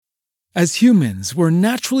As humans, we're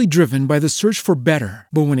naturally driven by the search for better.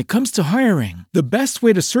 But when it comes to hiring, the best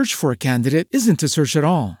way to search for a candidate isn't to search at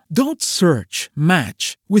all. Don't search,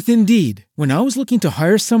 match with Indeed. When I was looking to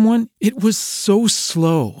hire someone, it was so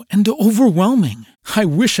slow and overwhelming. I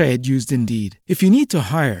wish I had used Indeed. If you need to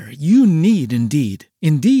hire, you need Indeed.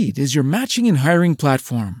 Indeed is your matching and hiring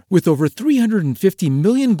platform with over 350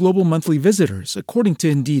 million global monthly visitors, according to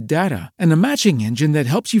Indeed data, and a matching engine that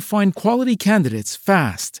helps you find quality candidates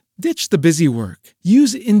fast. Ditch the busy work.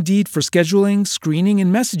 Use Indeed for scheduling, screening,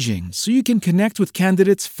 and messaging so you can connect with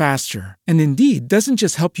candidates faster. And Indeed doesn't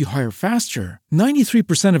just help you hire faster.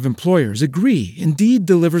 93% of employers agree Indeed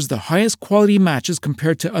delivers the highest quality matches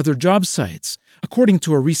compared to other job sites, according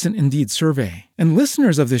to a recent Indeed survey. And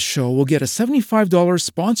listeners of this show will get a $75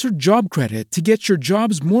 sponsored job credit to get your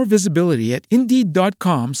jobs more visibility at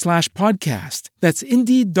Indeed.com/podcast. That's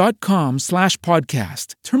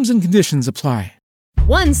Indeed.com/podcast. Terms and conditions apply.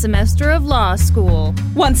 1 semester of law school.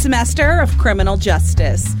 1 semester of criminal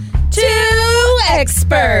justice. 2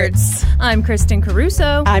 experts. I'm Kristen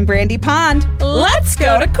Caruso. I'm Brandy Pond. Let's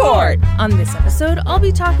go to court. On this episode, I'll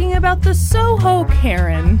be talking about the Soho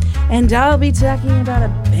Karen. And I'll be talking about a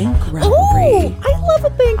bank robbery. Ooh, I love a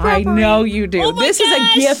bank robbery. I know you do. Oh my this gosh. is a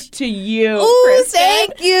gift to you, Ooh, Kristen.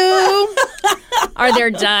 thank you. Are there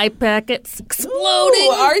dye packets exploding?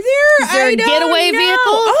 Ooh, are there? Is there a getaway vehicle?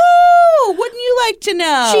 Oh, wouldn't you like to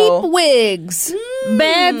know? Cheap wigs.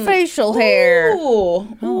 Bad facial hair. Ooh.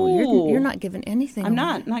 Oh, you're not giving anything. I'm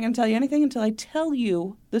not going to tell you anything until I tell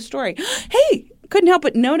you the story. Hey, couldn't help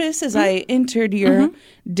but notice as I entered your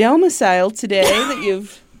domicile today that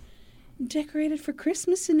you've decorated for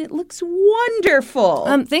Christmas, and it looks wonderful.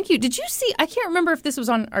 Thank you. Did you see? I can't remember if this was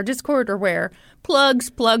on our Discord or where.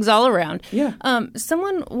 Plugs all around. Yeah.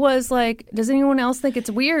 Someone was like, "Does anyone else think it's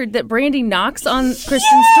weird that Brandy knocks on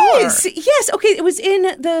Kristen's door?" Yes. Okay. It was in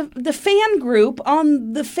the fan group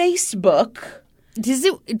on the Facebook.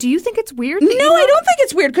 Do you think it's weird? No, I don't think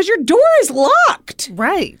it's weird because your door is locked.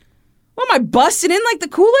 Right. Well, am I busting in like the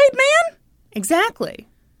Kool-Aid Man? Exactly.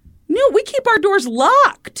 No, we keep our doors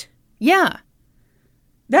locked. Yeah.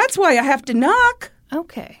 That's why I have to knock.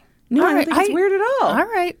 Okay. No, I don't think it's weird at all. All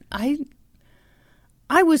right.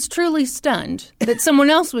 I was truly stunned that someone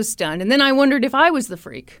else was stunned, and then I wondered if I was the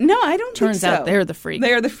freak. No, I don't think Turns so. out they're the freak.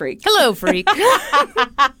 They're the freak. Hello, freak.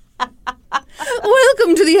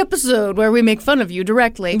 Welcome to the episode where we make fun of you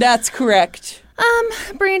directly. That's correct.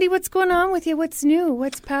 Brandy, what's going on with you? What's new?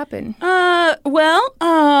 What's poppin'?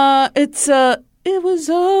 It was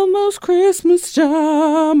almost Christmas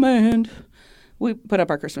time, and we put up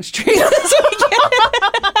our Christmas tree this weekend.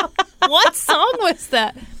 What song was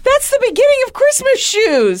that? That's the beginning of Christmas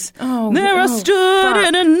Shoes. I stood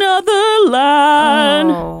in another line.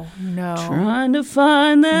 Oh, no. Trying to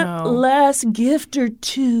find that last gift or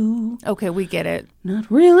two. Okay, we get it. Not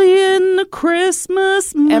really in the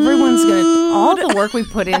Christmas mood. Everyone's going to... All the work we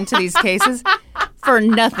put into these cases for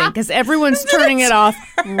nothing, because everyone's turning it off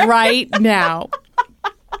right now.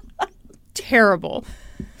 Terrible.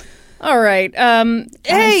 All right. Hey.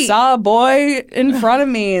 I saw a boy in front of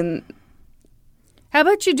me and... How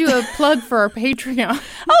about you do a plug for our Patreon?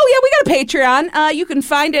 Oh, yeah, we got a Patreon. You can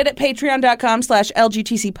find it at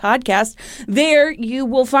patreon.com/LGTC podcast. There you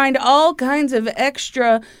will find all kinds of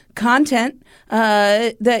extra content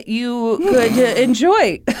that you could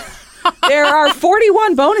enjoy. There are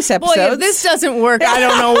 41 bonus episodes. Boy, if this doesn't work, I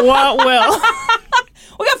don't know what will.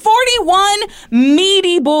 We got 41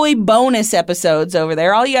 meaty boy bonus episodes over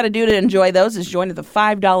there. All you got to do to enjoy those is join at the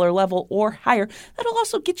 $5 level or higher. That'll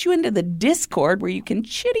also get you into the Discord where you can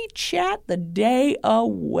chitty chat the day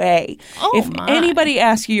away. Oh, if my. anybody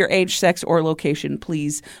asks you your age, sex, or location,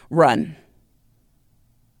 please run.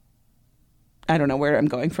 I don't know where I'm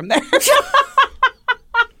going from there.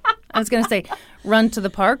 I was going to say, run to the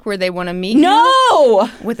park where they want to meet No! you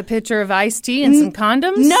with a pitcher of iced tea and some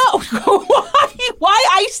condoms? No! Why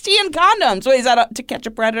iced tea and condoms? Wait, is that to catch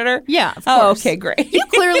a predator? Yeah, of course. Oh, okay, great. You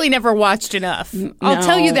clearly never watched enough. I'll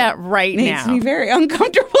tell you that right Makes now. me very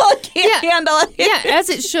uncomfortable. I can't handle it. Yeah, as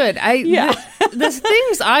it should. The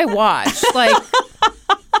things I watch, like,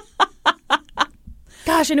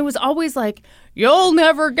 gosh, and it was always like, you'll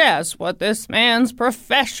never guess what this man's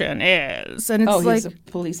profession is. And it's he's a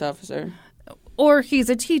police officer. Or he's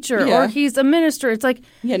a teacher, Yeah. or he's a minister. It's like...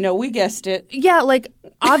 Yeah, no, we guessed it. Yeah, like,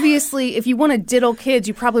 obviously, if you want to diddle kids,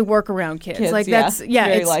 you probably work around kids. Like, yeah. that's...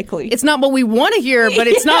 Very likely. It's not what we want to hear, but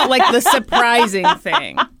it's not, like, the surprising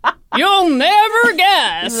thing. You'll never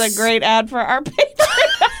guess. This is a great ad for our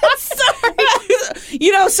Patreon. Sorry.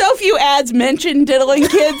 You know, so few ads mention diddling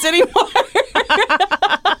kids anymore.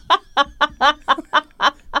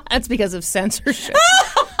 That's because of censorship.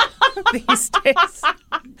 these days.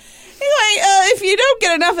 Anyway, if you don't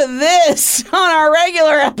get enough of this on our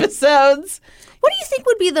regular episodes. What do you think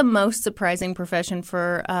would be the most surprising profession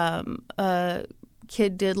for a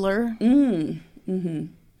kid diddler?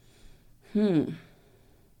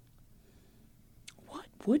 What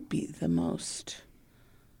would be the most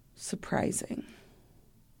surprising?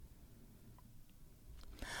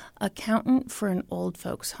 Accountant for an old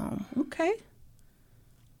folks' home. Okay.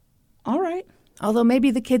 All right. Although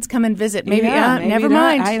maybe the kids come and visit. Maybe, maybe never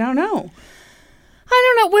not. mind. I don't know.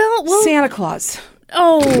 I don't know. Well, Santa Claus.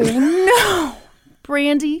 oh, no.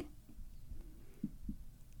 Brandy.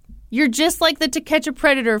 You're just like the To Catch a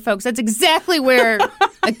Predator, folks. That's exactly where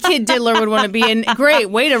a kid diddler would want to be. And great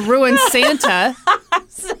way to ruin Santa.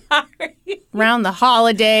 Sorry. Around the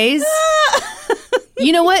holidays.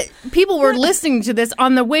 You know what? People were listening to this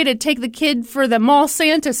on the way to take the kid for the mall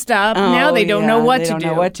Santa stop. Now they don't know what to do. They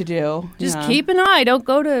don't know what to do. Just keep an eye. Don't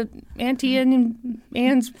go to Auntie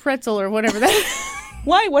Anne's Pretzel or whatever that is.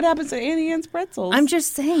 Why? What happens to Auntie Anne's pretzels? I'm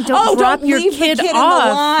just saying, don't drop your leave kid the kid off in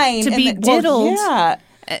the line to be diddled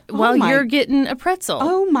while my- you're getting a pretzel.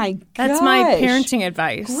 Oh my gosh. That's my parenting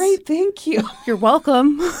advice. Great, thank you. You're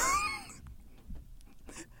welcome.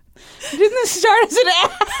 Didn't this start as an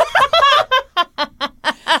ad?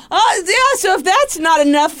 So if that's not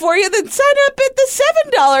enough for you, then sign up at the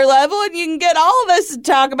 $7 level and you can get all of us to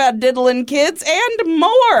talk about diddling kids and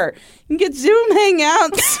more. You can get Zoom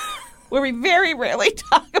Hangouts where we very rarely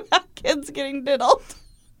talk about kids getting diddled.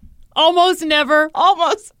 Almost never.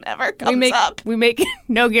 Almost never comes up. We make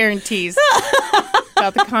no guarantees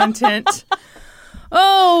about the content.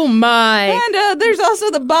 Oh, my. And there's also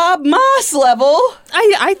the Bob Moss level.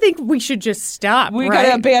 I think we should just stop, We right? got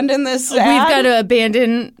to abandon this ad? We've got to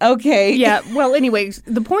abandon. Okay. Yeah. Well, anyways,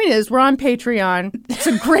 the point is we're on Patreon. It's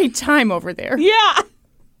a great time over there. Yeah.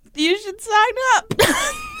 You should sign up.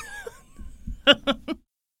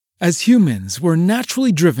 As humans, we're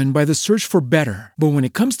naturally driven by the search for better. But when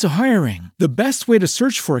it comes to hiring, the best way to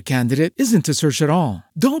search for a candidate isn't to search at all.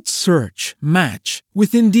 Don't search, match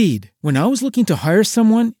with Indeed. When I was looking to hire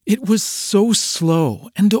someone, it was so slow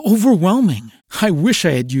and overwhelming. I wish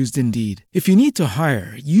I had used Indeed. If you need to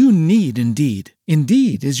hire, you need Indeed.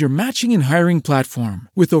 Indeed is your matching and hiring platform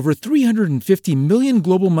with over 350 million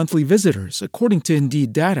global monthly visitors, according to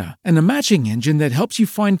Indeed data, and a matching engine that helps you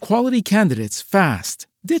find quality candidates fast.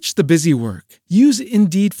 Ditch the busy work. Use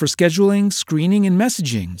Indeed for scheduling, screening, and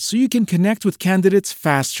messaging so you can connect with candidates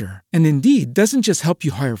faster. And Indeed doesn't just help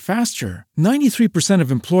you hire faster. 93%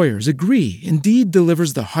 of employers agree Indeed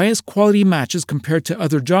delivers the highest quality matches compared to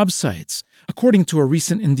other job sites, according to a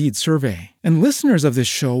recent Indeed survey. And listeners of this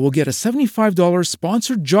show will get a $75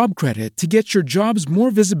 sponsored job credit to get your jobs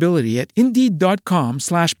more visibility at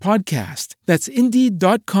Indeed.com/podcast. That's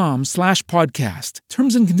Indeed.com/podcast.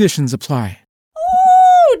 Terms and conditions apply.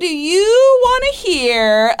 Do you want to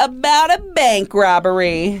hear about a bank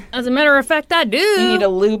robbery? As a matter of fact, I do. You need to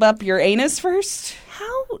lube up your anus first?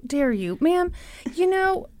 How dare you, ma'am? You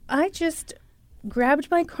know, I just grabbed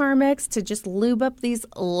my Carmex to just lube up these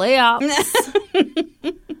layups.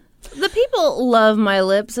 The people love my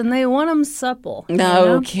lips and they want them supple. you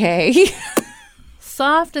know? Okay.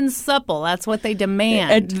 Soft and supple. That's what they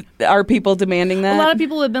demand. Are people demanding that? A lot of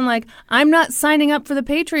people have been like, I'm not signing up for the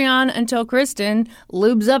Patreon until Kristen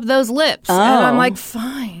lubes up those lips. And I'm like,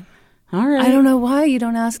 fine. All right. I don't know why you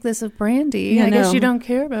don't ask this of Brandy. I guess you don't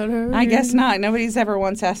care about her. I guess not. Nobody's ever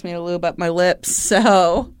once asked me to lube up my lips,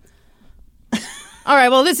 so. All right,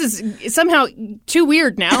 well, this is somehow too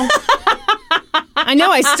weird now. I know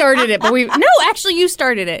I started it, but No, actually, you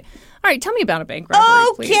started it. All right, tell me about a bank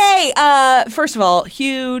robbery, please. Okay. First of all,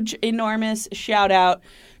 huge, enormous shout out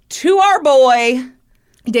to our boy.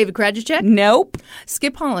 David Krajicek? Nope.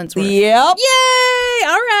 Skip Hollandsworth. Yep. Yay!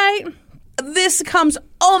 All right. This comes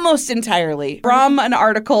almost entirely from an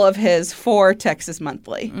article of his for Texas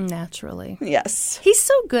Monthly. Naturally. Yes. He's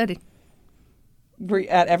so good.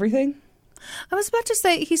 At everything? I was about to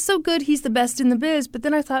say he's so good, he's the best in the biz, but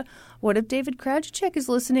then I thought, what if David Krajicek is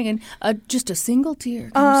listening and just a single tear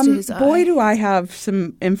comes to his eye? Boy, do I have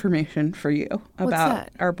some information for you about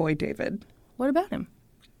that? our boy David. What about him?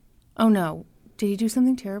 Oh, no. Did he do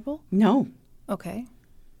something terrible? No. Okay.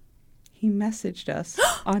 He messaged us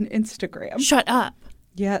on Instagram. Shut up.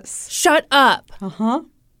 Yes. Shut up. Uh-huh.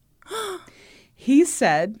 He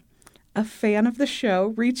said a fan of the show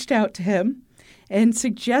reached out to him and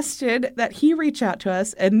suggested that he reach out to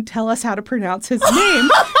us and tell us how to pronounce his name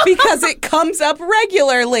because it comes up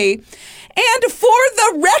regularly. And for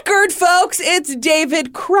the record, folks, it's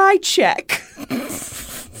David Krajicek.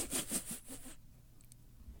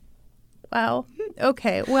 Wow.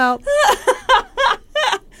 Okay. Well,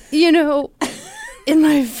 You know, in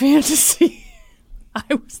my fantasy, I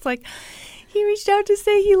was like, he reached out to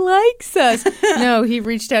say he likes us. No, he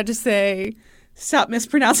reached out to say... Stop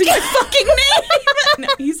mispronouncing my fucking name. No,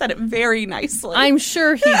 he said it very nicely. I'm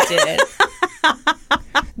sure he did.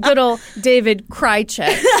 Good old David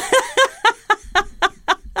Krychek.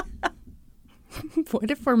 What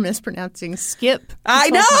if we're mispronouncing Skip? I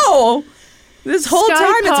know. This whole Sky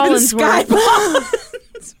time it's been Sky Collinsworth.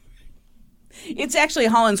 Collins. It's actually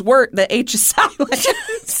Hollinsworth. The H is silent.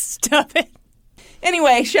 Stop it.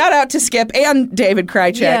 Anyway, shout out to Skip and David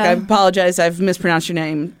Krychek. Yeah. I apologize. I've mispronounced your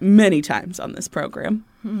name many times on this program.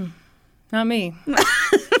 Not me.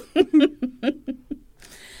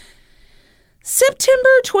 September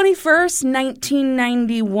 21st,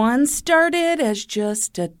 1991 started as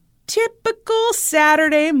just a typical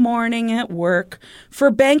Saturday morning at work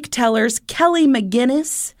for bank tellers Kelly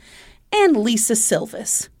McGinnis and Lisa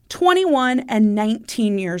Silvis, 21 and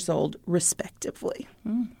 19 years old, respectively.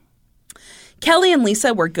 Kelly and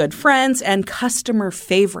Lisa were good friends and customer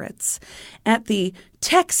favorites at the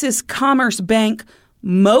Texas Commerce Bank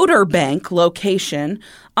Motor Bank location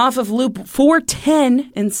off of Loop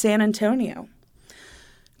 410 in San Antonio.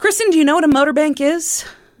 Kristen, do you know what a motor bank is?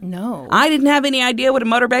 No. I didn't have any idea what a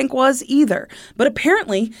motor bank was either. But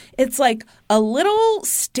apparently, it's like a little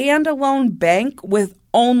standalone bank with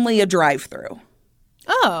only a drive-through.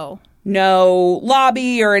 Oh. No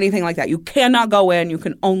lobby or anything like that. You cannot go in. You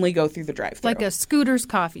can only go through the drive-thru. Like a Scooter's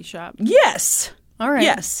coffee shop. Yes. All right.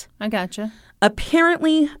 Yes. I gotcha.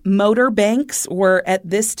 Apparently, motor banks were at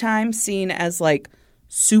this time seen as like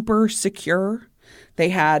super secure. They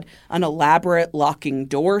had an elaborate locking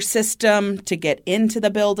door system to get into the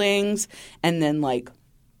buildings and then like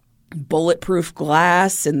bulletproof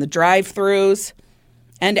glass in the drive-thrus.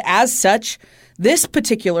 And as such, this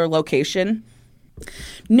particular location...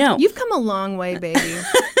 No. You've come a long way, baby.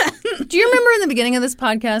 Do you remember in the beginning of this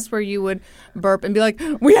podcast where you would burp and be like,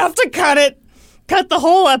 we have to cut it. Cut the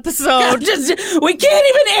whole episode. We can't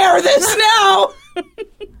even air this now.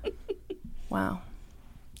 Wow.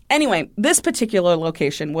 Anyway, this particular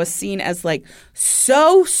location was seen as like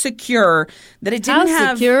so secure that it didn't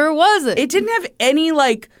How secure was it? It didn't have any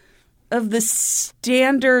like of the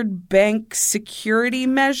standard bank security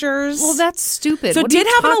measures. Well, that's stupid. So What it are you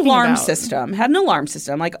did have an talking alarm about? system. Had an alarm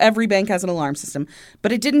system. Like every bank has an alarm system.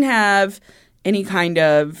 But it didn't have any kind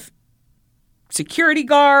of security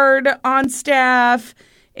guard on staff.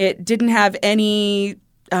 It didn't have any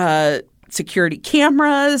security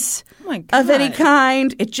cameras Oh my God. of any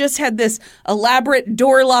kind. It just had this elaborate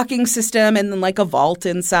door locking system and then like a vault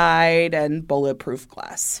inside and bulletproof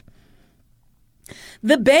glass.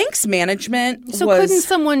 The bank's management So was... couldn't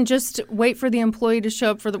someone just wait for the employee to show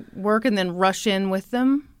up for the work and then rush in with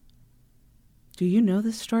them? Do you know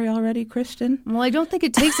this story already, Kristen? Well, I don't think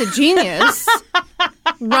it takes a genius.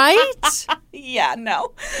 Right? Yeah,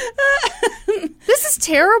 no. This is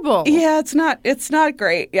terrible. Yeah, it's not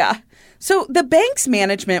great. Yeah. So the bank's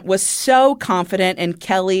management was so confident in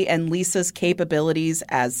Kelly and Lisa's capabilities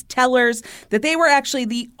as tellers that they were actually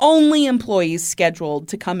the only employees scheduled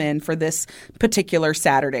to come in for this particular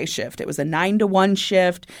Saturday shift. It was a 9-to-1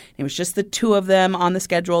 shift. It was just the two of them on the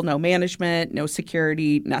schedule. No management, no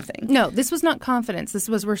security, nothing. No, this was not confidence. This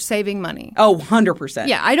was we're saving money. Oh, 100%.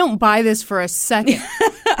 Yeah, I don't buy this for a second.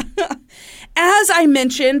 As I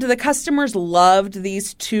mentioned, the customers loved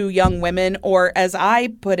these two young women, or as I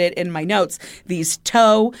put it in my notes, these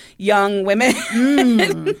toe young women.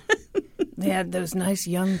 They had those nice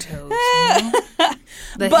young toes. You know?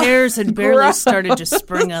 The hairs had barely started to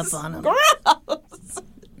spring up on them. Gross.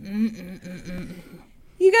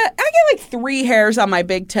 I get like 3 hairs on my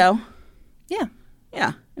big toe. Yeah.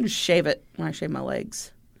 Yeah, I just shave it when I shave my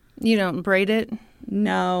legs. You don't braid it?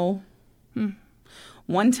 No.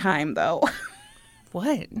 One time, though.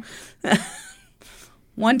 What?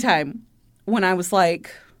 One time when I was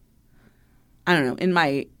like, I don't know, in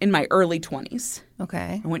my early 20s,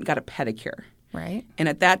 Okay. I went and got a pedicure. Right. And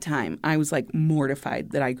at that time, I was like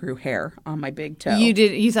mortified that I grew hair on my big toe. You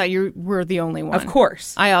did. You thought you were the only one. Of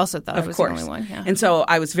course. I also thought I Of was course. the only one. Yeah. And so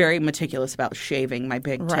I was very meticulous about shaving my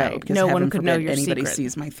big toe. Right. Because No one heaven could know forbid your anybody secret.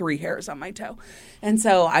 sees my 3 hairs on my toe. And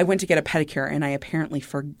so I went to get a pedicure, and I apparently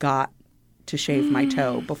forgot to shave my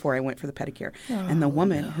toe before I went for the pedicure. And the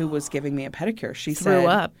woman who was giving me a pedicure, she Threw said,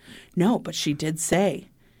 up. No, but she did say,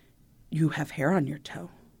 you have hair on your toe.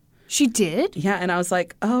 She did? Yeah, and I was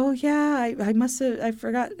like, "Oh yeah, I must have. I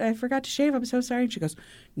forgot to shave. I'm so sorry." And she goes,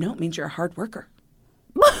 "No, it means you're a hard worker."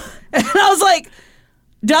 And I was like,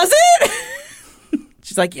 "Does it?"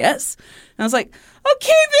 She's like, "Yes." And I was like,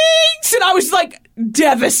 "Okay, thanks." And I was like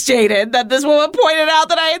devastated that this woman pointed out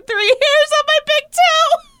that I had 3 hairs on my big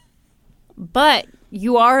toe. but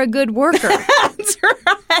you are a good worker. That's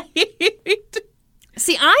right.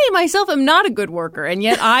 See, I myself am not a good worker, and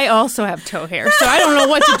yet I also have toe hair, so I don't know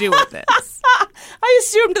what to do with this. I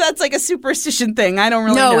assumed that's like a superstition thing. I don't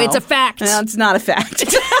really know. No, it's a fact. No, it's not a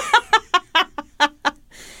fact.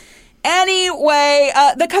 Anyway,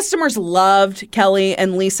 the customers loved Kelly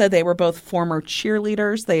and Lisa. They were both former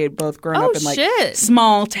cheerleaders. They had both grown up in like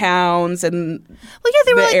small towns and well, yeah,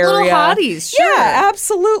 they were like area. Little hotties. Sure. Yeah,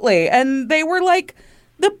 absolutely. And they were like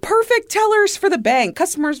the perfect tellers for the bank.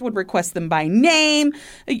 Customers would request them by name.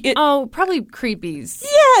 Probably creepies.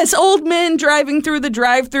 Yes, old men driving through the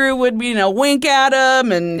drive-thru would, wink at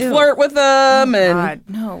them and flirt with them. God,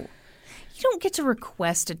 no. You don't get to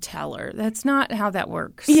request a teller. That's not how that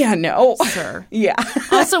works. Yeah, no. Sir. Yeah.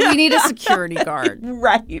 Also, we need a security guard.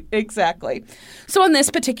 Right, exactly. So on this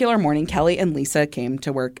particular morning, Kelly and Lisa came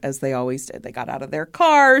to work as they always did. They got out of their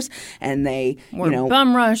cars and they, were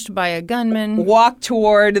bum rushed by a gunman. Walked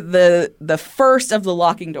toward the first of the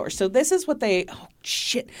locking doors. So this is what they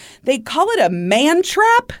call it a man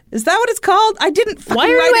trap? Is that what it's called? I didn't fucking Why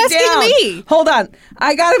are write you it down. asking me? Hold on.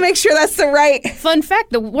 I got to make sure that's the right. Fun fact,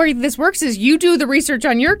 the way this works is you do the research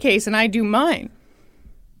on your case and I do mine.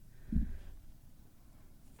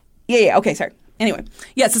 Yeah. Okay, sorry. Anyway,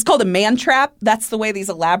 yes, it's called a man trap. That's the way these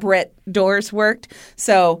elaborate doors worked.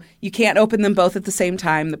 So you can't open them both at the same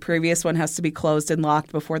time. The previous one has to be closed and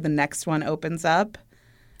locked before the next one opens up.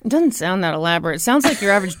 It doesn't sound that elaborate. It sounds like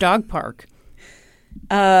your average dog park.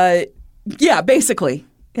 Yeah, basically.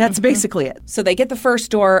 That's basically it. So they get the first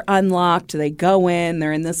door unlocked. They go in.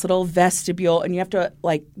 They're in this little vestibule. And you have to,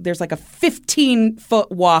 there's like a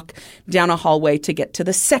 15-foot walk down a hallway to get to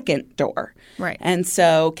the second door. Right. And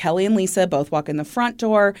so Kelly and Lisa both walk in the front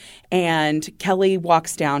door. And Kelly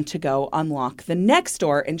walks down to go unlock the next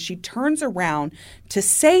door. And she turns around to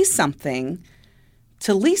say something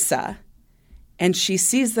to Lisa. And she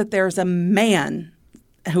sees that there's a man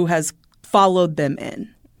who has followed them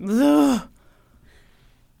in. Ugh.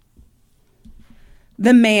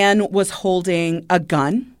 The man was holding a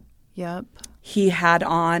gun. Yep. He had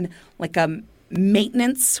on like a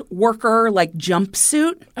maintenance worker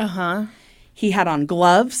jumpsuit. Uh-huh. He had on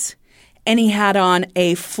gloves and he had on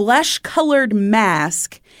a flesh-colored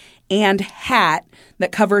mask and hat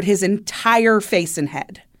that covered his entire face and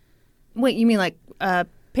head. Wait, you mean like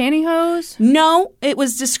pantyhose? No, it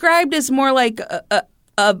was described as more like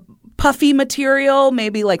a puffy material,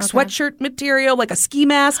 maybe like sweatshirt material, like a ski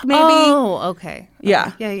mask maybe. Oh, okay.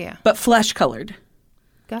 Yeah. Yeah. But flesh-colored.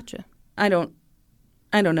 Gotcha. I don't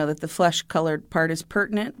know that the flesh-colored part is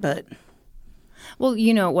pertinent, but... Well,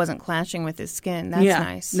 it wasn't clashing with his skin. That's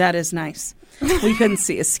nice. That is nice. We couldn't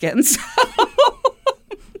see his skin, so...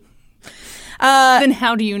 Then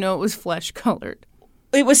how do you know it was flesh-colored?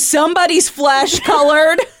 It was somebody's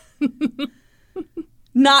flesh-colored.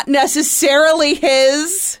 Not necessarily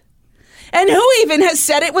his. And who even has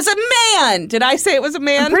said it was a man? Did I say it was a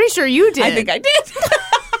man? I'm pretty sure you did. I think I did.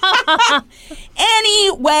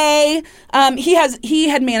 Anyway, he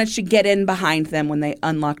had managed to get in behind them when they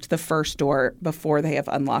unlocked the first door before they have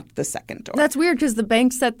unlocked the second door. That's weird because the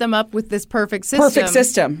bank set them up with this perfect system. Perfect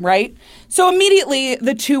system, right? So immediately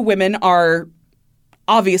the two women are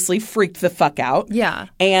obviously freaked the fuck out. Yeah.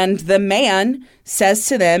 And the man says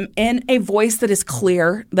to them in a voice that is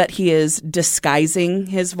clear that he is disguising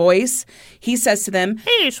his voice. He says to them,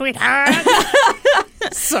 "Hey, sweetheart."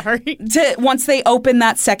 Sorry. Once they open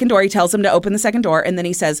that second door, he tells them to open the second door. And then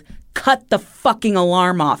he says, "Cut the fucking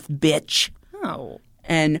alarm off, bitch." Oh.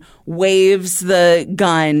 And waves the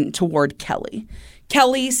gun toward Kelly.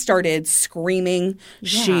 Kelly started screaming.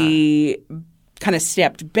 Yeah. She kind of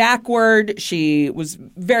stepped backward. She was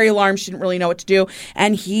very alarmed. She didn't really know what to do.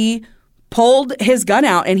 And he pulled his gun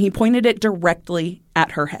out and he pointed it directly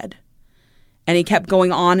at her head. And he kept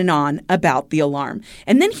going on and on about the alarm.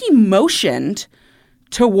 And then he motioned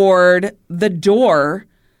toward the door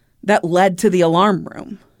that led to the alarm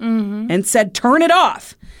room and said, "Turn it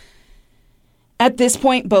off." At this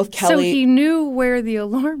point, both Kelly... So he knew where the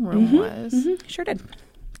alarm room was. Mm-hmm. Sure did.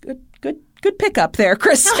 Good pickup there,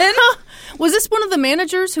 Kristen. Was this one of the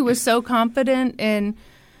managers who was so confident in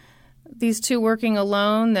these two working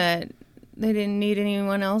alone that they didn't need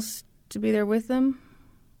anyone else to be there with them?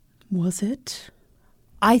 Was it?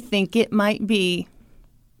 I think it might be.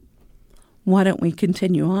 Why don't we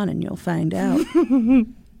continue on and you'll find out.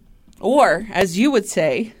 Or, as you would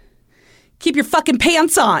say, keep your fucking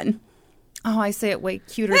pants on. Oh, I say it way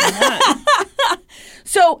cuter than that.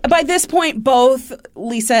 So by this point, both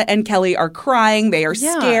Lisa and Kelly are crying. They are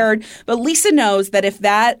scared. But Lisa knows that if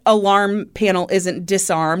that alarm panel isn't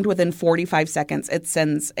disarmed within 45 seconds, it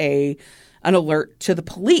sends an alert to the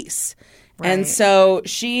police. And so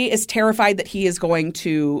she is terrified that he is going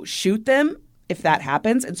to shoot them if that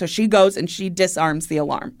happens. And so she goes and she disarms the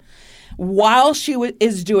alarm. While she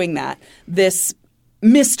is doing that, this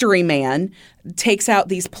mystery man takes out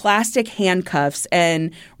these plastic handcuffs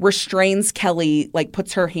and restrains Kelly, like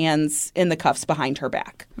puts her hands in the cuffs behind her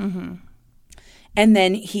back. Mm-hmm. And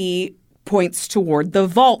then he points toward the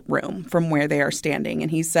vault room from where they are standing.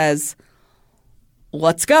 And he says,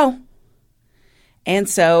 let's go. And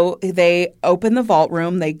so they open the vault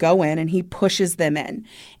room, they go in, and he pushes them in.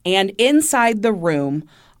 And inside the room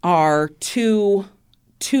are two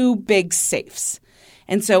big safes.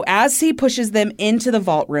 And so as he pushes them into the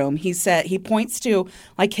vault room, he points to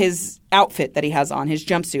like his outfit that he has on, his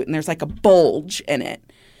jumpsuit, and there's like a bulge in it.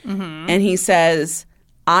 Mm-hmm. And he says,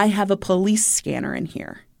 I have a police scanner in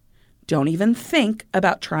here. Don't even think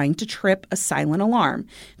about trying to trip a silent alarm.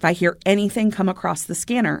 If I hear anything come across the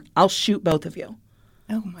scanner, I'll shoot both of you.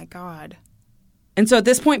 Oh, my God. And so at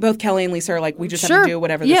this point, both Kelly and Lisa are like, we just have to do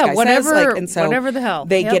whatever this guy says. Like, and so whatever the hell.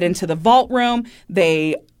 They get into the vault room.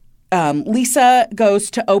 Lisa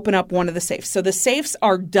goes to open up one of the safes. So the safes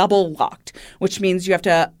are double locked, which means you have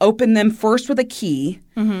to open them first with a key,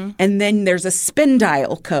 and then there's a spin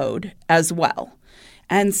dial code as well.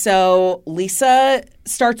 And so Lisa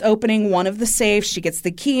starts opening one of the safes. She gets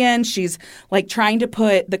the key in. She's like trying to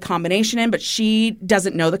put the combination in, but she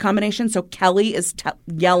doesn't know the combination. So Kelly is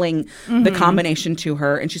yelling the combination to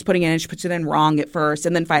her, and she's putting it in. She puts it in wrong at first.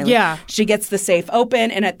 And then finally she gets the safe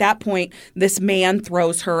open. And at that point, this man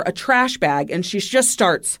throws her a trash bag, and she just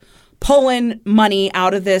starts pulling money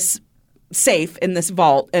out of this safe in this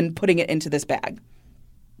vault and putting it into this bag.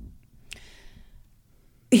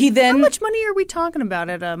 How much money are we talking about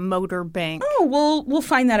at a motor bank? Oh, we'll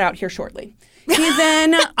find that out here shortly.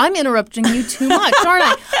 I'm interrupting you too much, aren't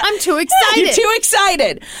I? I'm too excited. You're too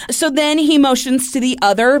excited. So then he motions to the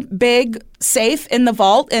other big safe in the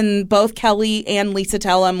vault, and both Kelly and Lisa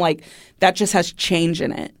tell him, like, that just has change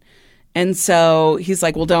in it. And so he's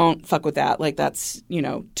like, well, don't fuck with that. Like, that's,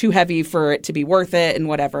 too heavy for it to be worth it and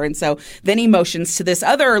whatever. And so then he motions to this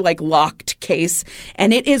other, like, locked case.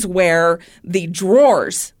 And it is where the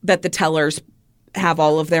drawers that the tellers have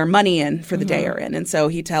all of their money in for the day are in. And so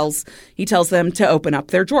he tells them to open up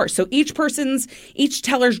their drawers. So each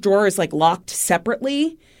teller's drawer is, like, locked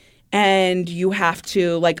separately. And you have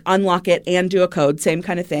to, like, unlock it and do a code, same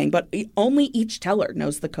kind of thing. But only each teller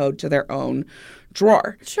knows the code to their own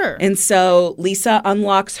drawer. Sure. And so Lisa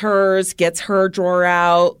unlocks hers, gets her drawer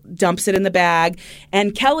out, dumps it in the bag.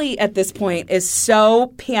 And Kelly at this point is so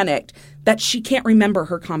panicked that she can't remember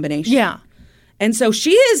her combination. Yeah. And so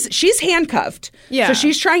she's handcuffed. Yeah. So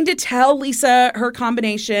she's trying to tell Lisa her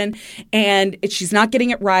combination, and she's not getting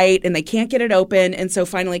it right, and they can't get it open. And so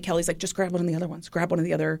finally Kelly's like, just grab one of the other ones. Grab one of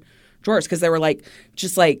the other drawers, because they were like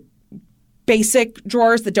just like basic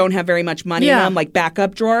drawers that don't have very much money in them, like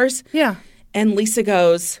backup drawers. Yeah. And Lisa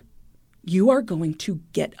goes, you are going to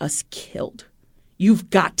get us killed. You've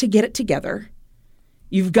got to get it together.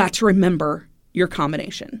 You've got to remember your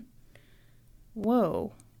combination.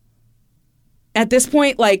 Whoa. At this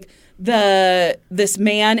point, like, this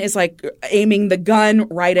man is like aiming the gun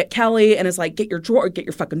right at Kelly and is like, get your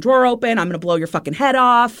fucking drawer open. I'm going to blow your fucking head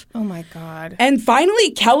off. Oh my God. And finally,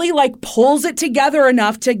 Kelly like pulls it together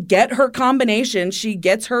enough to get her combination. She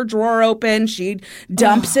gets her drawer open. She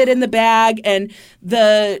dumps it in the bag. And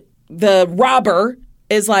the robber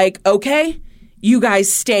is like, okay, you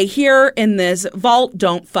guys stay here in this vault.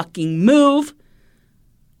 Don't fucking move.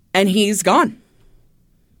 And he's gone.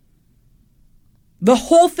 The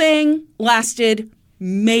whole thing lasted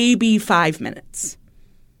maybe 5 minutes.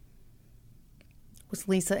 Was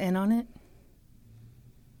Lisa in on it?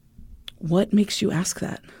 What makes you ask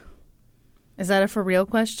that? Is that a for real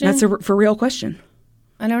question? That's a for real question.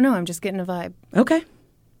 I don't know. I'm just getting a vibe. Okay.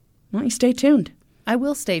 Well, you stay tuned. I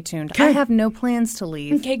will stay tuned. Okay. I have no plans to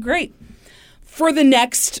leave. Okay, great. For the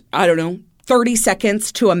next, 30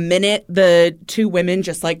 seconds to a minute, the two women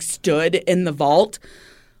just like stood in the vault,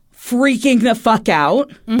 freaking the fuck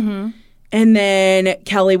out. Mm-hmm. And then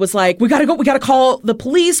Kelly was like, we gotta go. We gotta call the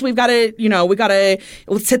police. We've gotta,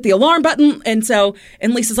 let's hit the alarm button. And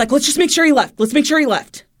Lisa's like, let's just make sure he left. Let's make sure he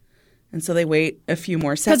left. And so they wait a few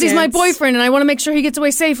more seconds. Because he's my boyfriend and I want to make sure he gets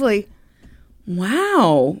away safely.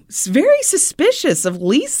 Wow. It's very suspicious of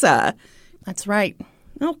Lisa. That's right.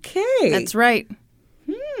 Okay. That's right.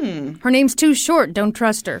 Her name's too short. Don't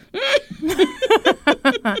trust her.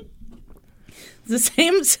 The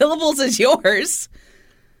same syllables as yours.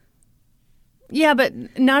 Yeah,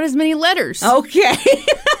 but not as many letters. Okay.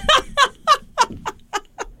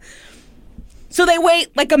 So they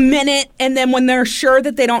wait like a minute, and then when they're sure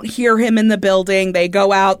that they don't hear him in the building, they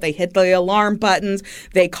go out, they hit the alarm buttons,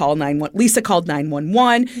 they call 911. Lisa called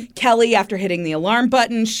 911. Kelly, after hitting the alarm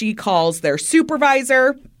button, she calls their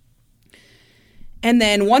supervisor. And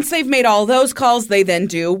then once they've made all those calls, they then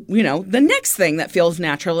do, the next thing that feels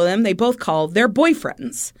natural to them. They both call their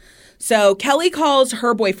boyfriends. So Kelly calls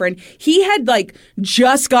her boyfriend. He had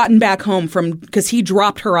just gotten back home because he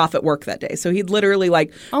dropped her off at work that day. So he'd literally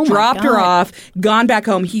dropped her off, gone back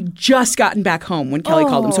home. He'd just gotten back home when Kelly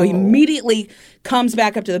called him. So he immediately comes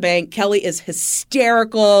back up to the bank. Kelly is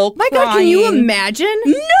hysterical. My crying. God, can you imagine?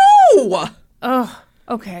 No! Oh,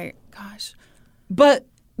 okay. Gosh. But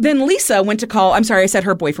then Lisa went to call. I'm sorry, I said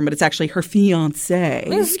her boyfriend, but it's actually her fiance.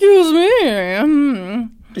 Excuse me.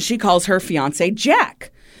 She calls her fiance Jack.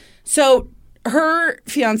 So her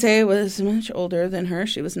fiance was much older than her.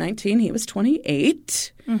 She was 19. He was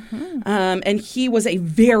 28. Mm-hmm. And he was a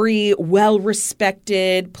very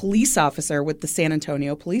well-respected police officer with the San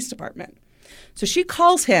Antonio Police Department. So she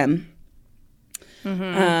calls him.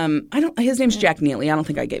 Mm-hmm. His name's Jack Neely. I don't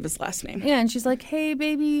think I gave his last name. Yeah, and she's like, hey,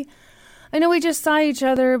 baby, I know we just saw each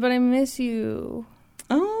other, but I miss you.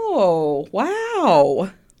 Oh,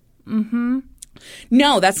 wow. Mm-hmm.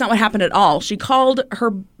 No, that's not what happened at all. She called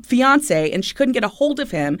her fiance, and she couldn't get a hold of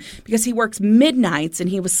him because he works midnights, and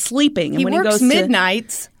he was sleeping. And he works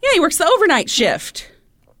midnights? Yeah, he works the overnight shift.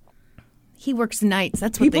 He works nights.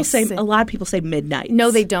 That's what they say. A lot of people say midnight. No,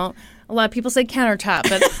 they don't. A lot of people say countertop,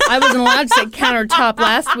 but I wasn't allowed to say countertop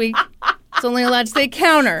last week. It's only allowed to say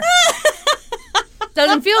counter.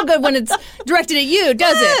 Doesn't feel good when it's directed at you,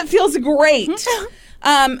 does it? It feels great.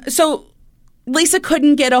 So Lisa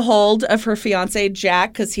couldn't get a hold of her fiance,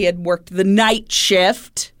 Jack, because he had worked the night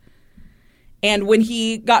shift. And when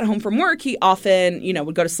he got home from work, he often,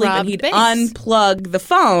 would go to sleep and he'd unplug the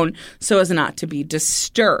phone so as not to be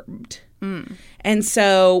disturbed. Mm. And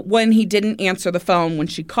so when he didn't answer the phone when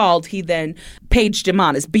she called, he then paged him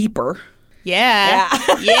on his beeper. Yeah.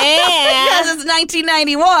 Because it's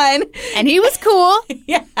 1991. And he was cool.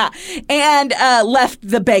 Yeah. And left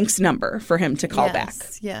the bank's number for him to call back.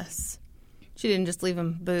 Yes. She didn't just leave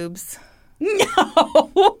him boobs.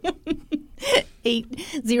 No.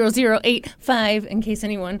 80085 in case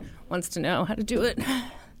anyone wants to know how to do it.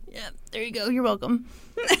 Yeah, there you go. You're welcome.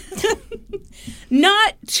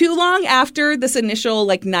 Not too long after this initial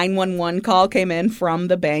 911 call came in from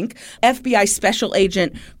the bank, FBI Special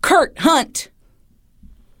Agent Kurt Hunt,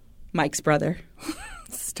 Mike's brother.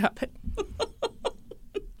 Stop it.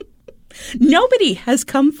 Nobody has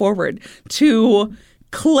come forward to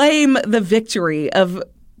claim the victory of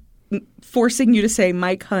forcing you to say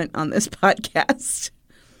Mike Hunt on this podcast.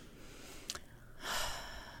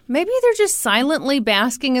 Maybe they're just silently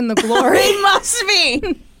basking in the glory. They must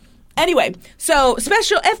be. Anyway, so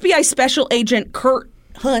FBI Special Agent Kurt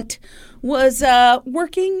Hunt was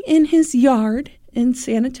working in his yard in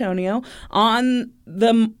San Antonio on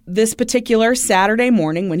this particular Saturday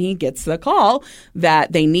morning when he gets the call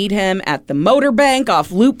that they need him at the motor bank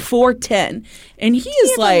off Loop 410. And he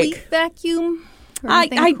is like, a leaf vacuum or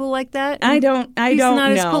anything cool like that? I don't know. He's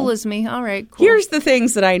not as cool as me. All right, cool. Here's the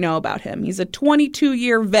things that I know about him. He's a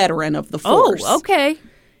 22-year veteran of the force. Oh, okay.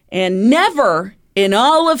 And never in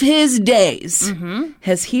all of his days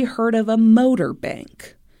has he heard of a motor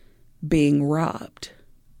bank being robbed.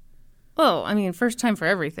 Oh, I mean, first time for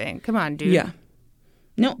everything. Come on, dude. Yeah.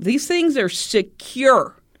 No, these things are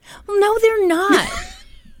secure. Well, no, they're not.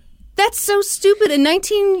 That's so stupid. A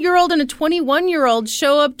 19-year-old and a 21-year-old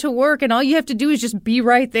show up to work, and all you have to do is just be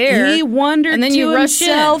right there. He wondered and then to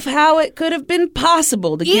himself how it could have been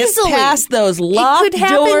possible to Easily. get past those locked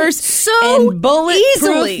doors so and bulletproof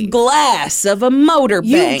easily. glass of a motor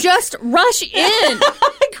bank. You just rush in.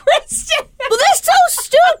 Kristen! Well, that's so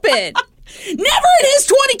stupid. Never in his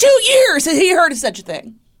 22 years has he heard of such a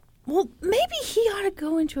thing. Well, maybe he ought to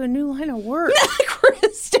go into a new line of work.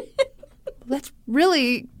 Kristen. That's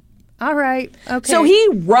really... All right. Okay. So he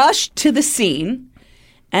rushed to the scene,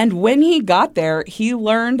 and when he got there, he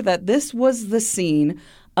learned that this was the scene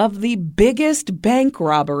of the biggest bank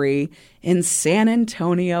robbery in San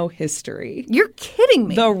Antonio history. You're kidding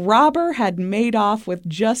me. The robber had made off with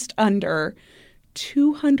just under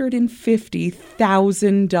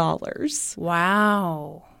 $250,000.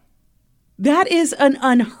 Wow. That is an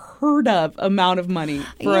unheard of amount of money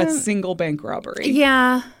for a single bank robbery.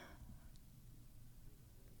 Yeah.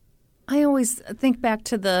 I always think back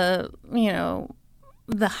to the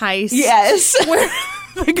heist. Yes. Where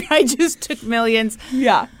the guy just took millions.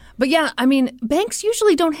 Yeah. But yeah, I mean, banks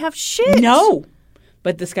usually don't have shit. No.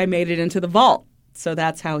 But this guy made it into the vault. So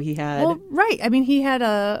that's how he had... Well, right. I mean, he had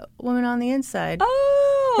a woman on the inside.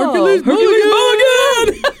 Oh. Hercules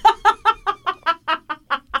Mulligan!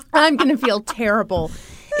 I'm going to feel terrible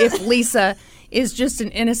if Lisa is just an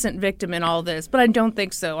innocent victim in all this, but I don't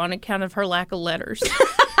think so on account of her lack of letters.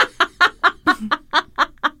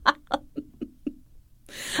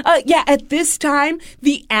 Yeah, at this time,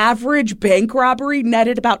 the average bank robbery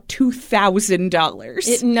netted about $2,000.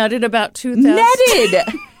 It nutted about 2,000. Netted!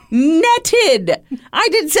 Netted! I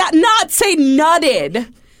did not say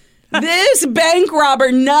nutted. This bank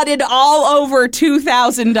robber nutted all over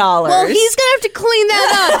 $2,000. Well, he's going to have to clean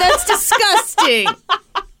that up. That's disgusting.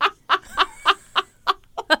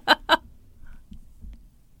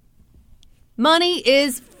 Money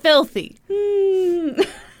is filthy.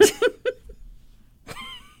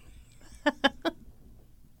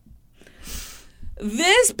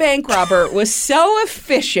 This bank robber was so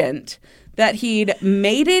efficient that he'd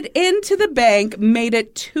made it into the bank, made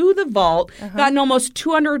it to the vault, gotten almost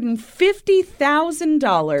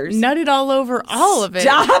 $250,000. Nutted all over all of it.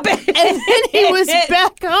 Stop it! And then he was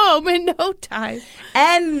back home in no time.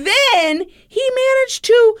 And then he managed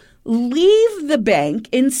to leave the bank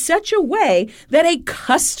in such a way that a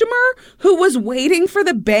customer who was waiting for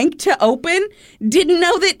the bank to open didn't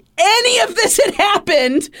know that any of this had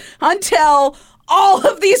happened until all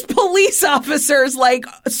of these police officers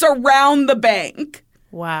surround the bank.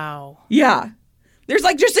 Wow. Yeah. There's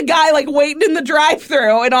just a guy waiting in the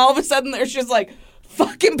drive-thru, and all of a sudden there's just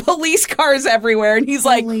fucking police cars everywhere, and he's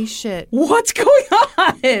like, holy shit. What's going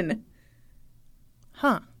on?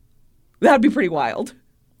 Huh. That'd be pretty wild.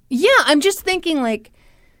 Yeah, I'm just thinking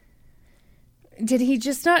did he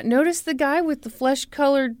just not notice the guy with the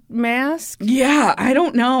flesh-colored mask? Yeah, I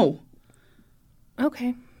don't know.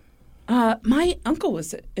 Okay. My uncle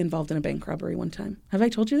was involved in a bank robbery one time. Have I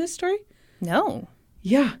told you this story? No.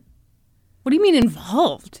 Yeah. What do you mean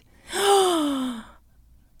involved?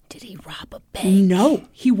 Did he rob a bank? No.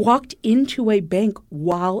 He walked into a bank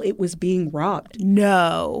while it was being robbed.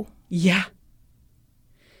 No. Yeah.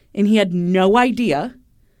 And he had no idea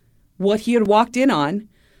what he had walked in on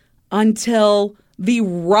until the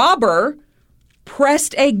robber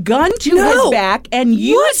pressed a gun to his back and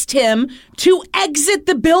used him to exit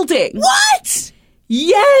the building. What?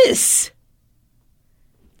 Yes.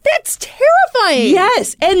 That's terrifying.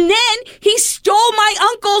 Yes. And then he stole my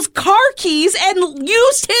uncle's car keys and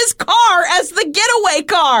used his car as the getaway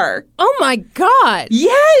car. Oh, my God.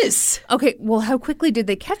 Yes. Okay, well, how quickly did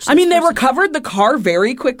they catch this I mean, they person? recovered the car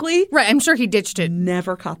very quickly. Right, I'm sure he ditched it.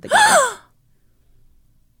 Never caught the guy.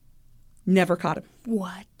 Never caught him.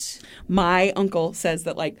 What? My uncle says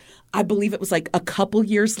that, I believe it was a couple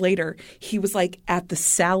years later, he was at the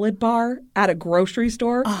salad bar at a grocery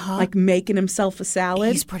store, making himself a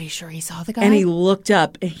salad. He's pretty sure he saw the guy. And he looked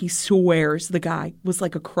up and he swears the guy was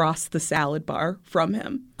across the salad bar from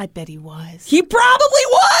him. I bet he was. He probably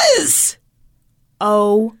was.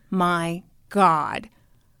 Oh my God.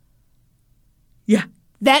 Yeah.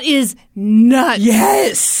 That is nuts.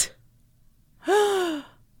 Yes.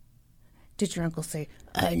 Did your uncle say,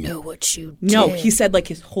 I know what you did? No, he said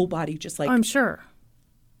his whole body just I'm sure.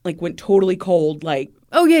 Went totally cold,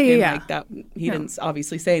 Oh yeah. that. He didn't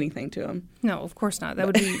obviously say anything to him. No, of course not. That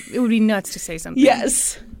would be it would be nuts to say something.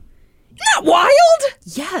 Yes. Isn't that wild?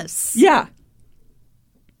 Yes. Yeah.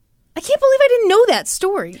 I can't believe I didn't know that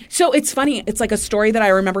story. So it's funny. It's a story that I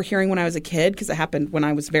remember hearing when I was a kid because it happened when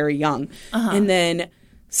I was very young. And then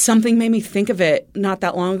something made me think of it not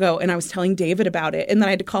that long ago, and I was telling David about it, and then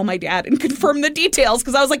I had to call my dad and confirm the details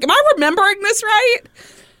because I was like, am I remembering this right?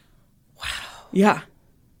 Wow. Yeah.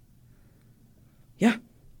 Yeah.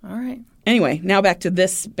 All right. Anyway, now back to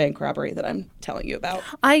this bank robbery that I'm telling you about.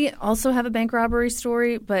 I also have a bank robbery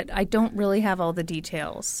story, but I don't really have all the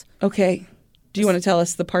details. Okay. Do you want to tell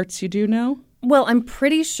us the parts you do know? Well, I'm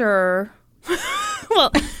pretty sure...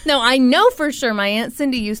 Well, no, I know for sure my Aunt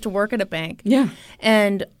Cindy used to work at a bank. Yeah.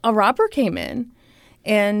 And a robber came in,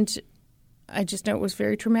 and I just know it was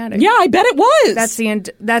very traumatic. Yeah, I bet it was. That's the end.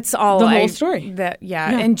 That's all. The whole story.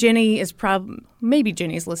 Yeah. And Jenny is maybe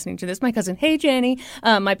Jenny's listening to this. My cousin, hey, Jenny,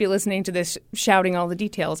 might be listening to this, shouting all the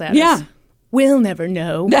details at us. We'll never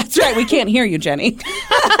know. That's right. We can't hear you, Jenny.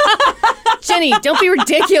 Jenny, don't be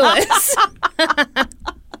ridiculous.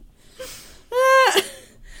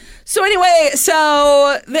 So anyway,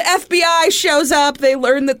 the FBI shows up. They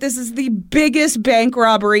learn that this is the biggest bank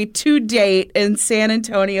robbery to date in San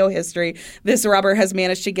Antonio history. This robber has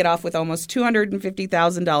managed to get off with almost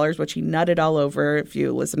 $250,000, which he nutted all over if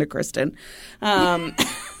you listen to Kristen. And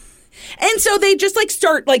so they just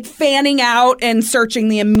start fanning out and searching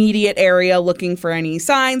the immediate area looking for any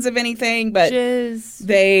signs of anything. But Jizz,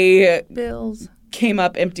 they bills came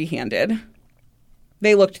up empty-handed.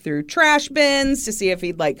 They looked through trash bins to see if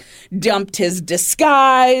he'd like dumped his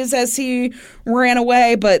disguise as he ran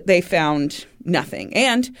away, but they found nothing.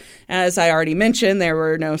 And as I already mentioned, there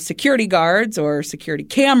were no security guards or security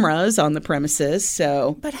cameras on the premises.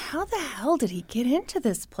 So, but how the hell did he get into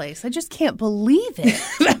this place? I just can't believe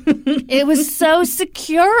it. It was so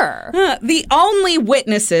secure. The only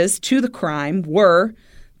witnesses to the crime were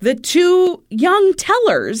the two young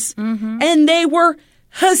tellers, and they were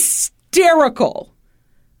hysterical.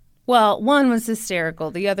 Well, one was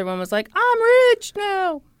hysterical. The other one was like, I'm rich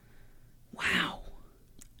now. Wow.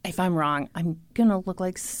 If I'm wrong, I'm going to look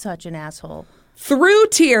like such an asshole. Through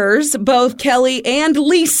tears, both Kelly and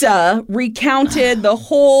Lisa recounted the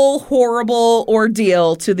whole horrible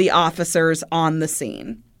ordeal to the officers on the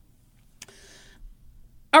scene.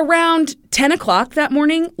 Around 10 o'clock that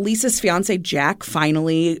morning, Lisa's fiance, Jack,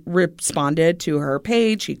 finally responded to her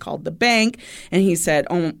page. He called the bank and he said,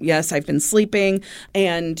 oh, yes, I've been sleeping.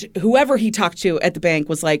 And whoever he talked to at the bank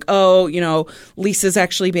was like, oh, Lisa's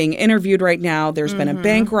actually being interviewed right now. There's been a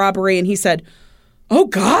bank robbery. And he said, oh,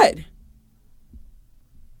 God,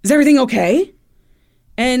 is everything okay?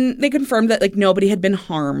 And they confirmed that nobody had been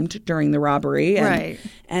harmed during the robbery. Right.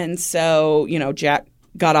 And so, Jack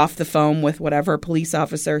got off the phone with whatever police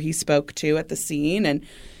officer he spoke to at the scene, and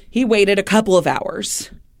he waited a couple of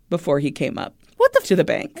hours before he came up to the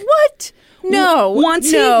bank. What? No. Once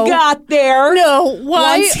he got there. No.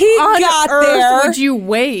 Why once he on got earth there, would you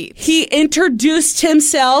wait? He introduced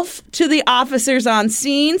himself to the officers on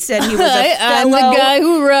scene, said he was a fellow. I'm the guy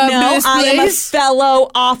who robbed this I am a place.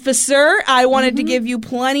 fellow officer. I wanted to give you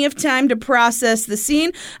plenty of time to process the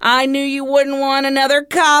scene. I knew you wouldn't want another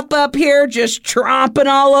cop up here just tromping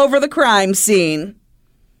all over the crime scene.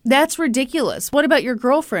 That's ridiculous. What about your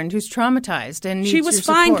girlfriend who's traumatized and needs She was your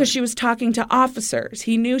fine support? because she was talking to officers.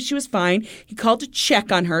 He knew she was fine. He called to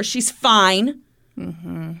check on her. She's fine.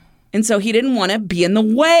 Mm-hmm. And so he didn't want to be in the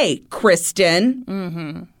way, Kristen.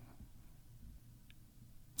 Mm-hmm.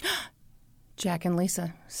 Jack and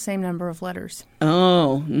Lisa, same number of letters.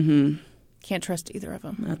 Oh, mm-hmm. Can't trust either of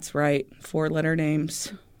them. That's right. 4-letter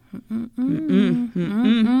names.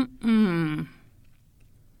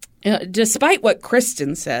 Despite what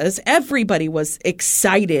Kristen says, everybody was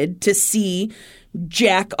excited to see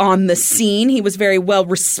Jack on the scene. He was very well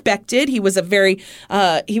respected. He was a very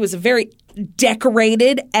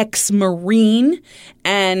decorated ex-Marine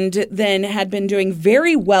and then had been doing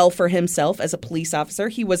very well for himself as a police officer.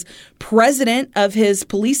 He was president of his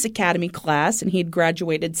police academy class, and he had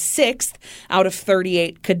graduated 6th out of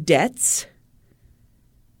 38 cadets.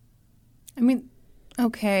 I mean,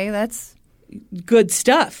 okay, that's good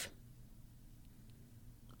stuff.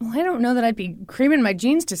 Well, I don't know that I'd be creaming my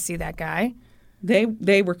jeans to see that guy.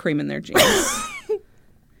 They were creaming their jeans.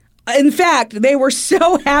 In fact, they were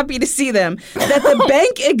so happy to see them that the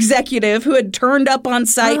bank executive who had turned up on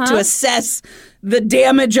site to assess the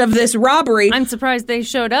damage of this robbery. I'm surprised they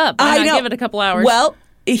showed up. I know. Give it a couple hours. Well,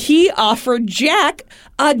 he offered Jack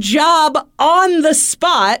a job on the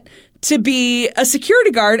spot to be a security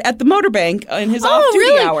guard at the motor bank in his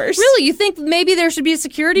off-duty hours. Really? You think maybe there should be a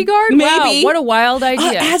security guard? Maybe. Wow, what a wild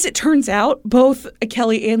idea. As it turns out, both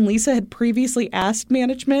Kelly and Lisa had previously asked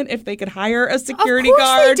management if they could hire a security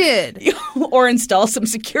guard. Of course they did. Or install some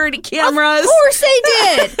security cameras. Of course they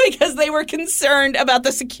did. Because they were concerned about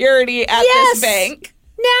the security at this bank.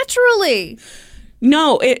 Naturally.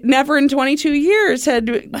 No, it never in 22 years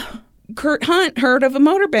had Kurt Hunt heard of a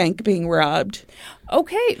motor bank being robbed.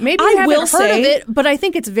 Okay, maybe I haven't heard of it, but I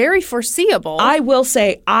think it's very foreseeable. I will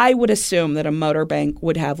say, I would assume that a motor bank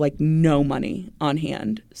would have no money on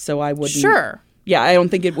hand, so I wouldn't. Sure. Yeah, I don't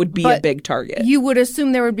think it would be a big target. You would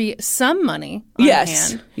assume there would be some money on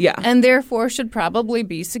hand. Yeah. And therefore should probably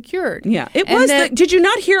be secured. Yeah. Did you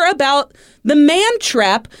not hear about the Man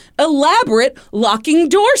Trap elaborate locking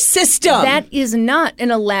door system? That is not an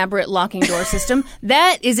elaborate locking door system.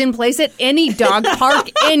 That is in place at any dog park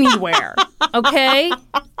anywhere. Okay?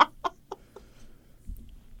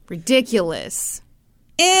 Ridiculous.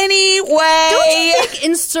 Anyway. Don't you think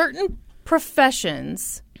in certain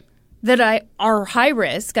professions that are high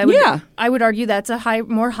risk? I would argue that's a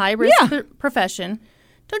more high risk profession.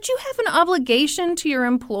 Don't you have an obligation to your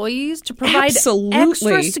employees to provide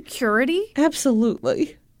extra security?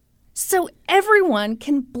 Absolutely. So everyone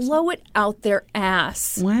can blow it out their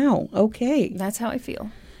ass. Wow. Okay. That's how I feel.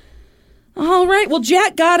 All right. Well,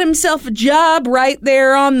 Jack got himself a job right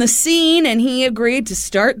there on the scene, and he agreed to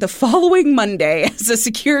start the following Monday as a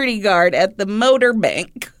security guard at the motor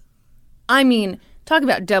bank. I mean, talk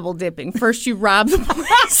about double dipping. First you rob the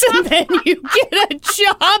place and then you get a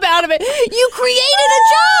job out of it. You created a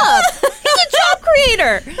job. He's a job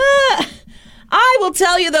creator. I will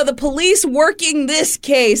tell you, though, the police working this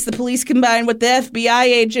case, the police combined with the FBI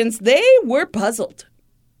agents, they were puzzled.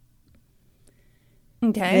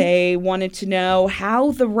 Okay. They wanted to know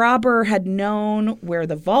how the robber had known where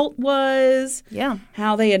the vault was. Yeah.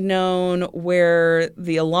 How they had known where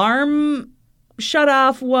the alarm shut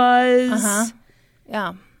off was. Uh-huh.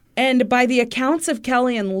 Yeah. And by the accounts of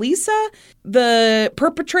Kelly and Lisa, the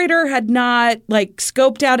perpetrator had not,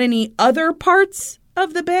 scoped out any other parts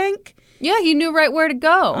of the bank. Yeah, he knew right where to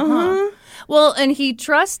go. Uh-huh. Well, and he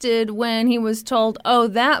trusted when he was told, oh,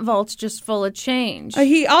 that vault's just full of change.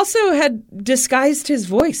 He also had disguised his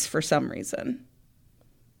voice for some reason,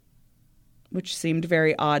 which seemed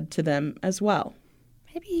very odd to them as well.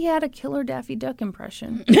 Maybe he had a killer Daffy Duck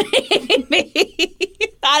impression. I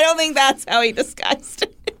don't think that's how he disguised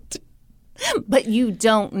it. But you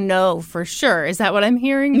don't know for sure. Is that what I'm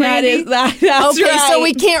hearing, Brandy? That's okay, right. so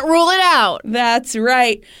we can't rule it out. That's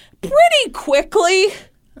right. Pretty quickly,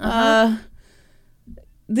 the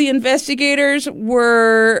investigators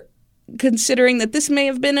were considering that this may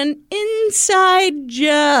have been an inside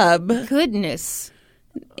job. Goodness.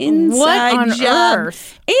 Inside what on job.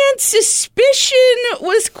 earth? And suspicion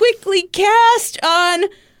was quickly cast on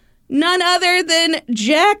none other than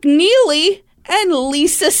Jack Neely and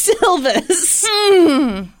Lisa Silvas.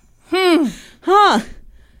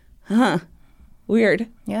 Huh. Weird.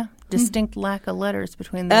 Yeah. Distinct lack of letters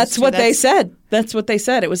between those That's two. what they said. That's what they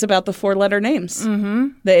said. It was about the 4-letter names. Mm-hmm.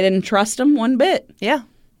 They didn't trust them one bit. Yeah.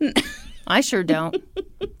 I sure don't.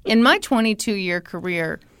 In my 22-year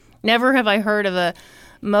career, never have I heard of a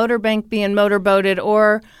motorbank being motorboated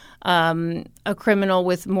or a criminal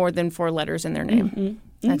with more than 4 letters in their name.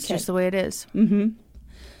 Mm-hmm. That's just the way it is. Mm-hmm.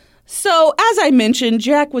 So, as I mentioned,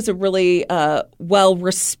 Jack was a really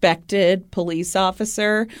well-respected police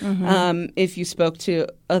officer. Mm-hmm. If you spoke to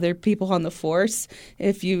other people on the force,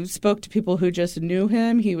 if you spoke to people who just knew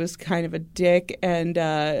him, he was kind of a dick and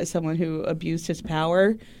someone who abused his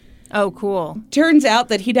power. Oh, cool. Turns out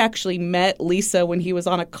that he'd actually met Lisa when he was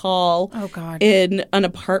on a call in an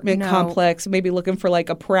apartment complex, maybe looking for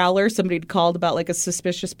a prowler. Somebody'd called about a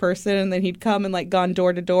suspicious person, and then he'd come and gone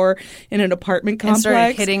door to door in an apartment complex. And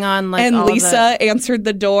started hitting on and Lisa answered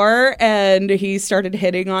the door, and he started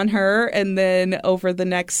hitting on her. And then over the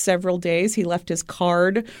next several days, he left his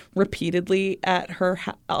card repeatedly at her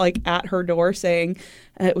at her door saying,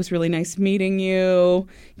 "It was really nice meeting you.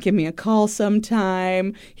 Give me a call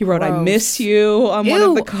sometime." He wrote, "I miss you" on one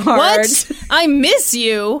of the cards. What? I miss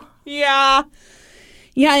you? Yeah.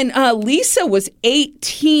 Yeah, and Lisa was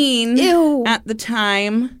 18 at the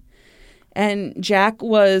time, and Jack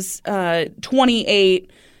was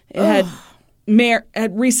 28, had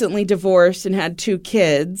recently divorced and had 2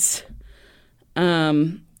 kids.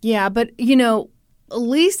 Yeah, but,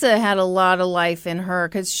 Lisa had a lot of life in her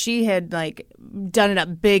because she had done it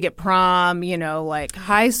up big at prom,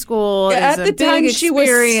 high school. At the time,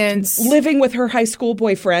 experience. she was living with her high school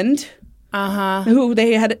boyfriend. Who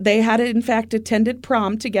they had in fact attended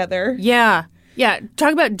prom together. Yeah. Yeah.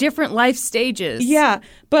 Talk about different life stages. Yeah.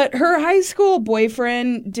 But her high school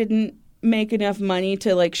boyfriend didn't make enough money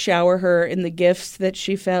to shower her in the gifts that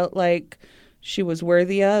she felt like she was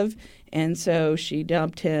worthy of. And so she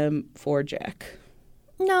dumped him for Jack.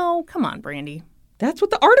 No, come on, Brandy. That's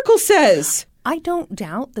what the article says. I don't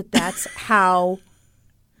doubt that that's how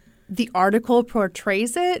the article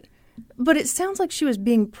portrays it, but it sounds like she was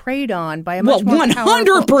being preyed on by a much more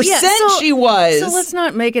 100% she was. So let's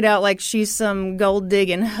not make it out like she's some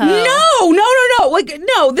gold-digging hoe. No.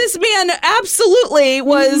 No, this man absolutely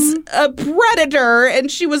was a predator,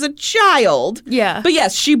 and she was a child. Yeah. But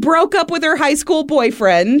yes, she broke up with her high school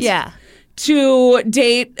boyfriend. Yeah. To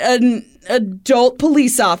date an adult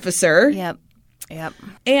police officer. Yep.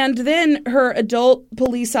 And then her adult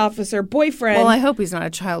police officer boyfriend. Well, I hope he's not a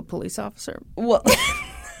child police officer. Well,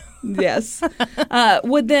 yes.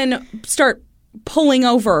 Would then start pulling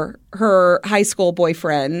over her high school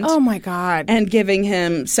boyfriend. Oh, my God. And giving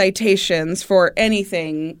him citations for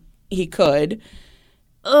anything he could.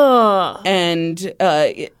 Ugh. And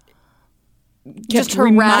just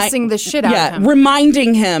harassing the shit out of him.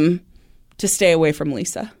 Reminding him to stay away from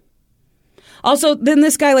Lisa. Also, then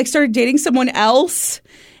this guy started dating someone else,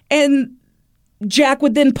 and Jack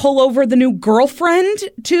would then pull over the new girlfriend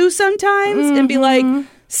too sometimes and be like,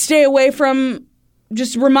 "Stay away from.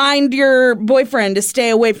 Just remind your boyfriend to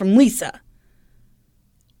stay away from Lisa."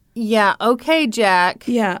 Yeah. Okay, Jack.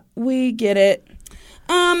 Yeah, we get it.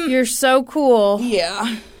 You're so cool.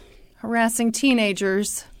 Yeah. Harassing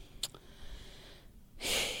teenagers.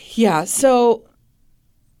 Yeah. So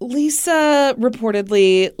Lisa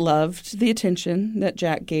reportedly loved the attention that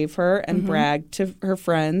Jack gave her and bragged to her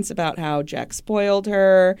friends about how Jack spoiled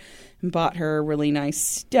her and bought her really nice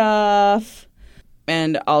stuff.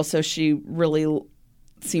 And also she really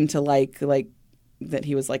seemed to like that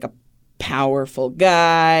he was like a powerful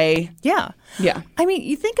guy. Yeah. Yeah. I mean,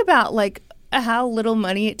 you think about like how little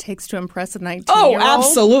money it takes to impress a 19-year-old. Oh,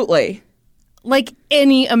 absolutely. Like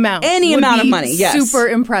any amount. Any would amount of be money, yes. Super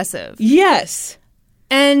impressive. Yes.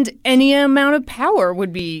 And any amount of power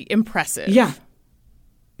would be impressive. Yeah.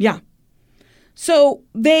 Yeah. So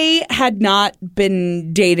they had not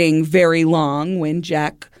been dating very long when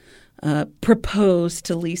Jack proposed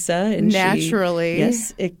to Lisa. And Naturally. She,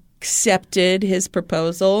 yes, accepted his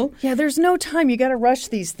proposal. Yeah, there's no time. You got to rush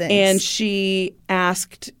these things. And she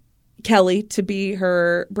asked Kelly to be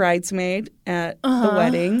her bridesmaid at the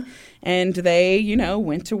wedding. And they,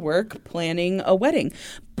 went to work planning a wedding.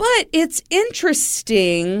 But it's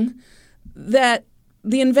interesting that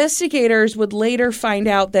the investigators would later find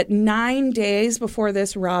out that 9 days before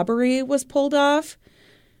this robbery was pulled off,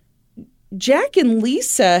 Jack and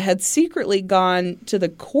Lisa had secretly gone to the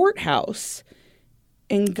courthouse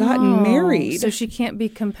and gotten married. So she can't be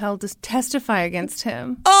compelled to testify against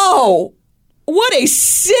him. Oh, what a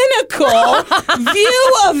cynical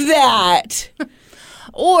view of that.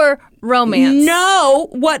 Or romance. No,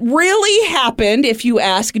 what really happened, if you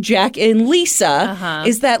ask Jack and Lisa,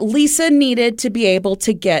 is that Lisa needed to be able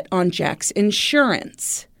to get on Jack's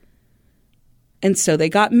insurance. And so they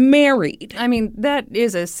got married. I mean, that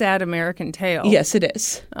is a sad American tale. Yes, it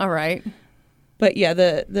is. All right. But yeah,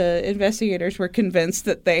 the investigators were convinced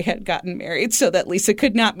that they had gotten married so that Lisa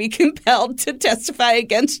could not be compelled to testify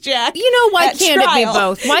against Jack. Why can't it be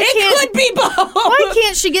both? It could be both. Why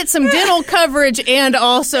can't she get some dental coverage and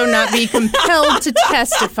also not be compelled to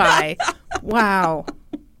testify? Wow.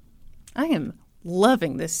 I am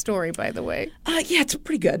loving this story, by the way. Yeah, it's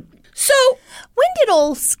pretty good. So, when did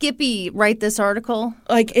old Skippy write this article?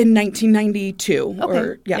 Like in 1992 Okay.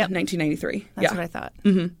 or, Yep. 1993. That's what I thought.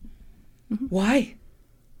 Why?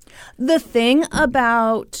 The thing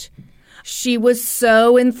about she was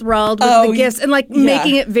so enthralled with the gifts and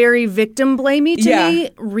making it very victim blamey to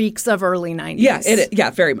me reeks of early 90s.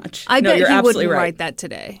 Yeah, very much. I bet you're he absolutely wouldn't right. write that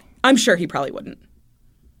today. I'm sure he probably wouldn't.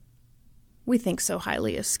 We think so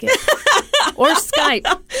highly of Skip. Or Skype.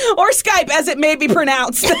 Or Skype, as it may be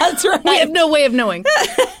pronounced. That's right. We have no way of knowing.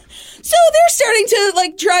 So they're starting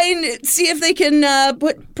to try and see if they can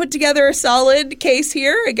put together a solid case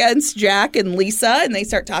here against Jack and Lisa, and they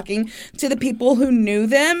start talking to the people who knew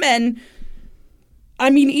them. And I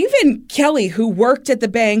mean, even Kelly, who worked at the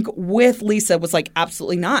bank with Lisa, was like,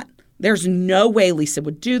 absolutely not. There's no way Lisa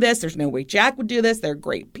would do this. There's no way Jack would do this. They're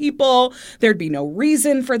great people. There'd be no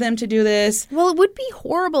reason for them to do this. Well, it would be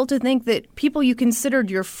horrible to think that people you considered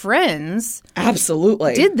your friends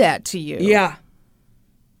absolutely did that to you. Yeah.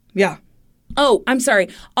 Yeah. Oh, I'm sorry.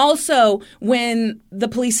 Also, when the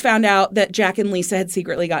police found out that Jack and Lisa had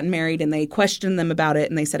secretly gotten married and they questioned them about it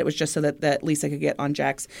and they said it was just so that Lisa could get on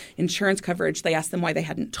Jack's insurance coverage, they asked them why they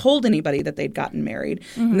hadn't told anybody that they'd gotten married.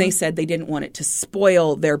 And they said they didn't want it to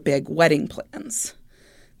spoil their big wedding plans.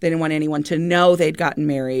 They didn't want anyone to know they'd gotten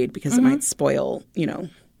married because it might spoil,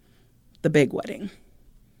 the big wedding.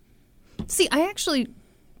 See, I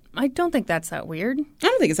don't think that's that weird. I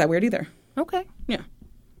don't think it's that weird either. Okay. Yeah.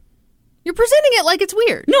 You're presenting it like it's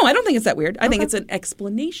weird. No, I don't think it's that weird. I think it's an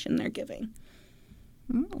explanation they're giving.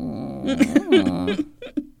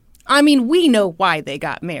 I mean, we know why they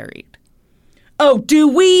got married. Oh, do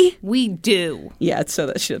we? We do. Yeah, it's so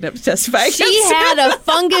that she didn't have to testify. She had a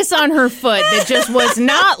fungus on her foot that just was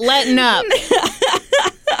not letting up.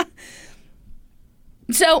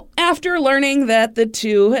 So after learning that the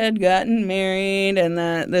two had gotten married and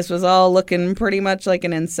that this was all looking pretty much like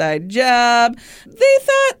an inside job, they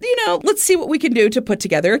thought, let's see what we can do to put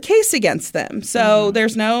together a case against them. So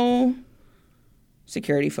there's no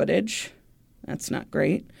security footage. That's not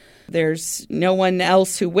great. There's no one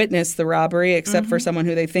else who witnessed the robbery except for someone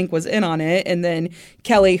who they think was in on it. And then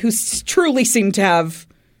Kelly, who truly seemed to have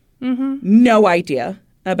no idea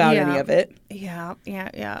about any of it. Yeah.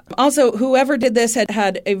 Also, whoever did this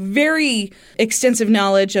had a very extensive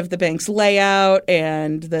knowledge of the bank's layout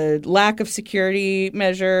and the lack of security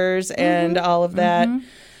measures and all of that.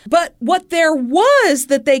 But what there was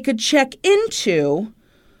that they could check into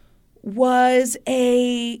was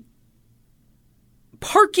a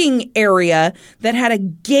parking area that had a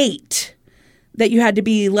gate that you had to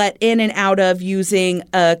be let in and out of using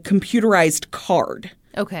a computerized card.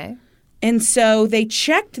 Okay. And so they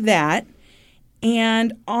checked that,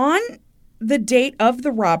 and on the date of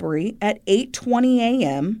the robbery at 8:20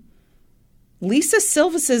 a.m., Lisa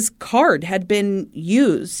Silvas's card had been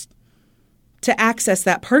used to access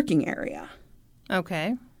that parking area.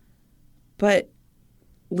 Okay. But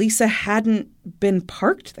Lisa hadn't been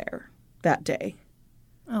parked there that day.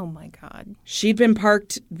 Oh, my God. She'd been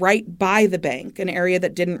parked right by the bank, an area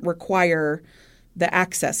that didn't require the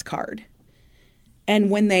access card. And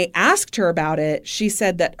when they asked her about it, she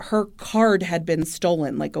said that her card had been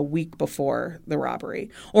stolen like a week before the robbery,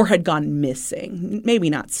 or had gone missing. Maybe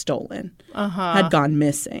not stolen. Had gone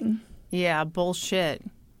missing. Yeah, bullshit.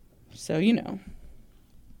 So,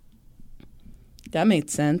 that made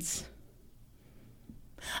sense.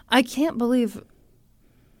 I can't believe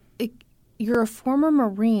you're a former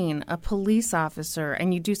Marine, a police officer,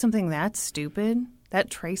 and you do something that stupid, that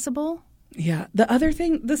traceable? Yeah. The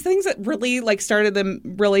things that really started them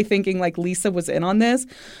really thinking Lisa was in on this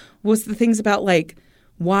was the things about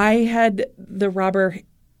why had the robber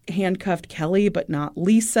handcuffed Kelly but not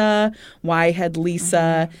Lisa? Why had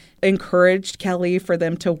Lisa encouraged Kelly for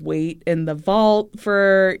them to wait in the vault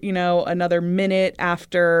for, another minute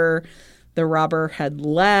after the robber had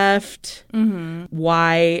left?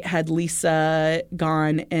 Why had Lisa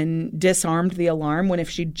gone and disarmed the alarm when if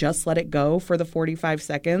she'd just let it go for the 45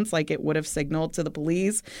 seconds, it would have signaled to the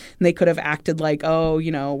police and they could have acted I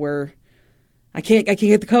can't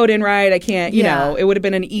get the code in right. I can't, it would have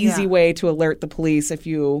been an easy way to alert the police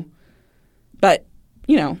but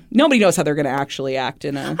nobody knows how they're going to actually act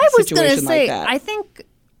in a situation like that. I think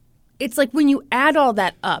it's when you add all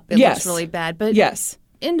that up, it looks really bad. But yes.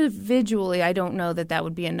 Individually, I don't know that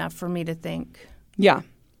would be enough for me to think. Yeah.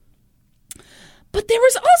 But there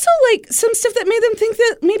was also some stuff that made them think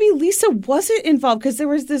that maybe Lisa wasn't involved, because there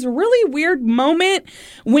was this really weird moment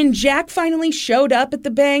when Jack finally showed up at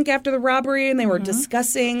the bank after the robbery and they were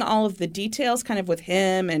discussing all of the details kind of with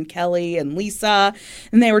him and Kelly and Lisa.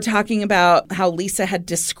 And they were talking about how Lisa had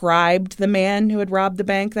described the man who had robbed the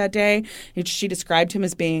bank that day. She described him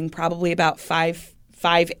as being probably about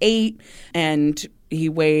 5'8", and he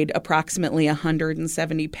weighed approximately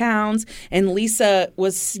 170 pounds. And Lisa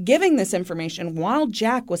was giving this information while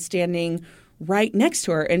Jack was standing right next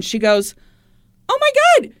to her. And she goes, "Oh, my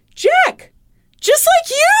God, Jack, just like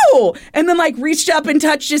you." And then reached up and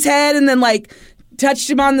touched his head and then touched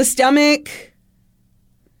him on the stomach.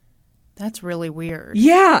 That's really weird.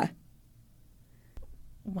 Yeah.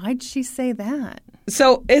 Why'd she say that?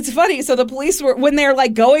 So it's funny. So the police were, when they're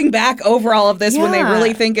going back over all of this, when they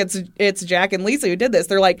really think it's Jack and Lisa who did this,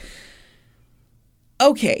 they're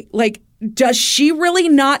okay, does she really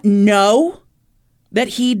not know that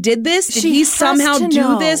he did this? Did he somehow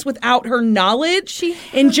do this without her knowledge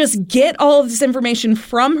and just get all of this information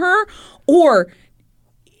from her? Or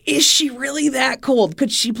is she really that cold?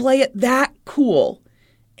 Could she play it that cool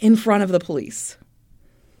in front of the police?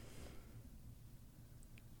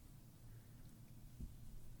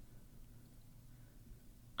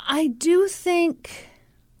 I do think...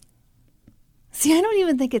 See, I don't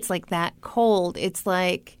even think it's that cold. It's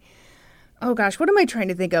oh gosh, what am I trying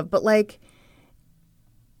to think of? But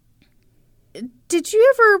did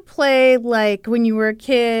you ever play when you were a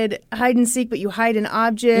kid, hide and seek, but you hide an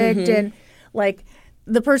object and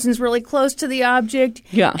the person's really close to the object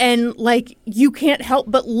and you can't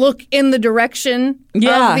help but look in the direction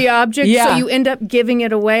of the object, so you end up giving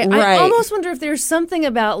it away. Right. I almost wonder if there's something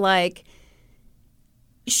about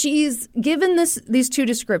she's given these two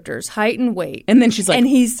descriptors, height and weight. And then she's and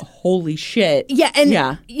he's holy shit. Yeah, and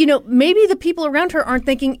maybe the people around her aren't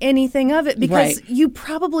thinking anything of it because you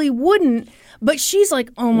probably wouldn't. But she's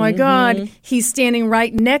oh my God, he's standing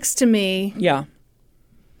right next to me. Yeah.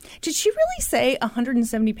 Did she really say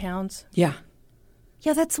 170 pounds? Yeah.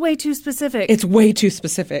 Yeah, that's way too specific. It's way too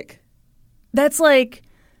specific. That's I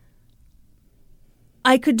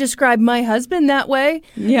could describe my husband that way.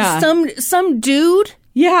 Yeah. Some dude.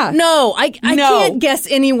 Yeah. No, I can't guess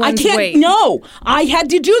anyone's weight. No, I had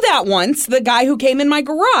to do that once. The guy who came in my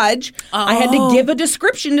garage, I had to give a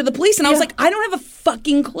description to the police, and I was I don't have a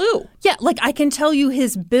fucking clue. Yeah, I can tell you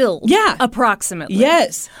his build. Yeah. Approximately.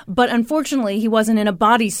 Yes. But unfortunately, he wasn't in a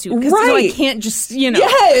bodysuit. So I can't just,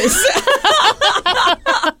 Yes.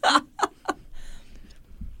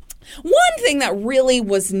 One thing that really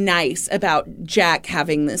was nice about Jack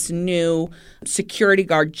having this new security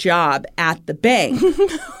guard job at the bank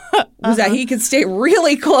was that he could stay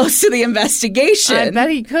really close to the investigation. I bet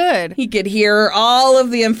he could. He could hear all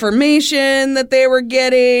of the information that they were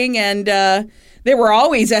getting, and there were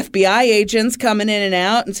always FBI agents coming in and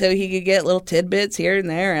out, and so he could get little tidbits here and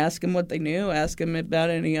there, ask them what they knew, ask them about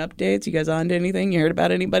any updates. You guys on to anything? You heard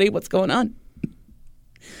about anybody? What's going on?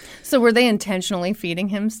 So were they intentionally feeding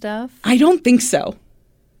him stuff? I don't think so.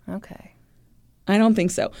 Okay. I don't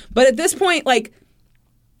think so. But at this point, like,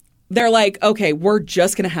 they're like, okay, we're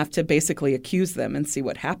just going to have to basically accuse them and see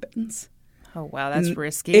what happens. Oh, wow, that's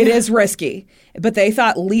risky. It is risky. But they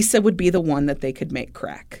thought Lisa would be the one that they could make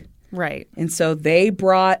crack. Right. And so they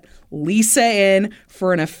brought Lisa in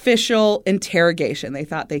for an official interrogation. They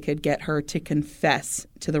thought they could get her to confess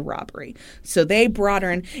to the robbery. So they brought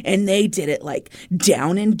her in, and they did it like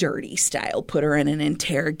down and dirty style. Put her in an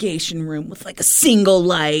interrogation room with like a single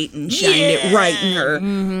light and shined it right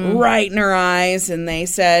in her eyes. And they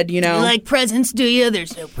said, you know, You like presents, do you?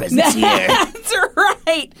 There's no presents here. that's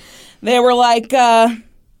right. They were like,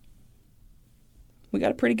 we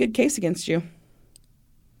got a pretty good case against you.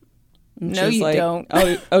 And No, she's you like, don't.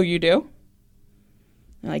 Oh, you do?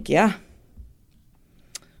 I'm like, yeah.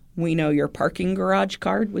 We know your parking garage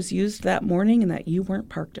card was used that morning and that you weren't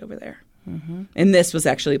parked over there. Mm-hmm. And this was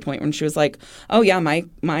actually a point when she was like, oh, yeah,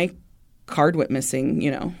 my card went missing,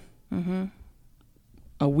 you know,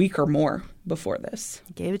 a week or more before this.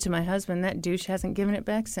 Gave it to my husband. That douche hasn't given it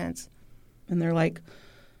back since. And they're like,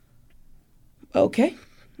 okay,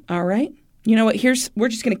 all right. You know what? We're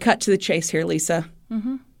just going to cut to the chase here, Lisa.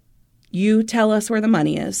 Mm-hmm. You tell us where the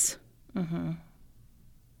money is, and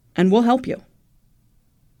we'll help you.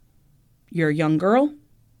 You're a young girl.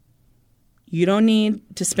 You don't need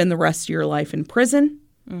to spend the rest of your life in prison.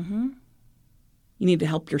 You need to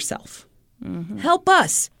help yourself. Help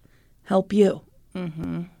us. Help you.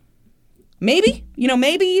 Maybe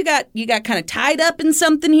you got kind of tied up in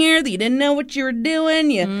something here that you didn't know what you were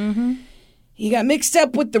doing. You got mixed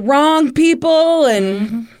up with the wrong people,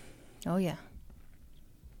 and Oh, yeah.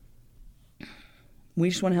 we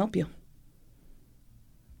just want to help you.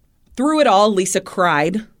 Through it all, Lisa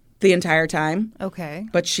cried the entire time. Okay.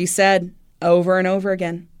 But she said over and over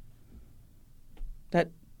again that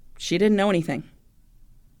she didn't know anything.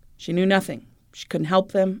 She knew nothing. She couldn't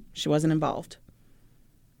help them. She wasn't involved.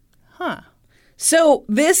 Huh. So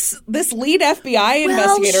this lead FBI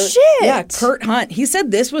investigator, shit. Kurt Hunt, he said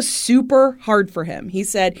this was super hard for him. He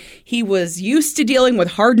said he was used to dealing with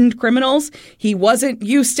hardened criminals. He wasn't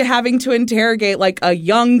used to having to interrogate like a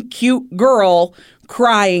young, cute girl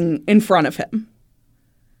crying in front of him.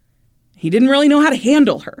 He didn't really know how to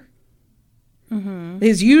handle her.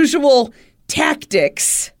 His usual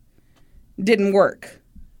tactics didn't work.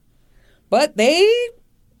 But they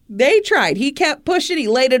tried. He kept pushing. He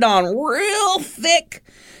laid it on real thick.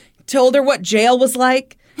 Told her what jail was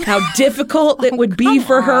like, how difficult it would be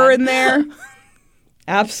for her in there.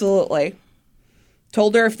 Absolutely.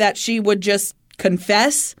 Told her if that she would just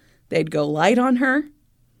confess, they'd go light on her.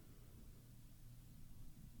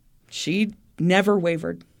 She never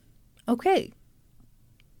wavered. Okay.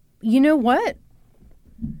 You know what?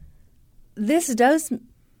 This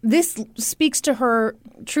speaks to her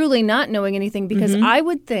truly not knowing anything, because I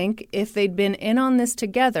would think if they'd been in on this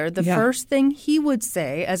together, the first thing he would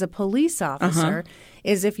say as a police officer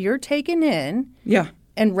is, if you're taken in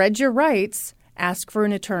and read your rights, ask for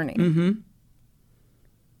an attorney.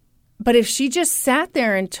 But if she just sat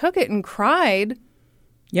there and took it and cried,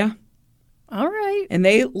 all right. And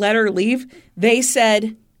they let her leave. They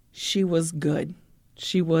said she was good.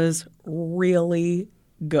 She was really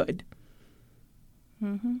good.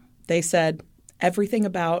 They said everything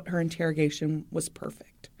about her interrogation was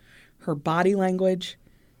perfect. Her body language,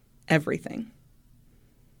 everything.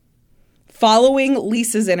 Following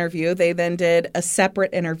Lisa's interview, they then did a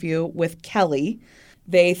separate interview with Kelly.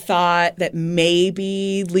 They thought that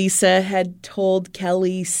maybe Lisa had told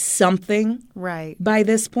Kelly something by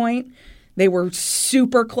this point. They were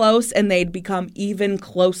super close, and they'd become even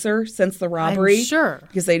closer since the robbery. I'm sure.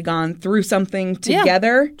 Because they'd gone through something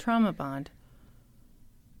together. Yeah. Trauma bond.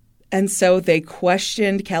 And so they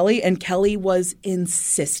questioned Kelly, and Kelly was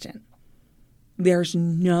insistent. There's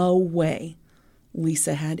no way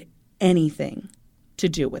Lisa had anything to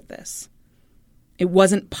do with this. It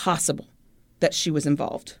wasn't possible that she was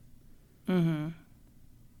involved. And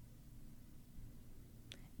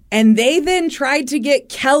they then tried to get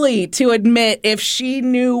Kelly to admit if she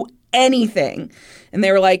knew anything. And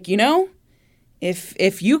they were like, you know,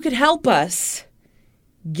 if you could help us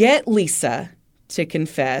get Lisa to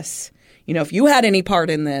confess, you know, if you had any part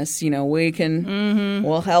in this, you know, we can,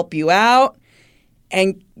 we'll help you out.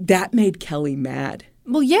 And that made Kelly mad.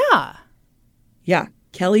 Well, yeah. Yeah.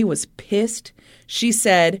 Kelly was pissed. She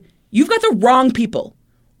said, you've got the wrong people.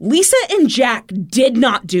 Lisa and Jack did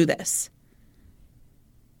not do this.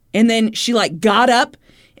 And then she got up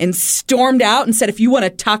and stormed out and said, if you want to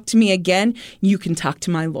talk to me again, you can talk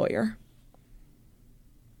to my lawyer.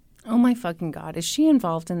 Oh my fucking God. Is she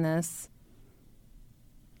involved in this?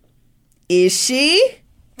 Is she?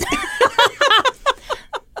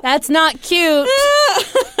 That's not cute.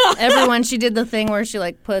 Everyone, she did the thing where she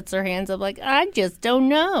like puts her hands up like, I just don't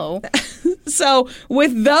know. So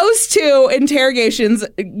with those two interrogations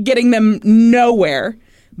getting them nowhere,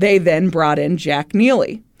 they then brought in Jack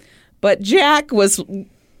Neely. But Jack was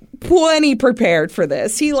plenty prepared for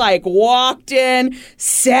this. He like walked in,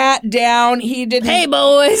 sat down. He didn't. Hey,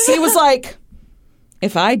 boys. He was like,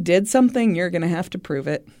 if I did something, you're going to have to prove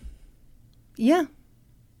it. Yeah.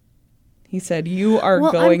 He said, you are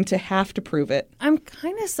going to have to prove it. I'm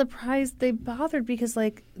kind of surprised they bothered because,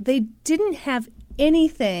 like, they didn't have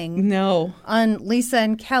anything No. on Lisa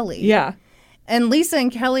and Kelly. Yeah. And Lisa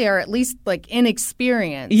and Kelly are at least, like,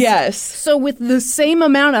 inexperienced. Yes. So with the same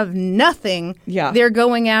amount of nothing, they're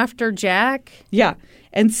going after Jack? Yeah.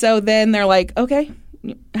 And so then they're like, okay,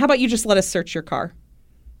 how about you just let us search your car?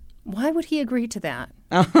 Why would he agree to that?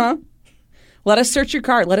 Uh-huh. Let us search your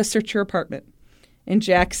car. Let us search your apartment. And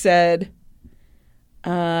Jack said,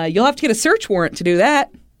 you'll have to get a search warrant to do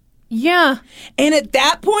that. Yeah. And at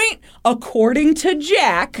that point, according to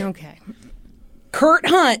Jack, Kurt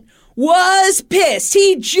Hunt was pissed.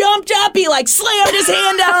 He jumped up. He like slammed his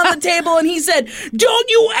hand down on the table and he said, don't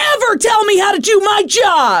you ever tell me how to do my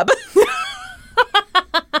job.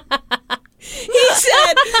 He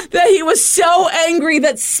said that he was so angry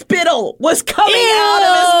that spittle was coming out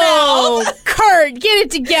of his mouth. Kurt, get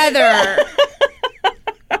it together.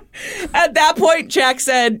 At that point, Jack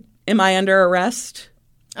said, am I under arrest?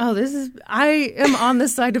 Oh, I am on the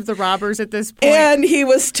side of the robbers at this point. And he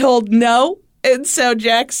was told no. And so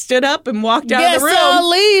Jack stood up and walked out of the room. I'll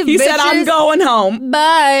leave, He bitches. said, I'm going home.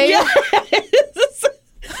 Bye. Yes.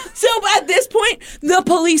 So at this point, the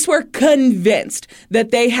police were convinced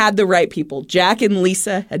that they had the right people. Jack and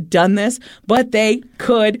Lisa had done this, but they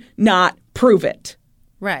could not prove it.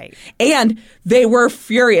 Right. And they were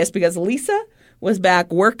furious because Lisa was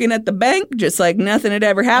back working at the bank just like nothing had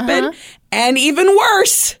ever happened. And even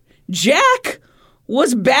worse, Jack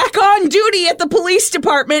was back on duty at the police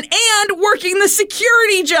department and working the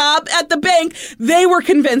security job at the bank they were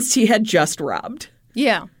convinced he had just robbed.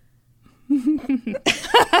 Yeah.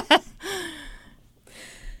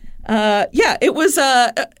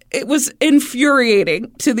 It was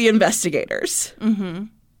infuriating to the investigators. Mm-hmm.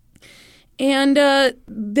 And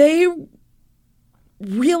they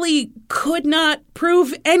really could not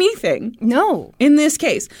prove anything. No. In this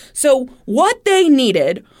case. So what they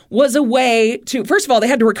needed was a way to, first of all, they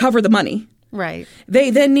had to recover the money. Right. They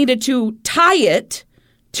then needed to tie it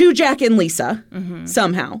to Jack and Lisa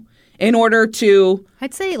somehow in order to...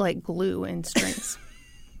 I'd say like glue and strings.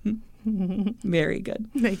 Very good.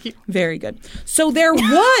 Thank you. Very good. So there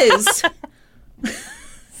was...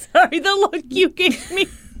 Sorry, the look you gave me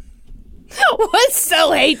was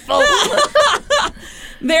so hateful.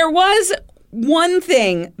 There was one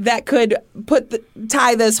thing that could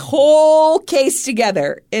tie this whole case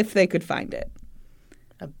together if they could find it.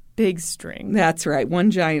 A big string. That's right. One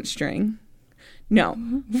giant string. No.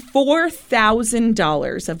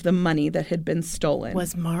 $4,000 of the money that had been stolen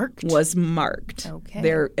was marked.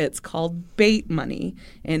 Okay. It's called bait money.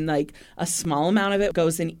 And like a small amount of it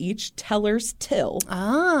goes in each teller's till.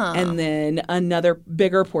 Ah. And then another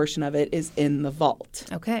bigger portion of it is in the vault.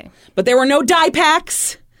 Okay. But there were no die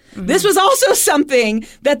packs. Mm-hmm. This was also something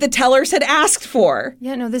that the tellers had asked for.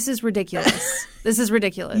 Yeah, no, this is ridiculous. This is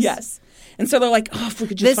ridiculous. Yes. And so they're like, oh, if we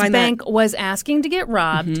could just find that. This bank was asking to get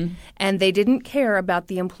robbed, and they didn't care about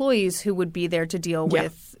the employees who would be there to deal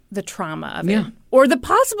with the trauma of it. Or the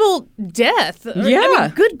possible death. Yeah. I mean,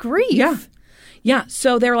 good grief. Yeah. Yeah.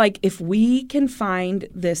 So they're like, if we can find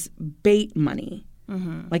this bait money,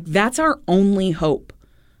 like that's our only hope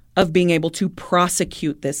of being able to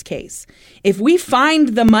prosecute this case. If we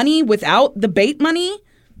find the money without the bait money,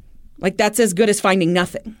 like that's as good as finding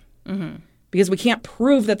nothing. Mm-hmm. Because we can't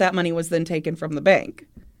prove that money was then taken from the bank.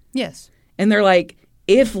 Yes. And they're like,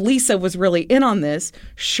 if Lisa was really in on this,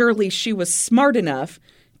 surely she was smart enough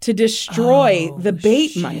to destroy the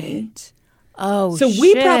bait money. Oh, so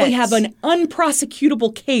we probably have an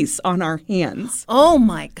unprosecutable case on our hands. Oh,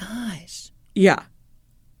 my gosh. Yeah.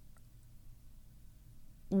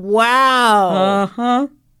 Wow. Uh-huh.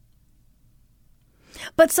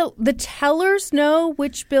 But so the tellers know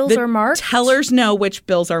which bills are marked? Tellers know which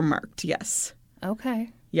bills are marked, yes. Okay.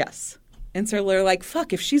 Yes. And so they're like,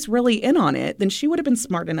 fuck, if she's really in on it, then she would have been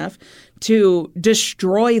smart enough to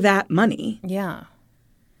destroy that money. Yeah.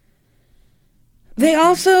 They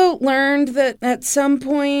also learned that at some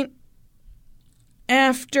point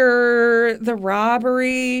after the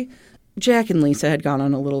robbery, Jack and Lisa had gone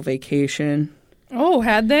on a little vacation. Oh,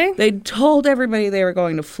 had they? They told everybody they were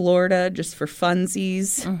going to Florida just for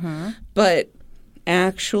funsies. Mm-hmm. But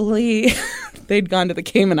Actually, they'd gone to the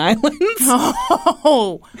Cayman Islands.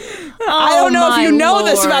 Oh, I don't know if you know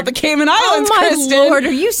this about the Cayman Islands, my Kristen. Lord,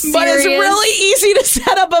 are you serious? But it's really easy to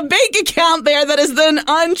set up a bank account there that is then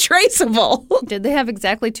untraceable. Did they have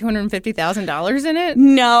exactly $250,000 in it?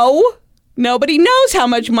 No. Nobody knows how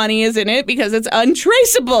much money is in it because it's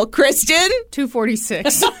untraceable, Kristen.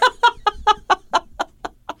 246.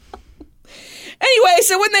 Anyway,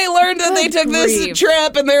 so when they learned that they took this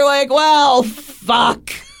trip and they're like, well, fuck.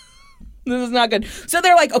 This is not good. So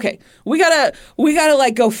they're like, okay, we gotta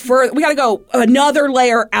like go further. We gotta go another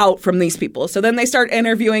layer out from these people. So then they start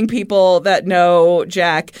interviewing people that know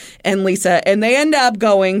Jack and Lisa, and they end up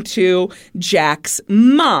going to Jack's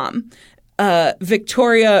mom,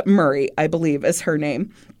 Victoria Murray, I believe is her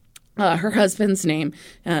name. Her husband's name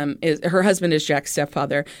her husband is Jack's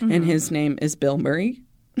stepfather, and his name is Bill Murray.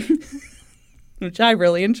 Which I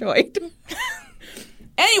really enjoyed.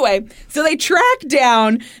 Anyway, so they track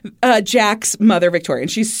down Jack's mother, Victoria, and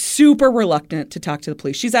she's super reluctant to talk to the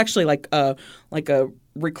police. She's actually like a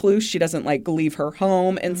recluse. She doesn't like leave her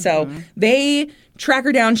home, and so they track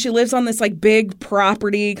her down. She lives on this like big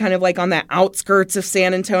property, kind of like on the outskirts of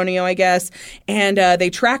San Antonio, I guess. And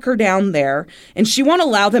they track her down there, and she won't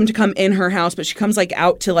allow them to come in her house, but she comes like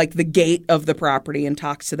out to like the gate of the property and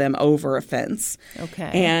talks to them over a fence.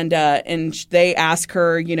 Okay. And they ask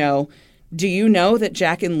her, you know, do you know that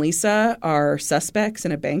Jack and Lisa are suspects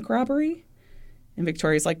in a bank robbery? And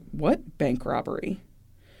Victoria's like, what bank robbery?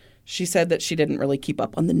 She said that she didn't really keep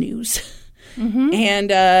up on the news.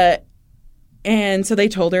 And so they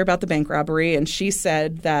told her about the bank robbery, and she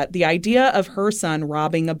said that the idea of her son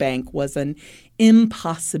robbing a bank was an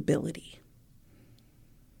impossibility.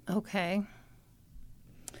 Okay.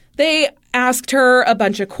 They asked her a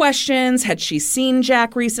bunch of questions. Had she seen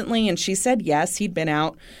Jack recently? And she said yes, he'd been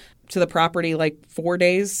out to the property like 4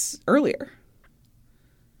 days earlier.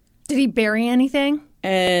 Did he bury anything?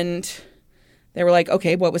 And they were like,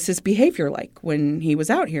 okay, what was his behavior like when he was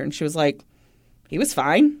out here? And she was like, he was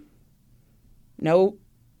fine. No,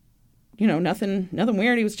 you know, nothing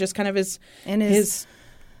weird. He was just kind of his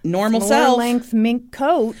normal self. Length mink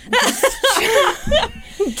coat.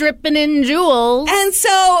 Dripping in jewels. And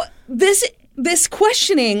so this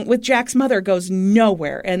questioning with Jack's mother goes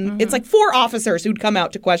nowhere. And it's like 4 officers who'd come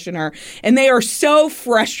out to question her. And they are so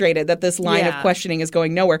frustrated that this line of questioning is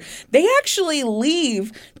going nowhere. They actually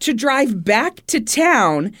leave to drive back to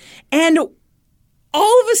town. And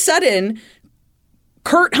all of a sudden,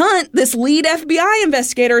 Kurt Hunt, this lead FBI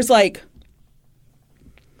investigator, is like,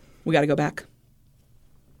 we got to go back.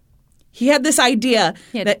 He had this idea.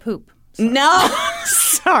 He had to poop. No.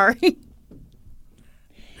 Sorry.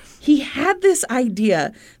 He had this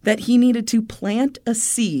idea that he needed to plant a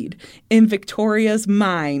seed in Victoria's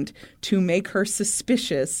mind to make her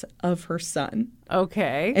suspicious of her son.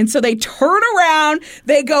 Okay. And so they turn around,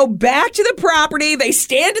 they go back to the property, they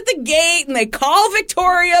stand at the gate, and they call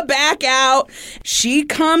Victoria back out. She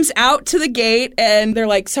comes out to the gate, and they're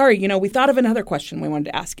like, sorry, you know, we thought of another question we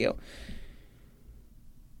wanted to ask you.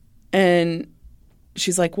 And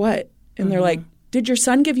she's like, what? And they're like, did your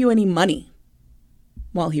son give you any money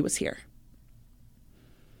while he was here?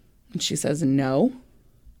 And she says, no.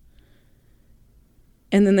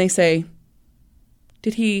 And then they say,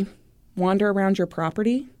 did he wander around your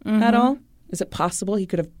property at all? Is it possible he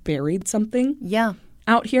could have buried something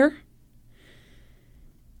out here?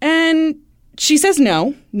 And she says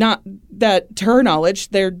no, not that to her knowledge.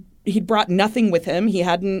 He'd brought nothing with him. He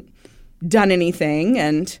hadn't done anything.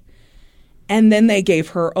 And then they gave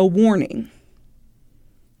her a warning.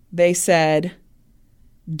 They said,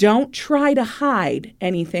 don't try to hide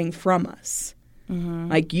anything from us.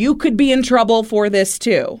 Like, you could be in trouble for this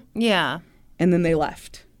too. Yeah. And then they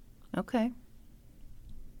left. Okay.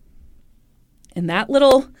 And that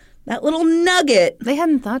little nugget. They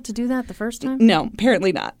hadn't thought to do that the first time? No,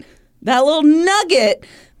 apparently not. That little nugget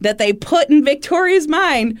that they put in Victoria's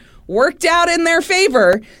mind worked out in their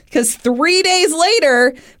favor, because 3 days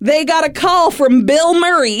later, they got a call from Bill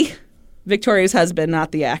Murray, Victoria's husband,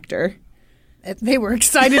 not the actor. They were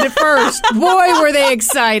excited at first. Boy, were they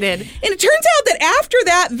excited. And it turns out that after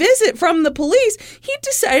that visit from the police, he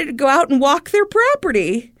decided to go out and walk their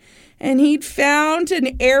property. And he'd found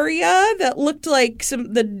an area that looked like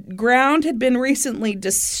the ground had been recently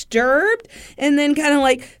disturbed. And then kind of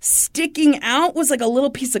like sticking out was like a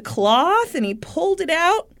little piece of cloth. And he pulled it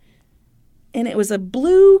out. And it was a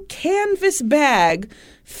blue canvas bag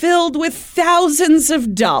filled with thousands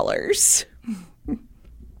of dollars.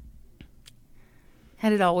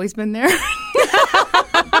 Had it always been there?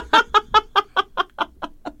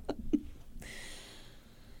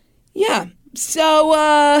 Yeah.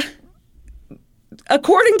 So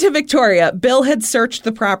According to Victoria, Bill had searched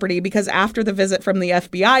the property because after the visit from the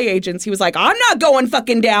FBI agents, he was like, I'm not going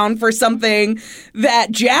fucking down for something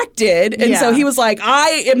that Jack did. And so he was like, I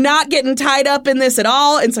am not getting tied up in this at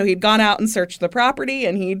all. And so he'd gone out and searched the property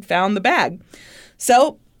and he'd found the bag.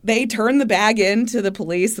 So they turned the bag in to the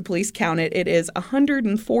police. The police counted. It is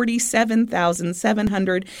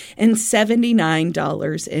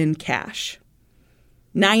 $147,779 in cash.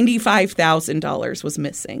 $95,000 was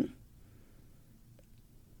missing.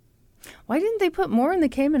 Why didn't they put more in the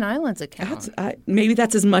Cayman Islands account? Maybe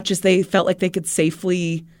that's as much as they felt like they could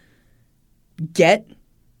safely get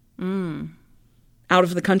out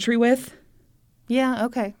of the country with. Yeah,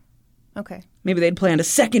 okay. Maybe they'd planned a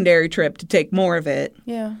secondary trip to take more of it.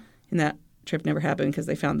 Yeah. And that trip never happened because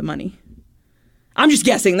they found the money. I'm just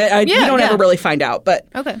guessing. We don't ever really find out. But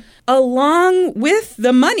okay. Along with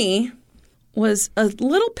the money was a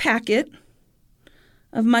little packet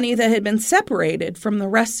of money that had been separated from the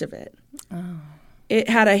rest of it. Oh. It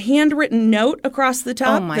had a handwritten note across the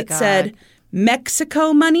top said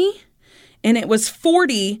Mexico money, and it was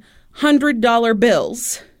 40 $100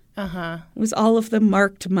 bills. Uh-huh. It was all of the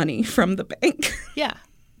marked money from the bank. Yeah.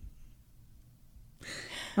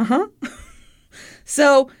 Uh-huh.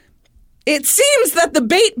 So it seems that the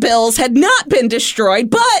bait bills had not been destroyed,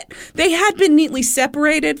 but they had been neatly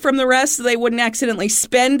separated from the rest so they wouldn't accidentally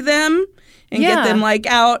spend them and get them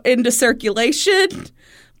out into circulation.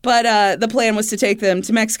 But the plan was to take them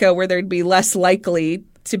to Mexico where they'd be less likely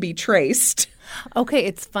to be traced. Okay,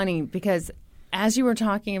 it's funny because as you were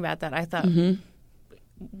talking about that, I thought,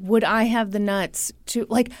 would I have the nuts to,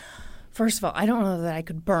 first of all, I don't know that I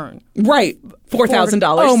could burn. Right. $4,000.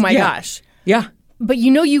 Oh, my gosh. Yeah. But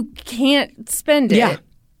you can't spend it. Yeah.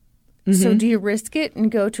 Mm-hmm. So do you risk it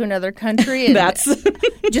and go to another country and That's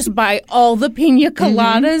just buy all the pina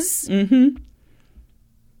coladas? Mm-hmm.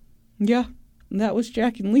 Yeah. That was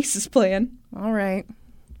Jack and Lisa's plan. All right.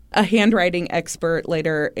 A handwriting expert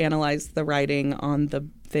later analyzed the writing on the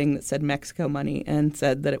thing that said Mexico money and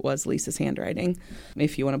said that it was Lisa's handwriting,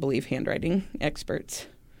 if you want to believe handwriting experts.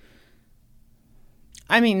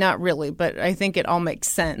 I mean, not really, but I think it all makes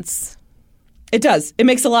sense. It does. It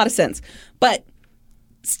makes a lot of sense. But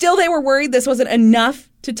still, they were worried this wasn't enough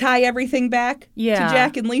to tie everything back to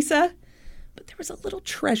Jack and Lisa. But there was a little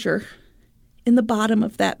treasure in the bottom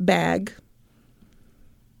of that bag.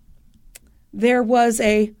 There was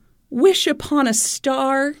a Wish Upon a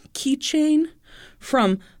Star keychain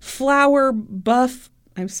from Flower Bluff.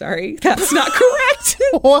 I'm sorry, that's not correct.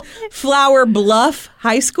 Flower Bluff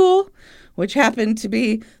High School, which happened to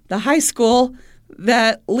be the high school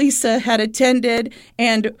that Lisa had attended,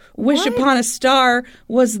 and Wish Upon a Star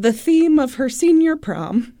was the theme of her senior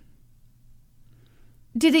prom.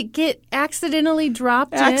 Did it get accidentally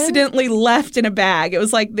dropped Accidentally left in a bag. It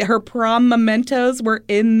was like her prom mementos were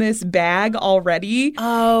in this bag already.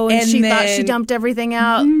 Oh, and she thought she dumped everything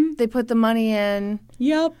out. Mm-hmm. They put the money in.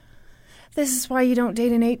 Yep. This is why you don't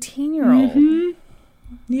date an 18-year-old. Mm-hmm.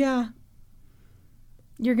 Yeah.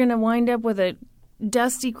 You're going to wind up with a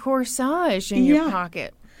dusty corsage in your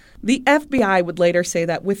pocket. The FBI would later say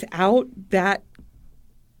that without that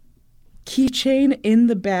keychain in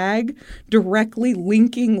the bag directly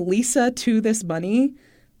linking Lisa to this money,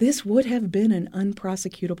 this would have been an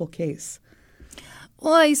unprosecutable case.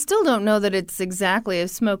 Well, I still don't know that it's exactly a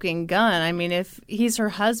smoking gun. I mean, if he's her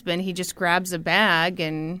husband, he just grabs a bag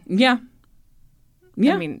and... Yeah.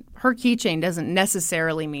 I mean, her keychain doesn't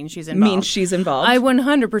necessarily mean she's involved. I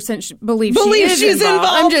 100% believe she is she's involved.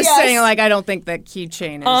 I'm just saying, I don't think that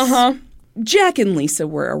keychain is... Uh-huh. Jack and Lisa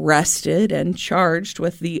were arrested and charged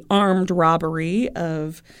with the armed robbery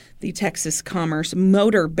of the Texas Commerce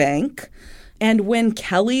Motor Bank. And when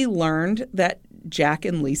Kelly learned that Jack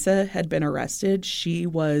and Lisa had been arrested, she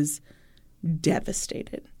was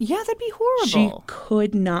devastated. Yeah, that'd be horrible. She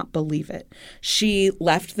could not believe it. She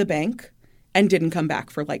left the bank and didn't come back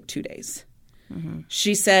for 2 days. Mm-hmm.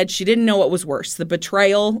 She said she didn't know what was worse, the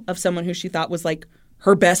betrayal of someone who she thought was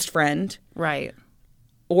her best friend. Right.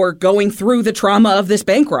 Or going through the trauma of this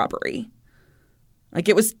bank robbery.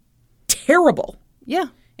 It was terrible. Yeah.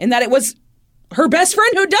 And that it was her best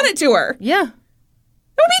friend who'd done it to her. Yeah. That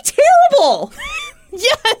would be terrible.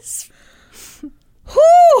 Yes.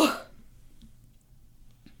 Whew.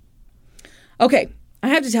 Okay. I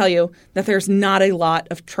have to tell you that there's not a lot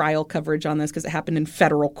of trial coverage on this because it happened in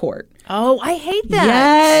federal court. Oh, I hate that.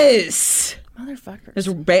 Yes. Motherfuckers. There's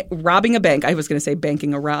robbing a bank. I was going to say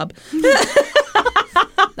banking a rob.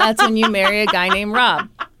 That's when you marry a guy named Rob.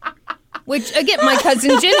 Which, again, my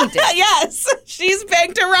cousin Jenny did. Yes. She's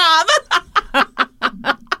banked a rob.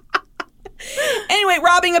 Anyway,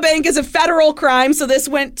 robbing a bank is a federal crime, so this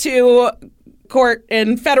went to court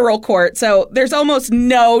and federal court. So there's almost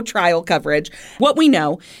no trial coverage. What we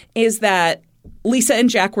know is that Lisa and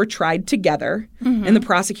Jack were tried together, and the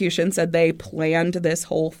prosecution said they planned this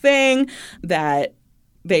whole thing, that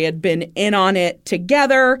they had been in on it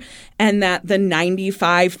together, and that the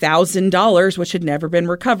 $95,000, which had never been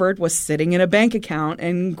recovered, was sitting in a bank account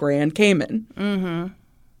in Grand Cayman.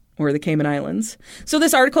 Or the Cayman Islands. So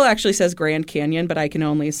this article actually says Grand Canyon, but I can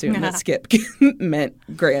only assume that Skip meant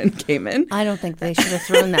Grand Cayman. I don't think they should have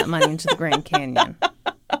thrown that money into the Grand Canyon.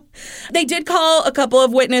 They did call a couple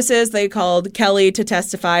of witnesses. They called Kelly to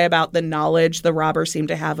testify about the knowledge the robber seemed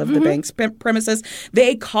to have of the bank's premises.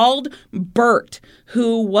 They called Bert,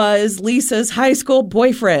 who was Lisa's high school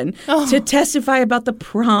boyfriend, to testify about the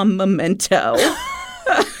prom memento.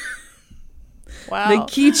 Wow. The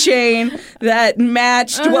keychain that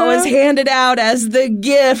matched what was handed out as the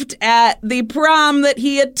gift at the prom that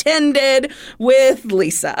he attended with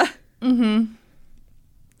Lisa.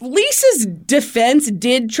 Lisa's defense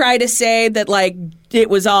did try to say that, like, it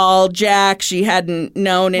was all Jack. She hadn't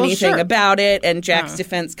known anything about it. And Jack's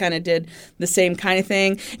defense kind of did the same kind of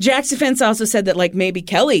thing. Jack's defense also said that, like, maybe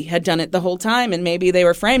Kelly had done it the whole time and maybe they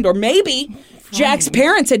were framed. Or maybe Jack's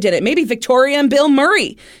parents had did it. Maybe Victoria and Bill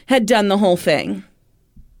Murray had done the whole thing.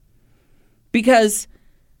 Because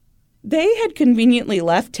they had conveniently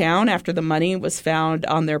left town after the money was found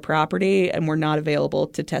on their property and were not available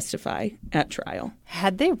to testify at trial.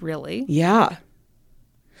 Had they really? Yeah.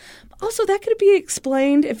 Also, that could be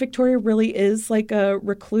explained if Victoria really is like a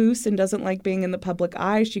recluse and doesn't like being in the public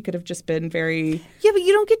eye. She could have just been very... Yeah, but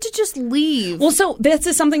you don't get to just leave. Well, so this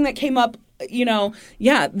is something that came up, you know,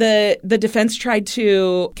 the defense tried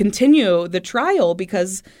to continue the trial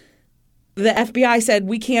because the FBI said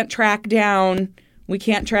we can't track down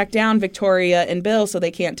Victoria and Bill, so they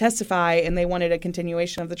can't testify, and they wanted a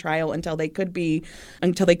continuation of the trial until they could be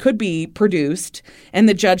produced. And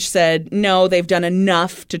the judge said, no, they've done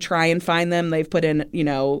enough to try and find them. They've put in, you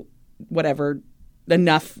know, whatever,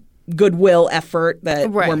 enough goodwill effort that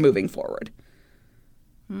we're moving forward.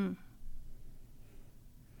 The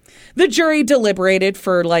jury deliberated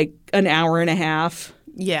for like an hour and a half.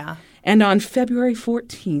 Yeah. And on February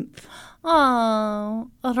 14th...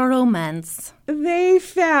 Oh, a romance. They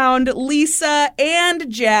found Lisa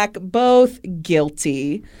and Jack both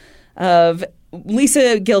guilty of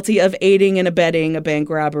aiding and abetting a bank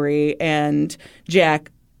robbery, and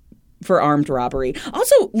Jack for armed robbery.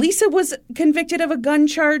 Also, Lisa was convicted of a gun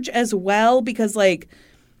charge as well because, like,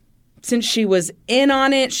 since she was in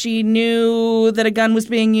on it, she knew that a gun was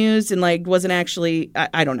being used and, like, wasn't actually,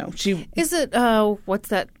 I don't know. Is it, what's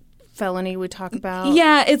that felony we talk about?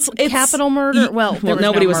 Yeah, it's capital murder. Well,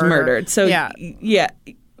 nobody was murdered. So yeah.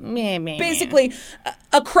 Basically,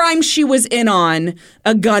 a crime she was in on,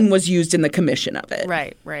 a gun was used in the commission of it.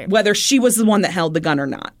 Right. Whether she was the one that held the gun or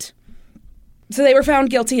not. So they were found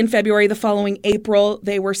guilty in February. The following April,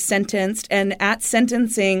 they were sentenced. And at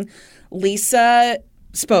sentencing, Lisa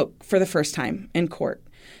spoke for the first time in court.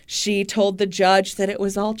 She told the judge that it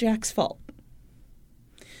was all Jack's fault.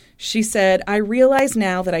 She said, I realize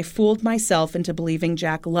now that I fooled myself into believing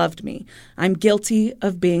Jack loved me. I'm guilty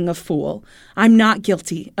of being a fool. I'm not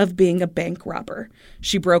guilty of being a bank robber.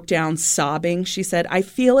 She broke down sobbing. She said, I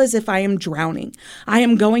feel as if I am drowning. I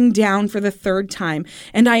am going down for the third time,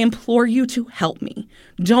 and I implore you to help me.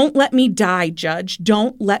 Don't let me die, Judge.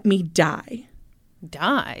 Don't let me die.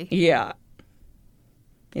 Die? Yeah.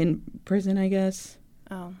 In prison, I guess.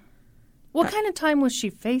 Oh. What kind of time was she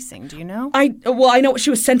facing? Do you know? I know what she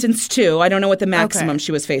was sentenced to. I don't know what the maximum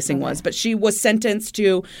she was facing was, but she was sentenced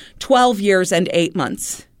to 12 years and 8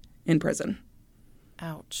 months in prison.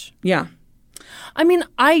 Ouch. Yeah. I mean,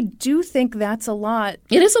 I do think that's a lot.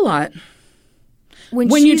 It is a lot.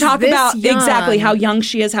 When you talk about exactly how young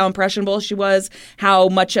she is, how impressionable she was, how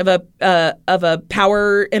much of a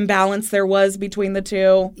power imbalance there was between the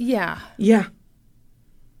two. Yeah. Yeah.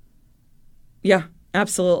 Yeah,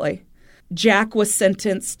 absolutely. Jack was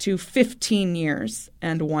sentenced to 15 years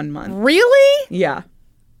and 1 month. Really? Yeah.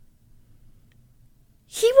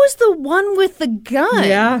 He was the one with the gun.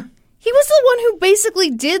 Yeah. He was the one who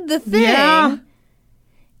basically did the thing. Yeah. And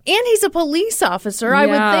he's a police officer. Yeah. I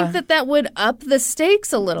would think that would up the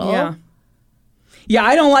stakes a little. Yeah. Yeah,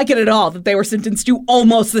 I don't like it at all that they were sentenced to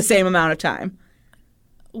almost the same amount of time.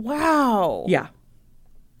 Wow. Yeah.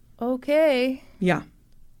 Okay. Yeah.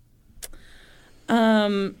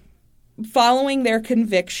 Following their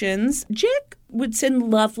convictions, Jack would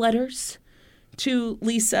send love letters to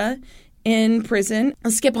Lisa in prison.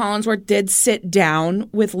 Skip Hollandsworth did sit down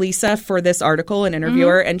with Lisa for this article and interview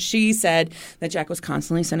her, and she said that Jack was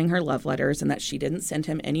constantly sending her love letters and that she didn't send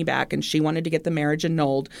him any back, and she wanted to get the marriage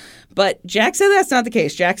annulled. But Jack said that's not the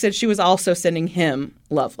case. Jack said she was also sending him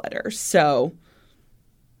love letters. So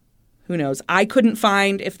who knows? I couldn't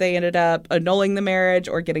find if they ended up annulling the marriage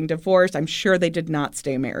or getting divorced. I'm sure they did not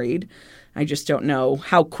stay married. I just don't know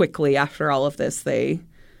how quickly after all of this they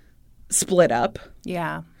split up.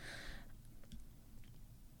 Yeah.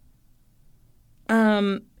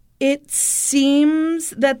 It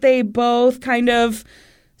seems that they both kind of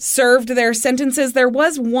served their sentences. There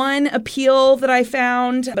was one appeal that I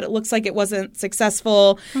found, but it looks like it wasn't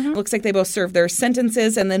successful. It looks like they both served their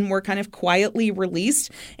sentences and then were kind of quietly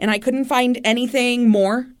released. And I couldn't find anything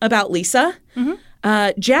more about Lisa.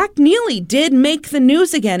 Jack Neely did make the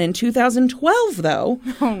news again in 2012, though,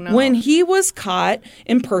 when he was caught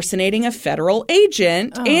impersonating a federal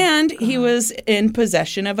agent, and he was in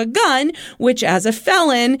possession of a gun, which as a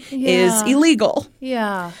felon is illegal.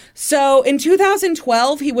 Yeah. So in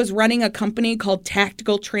 2012, he was running a company called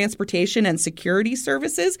Tactical Transportation and Security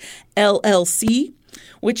Services, LLC,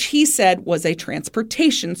 which he said was a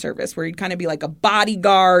transportation service where he'd kind of be like a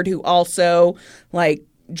bodyguard who also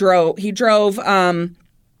drove the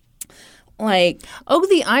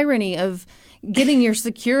irony of getting your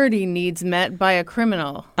security needs met by a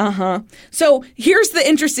criminal. So here's the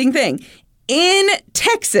interesting thing. In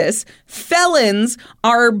Texas, felons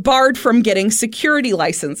are barred from getting security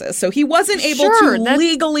licenses. So he wasn't able to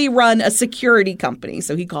legally run a security company.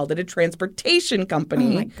 So he called it a transportation company.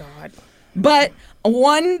 Oh, my God. But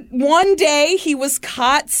one day he was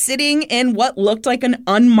caught sitting in what looked like an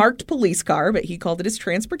unmarked police car, but he called it his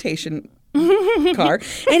transportation car.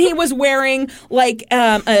 And he was wearing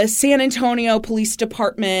a San Antonio Police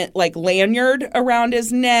Department lanyard around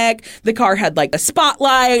his neck. The car had a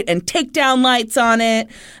spotlight and takedown lights on it.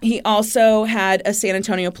 He also had a San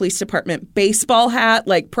Antonio Police Department baseball hat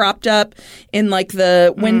propped up in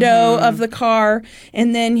the window of the car.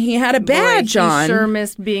 And then he had a badge on. He sure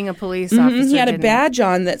missed being a police officer. He had a badge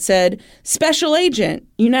on that said Special Agent,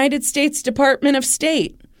 United States Department of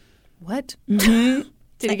State. What?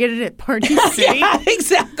 Did he get it at Party City? Yeah,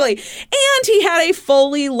 exactly. And he had a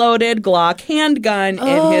fully loaded Glock handgun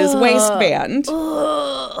in his waistband.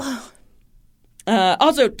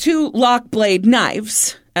 Also, 2 lock blade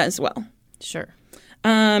knives as well. Sure.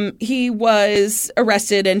 He was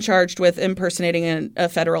arrested and charged with impersonating a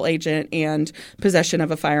federal agent and possession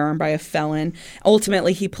of a firearm by a felon.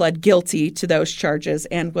 Ultimately, he pled guilty to those charges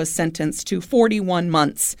and was sentenced to 41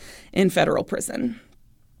 months in federal prison.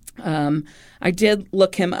 I did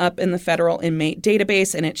look him up in the federal inmate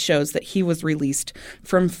database, and it shows that he was released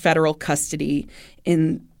from federal custody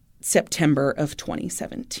in September of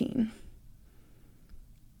 2017.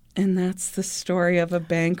 And that's the story of a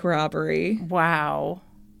bank robbery. Wow,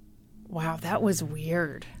 that was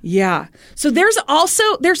weird. Yeah. So there's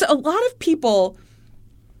a lot of people.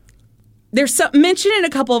 There's mentioned in a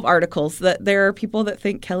couple of articles that there are people that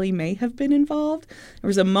think Kelly may have been involved. There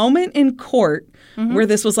was a moment in court where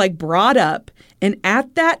this was brought up. And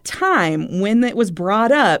at that time, when it was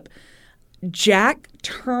brought up, Jack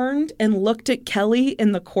turned and looked at Kelly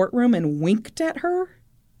in the courtroom and winked at her.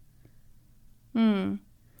 You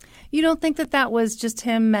don't think that was just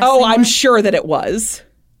him messing Oh, I'm with? sure that it was.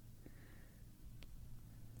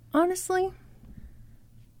 Honestly?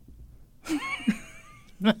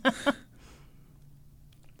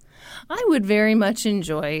 I would very much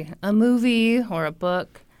enjoy a movie or a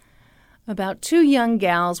book about 2 young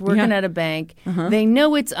gals working at a bank. They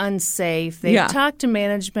know it's unsafe. They've talked to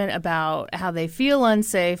management about how they feel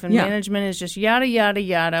unsafe, and management is just yada, yada,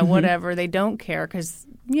 yada, whatever. They don't care because,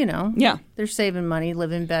 they're saving money,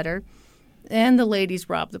 living better. And the ladies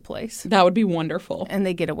rob the place. That would be wonderful. And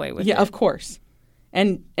they get away with it. Yeah, of course.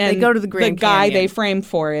 And they go to the Grand guy Canyon. they framed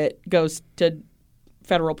for it goes to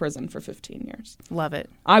federal prison for 15 years. Love it.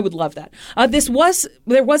 I would love that.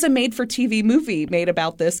 There was a made-for-TV movie made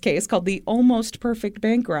about this case called The Almost Perfect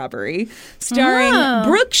Bank Robbery, starring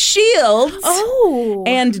Brooke Shields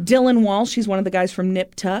and Dylan Walsh. He's one of the guys from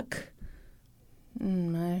Nip Tuck.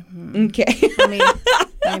 Okay. Let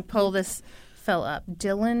me pull this fella up.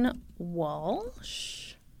 Dylan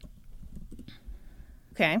Walsh.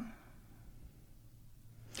 Okay.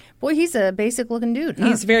 Boy, he's a basic-looking dude. Huh?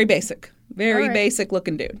 He's very basic. Very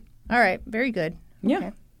basic-looking dude. All right. Very good. Yeah.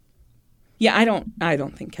 Okay. Yeah, I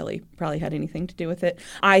don't think Kelly probably had anything to do with it.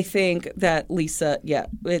 I think that Lisa,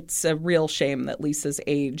 it's a real shame that Lisa's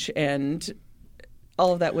age and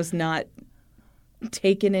all of that was not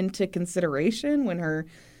taken into consideration when her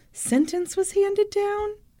sentence was handed down.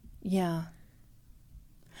 Yeah.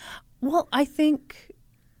 Well, I think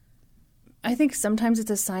sometimes it's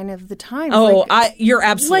a sign of the times. Oh, you're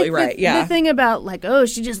absolutely right. The thing about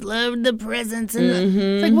she just loved the presents and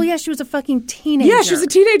it's like, well, yeah, she was a fucking teenager. Yeah, she was a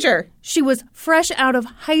teenager. She was fresh out of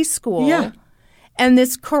high school. Yeah. And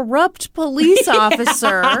this corrupt police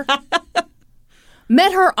officer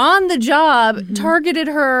met her on the job, targeted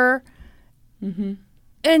her. Mm-hmm.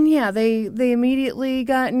 And yeah, they immediately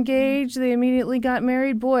got engaged. They immediately got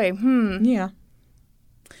married. Boy, Yeah.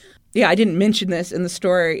 Yeah, I didn't mention this in the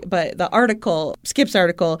story, but the article, Skip's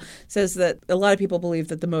article, says that a lot of people believe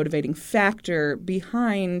that the motivating factor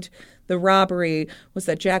behind the robbery was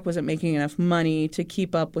that Jack wasn't making enough money to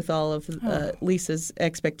keep up with all of Lisa's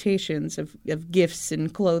expectations of gifts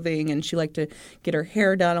and clothing, and she liked to get her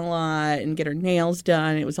hair done a lot and get her nails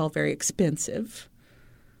done. It was all very expensive.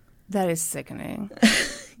 That is sickening.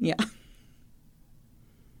 Yeah.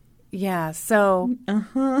 Yeah, so...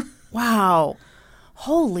 Wow.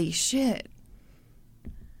 Holy shit.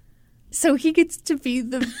 So he gets to be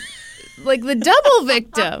the double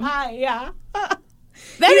victim. Yeah.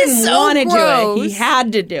 That is so want to gross. do it. He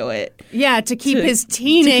had to do it. Yeah, to keep his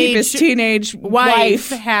teenage wife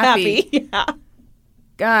happy. Yeah.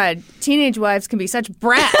 God, teenage wives can be such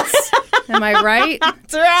brats. Am I right?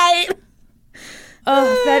 That's right.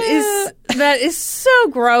 Oh, that is so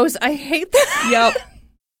gross. I hate that. Yep.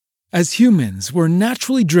 As humans, we're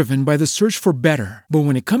naturally driven by the search for better. But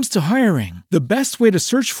when it comes to hiring, the best way to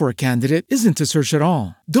search for a candidate isn't to search at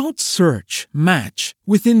all. Don't search, match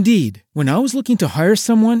with Indeed. When I was looking to hire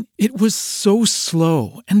someone, it was so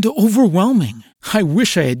slow and overwhelming. I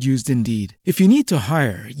wish I had used Indeed. If you need to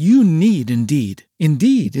hire, you need Indeed.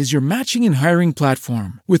 Indeed is your matching and hiring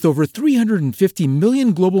platform with over 350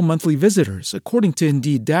 million global monthly visitors, according to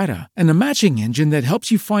Indeed data, and a matching engine that helps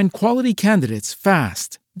you find quality candidates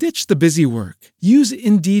fast. Ditch the busy work. Use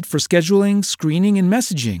Indeed for scheduling, screening, and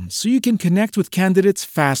messaging so you can connect with candidates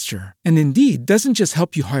faster. And Indeed doesn't just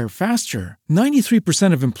help you hire faster.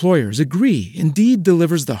 93% of employers agree Indeed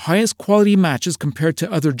delivers the highest quality matches compared to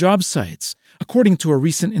other job sites, according to a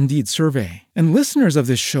recent Indeed survey. And listeners of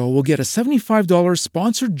this show will get a $75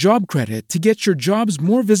 sponsored job credit to get your jobs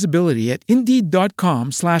more visibility at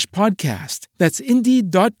Indeed.com/podcast. That's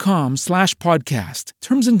Indeed.com/podcast.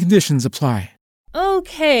 Terms and conditions apply.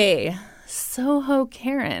 Okay, Soho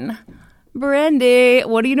Karen. Brandy,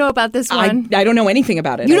 what do you know about this one? I don't know anything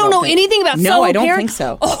about it. You don't know anything about Soho Karen? No, I don't think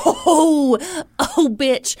so. Oh,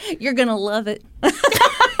 bitch, you're gonna love it.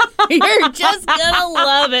 You're just gonna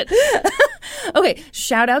love it. Okay,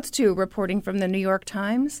 shout outs to reporting from the New York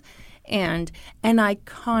Times and an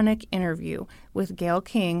iconic interview with Gayle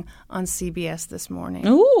King on CBS this morning.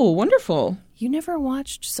 Oh, wonderful. You never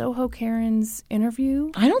watched Soho Karen's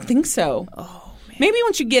interview? I don't think so. Oh, man. Maybe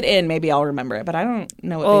once you get in, maybe I'll remember it, but I don't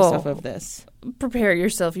know it based off of this. Prepare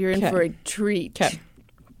yourself. You're in for a treat. Okay.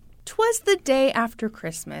 'Twas the day after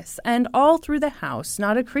Christmas, and all through the house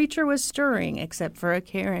not a creature was stirring except for a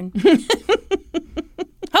Karen. Ho,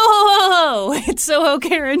 ho, ho, ho! It's Soho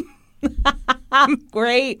Karen.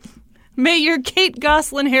 Great. May your Kate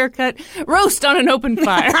Gosselin haircut roast on an open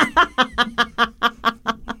fire.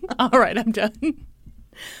 All right, I'm done.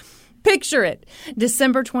 Picture it.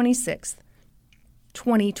 December 26th,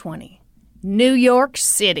 2020. New York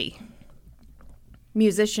City.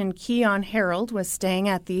 Musician Keyon Harold was staying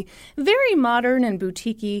at the very modern and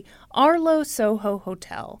boutique-y Arlo Soho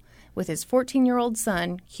Hotel with his 14-year-old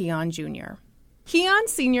son, Keyon Jr. Keyon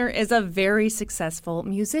Sr. is a very successful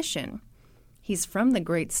musician. He's from the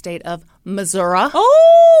great state of Missouri.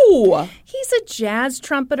 Oh! He's a jazz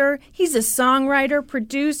trumpeter. He's a songwriter,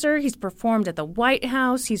 producer. He's performed at the White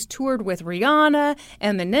House. He's toured with Rihanna,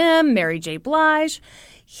 Eminem, Mary J. Blige.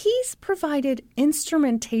 He's provided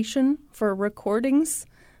instrumentation for recordings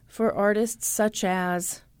for artists such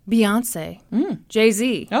as Beyonce,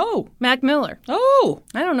 Jay-Z, Mac Miller. Oh!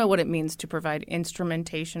 I don't know what it means to provide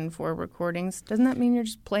instrumentation for recordings. Doesn't that mean you're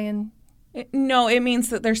just playing? No, it means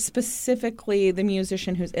that they're specifically the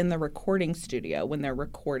musician who's in the recording studio when they're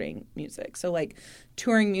recording music. So, like,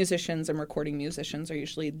 touring musicians and recording musicians are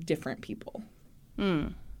usually different people.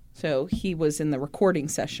 So he was in the recording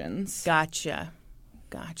sessions. Gotcha.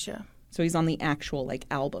 So he's on the actual, like,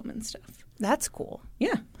 album and stuff. That's cool.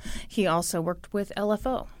 Yeah. He also worked with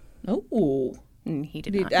LFO. Oh. He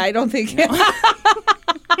did not. I don't think... No.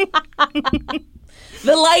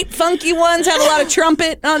 The light, funky ones had a lot of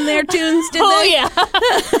trumpet on their tunes, did they? Yeah.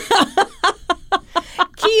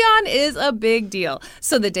 Keyon is a big deal.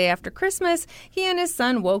 So the day after Christmas, he and his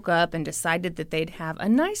son woke up and decided that they'd have a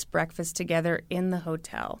nice breakfast together in the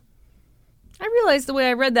hotel. I realized the way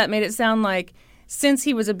I read that made it sound like since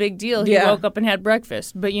he was a big deal, he Yeah. woke up and had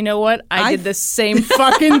breakfast. But you know what? I did the same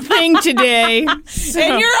fucking thing today. So.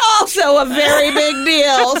 And you're also a very big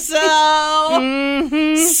deal, so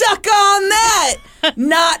suck on that.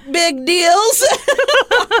 Not big deals.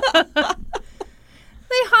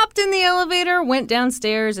 They hopped in the elevator, went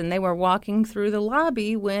downstairs, and they were walking through the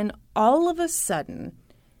lobby when all of a sudden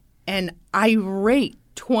an irate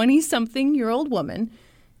 20-something-year-old woman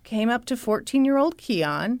came up to 14-year-old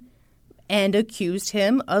Keon and accused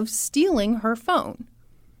him of stealing her phone.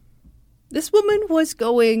 This woman was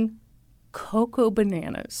going cocoa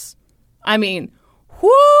bananas. I mean, whoo,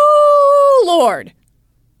 Lord.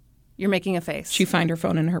 You're making a face. She find her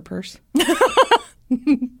phone in her purse?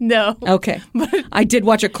 No. Okay. I did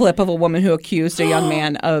watch a clip of a woman who accused a young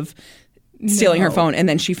man of stealing her phone, and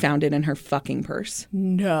then she found it in her fucking purse.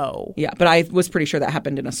 No. Yeah, but I was pretty sure that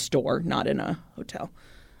happened in a store, not in a hotel.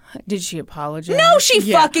 Did she apologize? No, she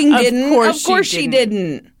fucking didn't. Of course she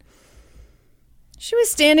didn't. She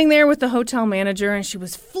was standing there with the hotel manager, and she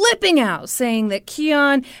was flipping out, saying that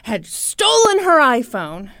Keon had stolen her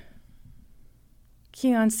iPhone.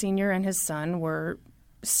 Keon Sr. and his son were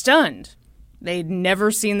stunned. They'd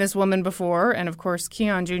never seen this woman before, and of course,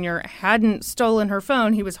 Keon Jr. hadn't stolen her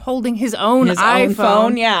phone. He was holding his own iPhone. Own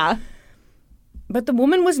phone, yeah. But the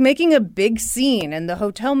woman was making a big scene, and the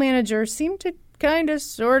hotel manager seemed to kind of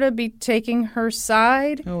sort of be taking her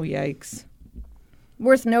side. Oh, yikes.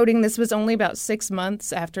 Worth noting, this was only about 6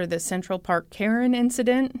 months after the Central Park Karen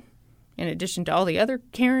incident, in addition to all the other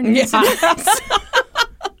Karen incidents.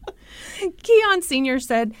 Keon Sr.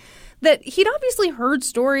 said that he'd obviously heard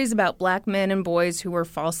stories about black men and boys who were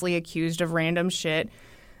falsely accused of random shit.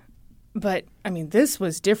 But, I mean, this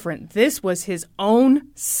was different. This was his own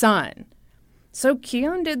son. So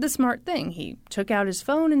Keon did the smart thing. He took out his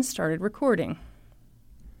phone and started recording.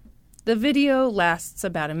 The video lasts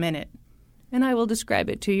about a minute, and I will describe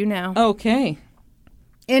it to you now. Okay.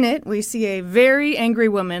 In it, we see a very angry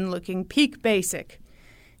woman looking peak basic.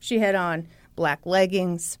 She had on black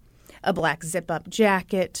leggings, a black zip-up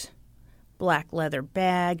jacket, black leather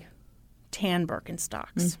bag, tan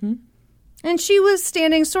Birkenstocks. Mm-hmm. And she was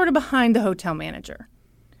standing sort of behind the hotel manager.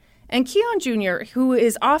 And Keon Jr., who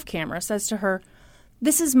is off camera, says to her,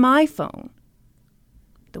 "This is my phone."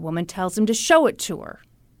 The woman tells him to show it to her.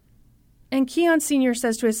 And Keon Sr.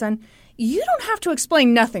 says to his son, "You don't have to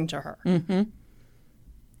explain nothing to her." Mm-hmm.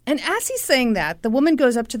 And as he's saying that, the woman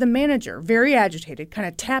goes up to the manager, very agitated, kind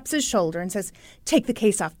of taps his shoulder and says, "Take the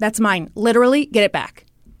case off. That's mine. Literally, get it back."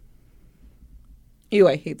 Ew,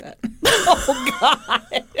 I hate that. Oh,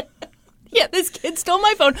 God. Yeah, this kid stole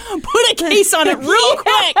my phone. Put a case on it real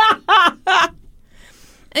quick.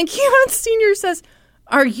 And Keon Sr. says,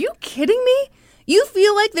 "Are you kidding me? You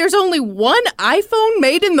feel like there's only one iPhone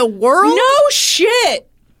made in the world?" No shit.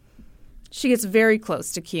 She gets very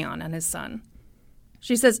close to Keon and his son.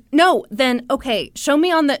 She says, "No, then, okay, show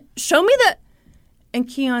me the... And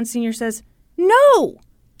Keon Sr. says, "No,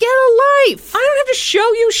 get a life." I don't have to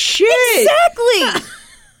show you shit. Exactly.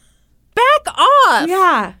 Back off.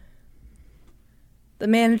 Yeah. The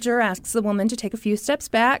manager asks the woman to take a few steps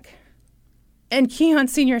back. And Keon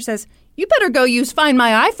Sr. says, "You better go use Find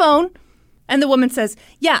My iPhone." And the woman says,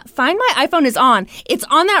 "Yeah, Find My iPhone is on. It's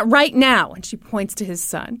on that right now." And she points to his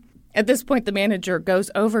son. At this point, the manager goes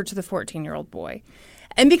over to the 14-year-old boy.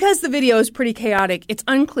 And because the video is pretty chaotic, it's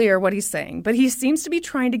unclear what he's saying. But he seems to be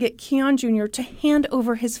trying to get Keon Jr. to hand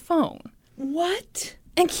over his phone. What?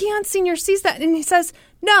 And Keon Sr. sees that and he says,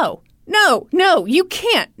 no, you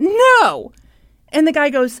can't. No. And the guy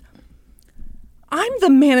goes, "I'm the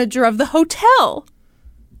manager of the hotel."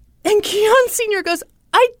 And Keon Sr. goes,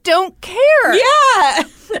 "I don't care." Yeah. And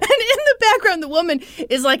in the background, the woman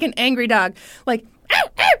is like an angry dog. Like, "Ow,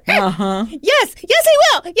 ow, ow. Uh-huh. Yes, he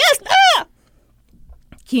will. Yes, ah."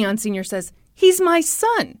 Keon Sr. says, "He's my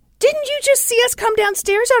son. Didn't you just see us come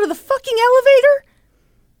downstairs out of the fucking elevator?"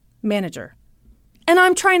 Manager, "And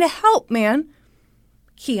I'm trying to help, man."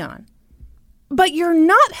 Keon, "But you're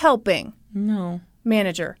not helping." No.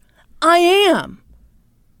 Manager, "I am."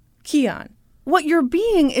 Keon, "What you're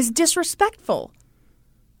being is disrespectful."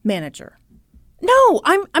 Manager, "No,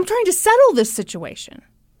 I'm trying to settle this situation."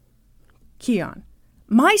 Keon,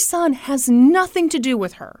 "My son has nothing to do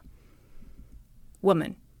with her."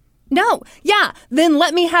 Woman, "No, yeah, then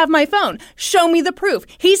let me have my phone. Show me the proof.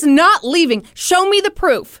 He's not leaving. Show me the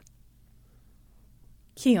proof."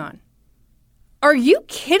 Keon, "Are you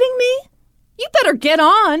kidding me? You better get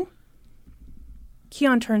on."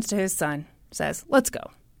 Keon turns to his son, says, "Let's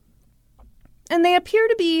go." And they appear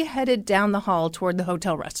to be headed down the hall toward the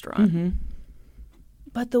hotel restaurant. Mm-hmm.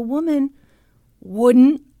 But the woman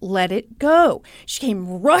wouldn't let it go. She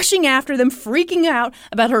came rushing after them, freaking out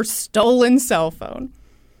about her stolen cell phone.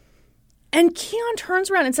 And Keon turns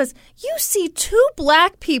around and says, "You see two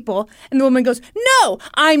black people." And the woman goes, "No,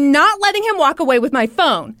 I'm not letting him walk away with my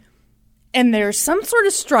phone." And there's some sort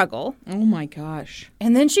of struggle. Oh, my gosh.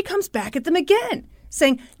 And then she comes back at them again,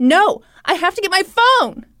 saying, "No, I have to get my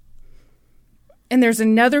phone." And there's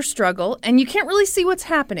another struggle, and you can't really see what's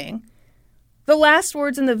happening. The last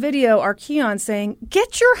words in the video are Keon saying,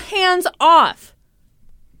 "Get your hands off."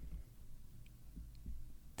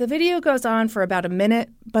 The video goes on for about a minute,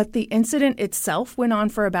 but the incident itself went on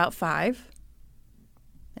for about 5.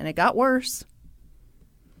 And it got worse.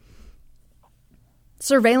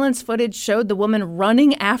 Surveillance footage showed the woman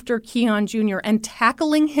running after Keon Jr. and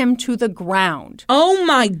tackling him to the ground. Oh,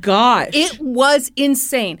 my gosh. It was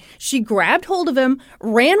insane. She grabbed hold of him,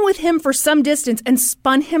 ran with him for some distance, and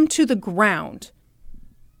spun him to the ground.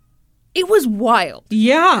 It was wild.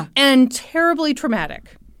 Yeah. And terribly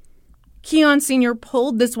traumatic. Keon Sr.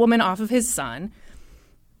 pulled this woman off of his son.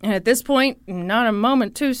 And at this point, not a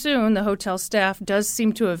moment too soon, the hotel staff does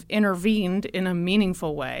seem to have intervened in a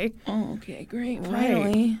meaningful way. Oh, okay, great.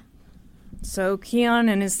 Finally. So Keon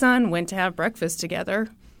and his son went to have breakfast together.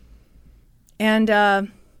 And,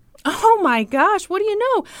 oh my gosh, what do you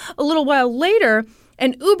know? A little while later,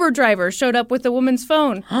 an Uber driver showed up with the woman's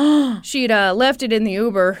phone. She'd left it in the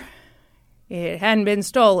Uber. It hadn't been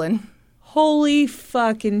stolen. Holy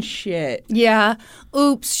fucking shit. Yeah.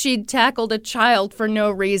 Oops, she'd tackled a child for no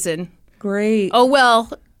reason. Great. Oh, well,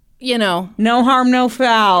 you know. No harm, no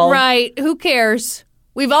foul. Right. Who cares?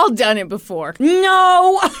 We've all done it before.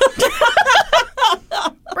 No.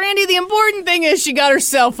 Brandy, the important thing is she got her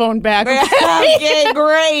cell phone back. Okay,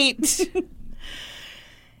 great.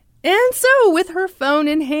 And so, with her phone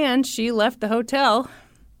in hand, she left the hotel.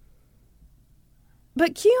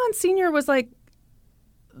 But Keon Sr. was like,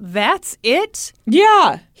 "That's it?"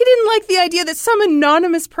 Yeah. He didn't like the idea that some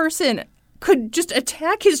anonymous person could just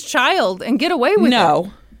attack his child and get away with it.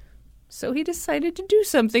 No. So he decided to do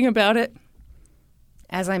something about it.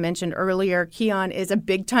 As I mentioned earlier, Keon is a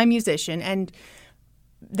big-time musician, and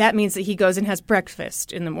that means that he goes and has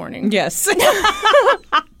breakfast in the morning. Yes.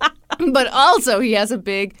 But also he has a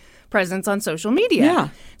big presence on social media. Yeah.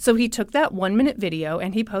 So he took that 1-minute video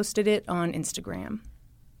and he posted it on Instagram.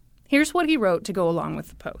 Here's what he wrote to go along with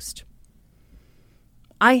the post.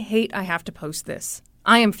 "I hate I have to post this.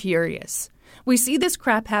 I am furious. We see this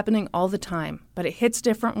crap happening all the time, but it hits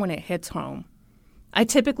different when it hits home. I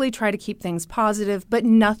typically try to keep things positive, but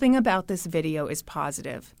nothing about this video is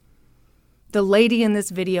positive. The lady in this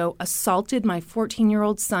video assaulted my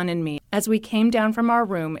 14-year-old son and me as we came down from our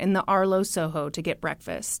room in the Arlo Soho to get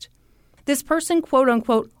breakfast. This person,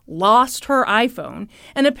 quote-unquote, lost her iPhone,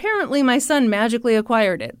 and apparently my son magically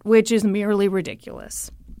acquired it, which is merely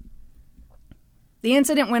ridiculous. The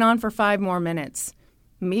incident went on for 5 more minutes,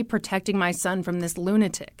 me protecting my son from this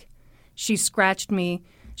lunatic. She scratched me,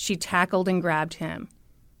 she tackled and grabbed him.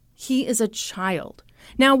 He is a child.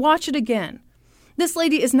 Now watch it again. This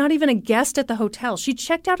lady is not even a guest at the hotel. She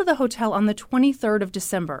checked out of the hotel on the 23rd of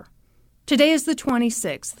December. Today is the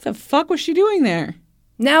 26th. What the fuck was she doing there?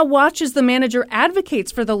 Now watch as the manager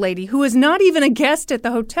advocates for the lady who is not even a guest at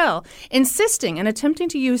the hotel, insisting and attempting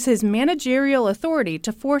to use his managerial authority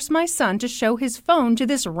to force my son to show his phone to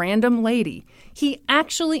this random lady. He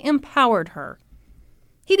actually empowered her.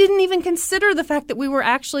 He didn't even consider the fact that we were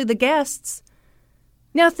actually the guests.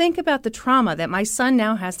 Now think about the trauma that my son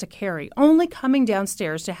now has to carry, only coming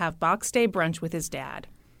downstairs to have Box Day brunch with his dad.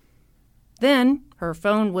 Then, her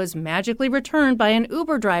phone was magically returned by an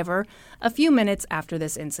Uber driver a few minutes after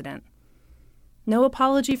this incident. No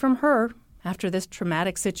apology from her after this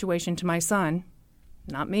traumatic situation to my son.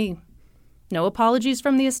 Not me. No apologies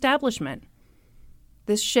from the establishment.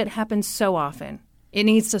 This shit happens so often. It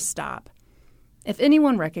needs to stop. If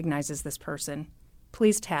anyone recognizes this person,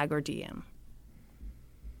 please tag or DM.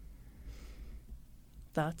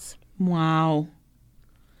 Thoughts? Wow.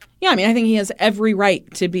 Yeah, I mean, I think he has every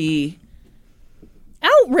right to be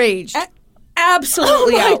outraged.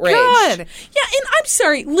 Absolutely outraged. God. Yeah, and I'm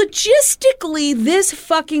sorry, logistically, this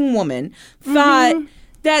fucking woman thought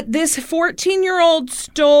that this 14-year-old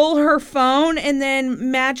stole her phone and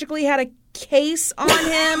then magically had a case on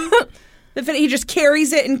him. He just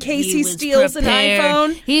carries it in case he steals an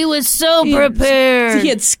iPhone. He was so prepared. He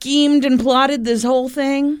had schemed and plotted this whole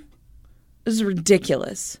thing. This is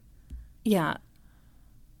ridiculous. Yeah.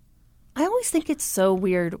 I always think it's so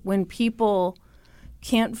weird when people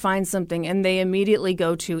can't find something and they immediately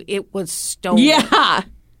go to, it was stolen. Yeah.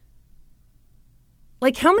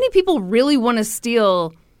 Like, how many people really want to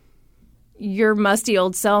steal, your musty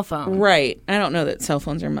old cell phone. Right. I don't know that cell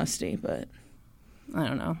phones are musty, but I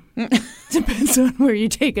don't know. Depends on where you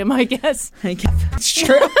take them, I guess. I guess that's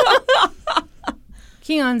true.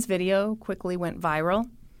 Keon's video quickly went viral.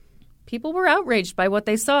 People were outraged by what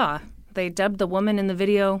they saw. They dubbed the woman in the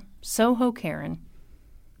video Soho Karen.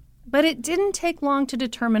 But it didn't take long to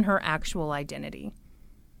determine her actual identity.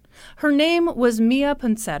 Her name was Mia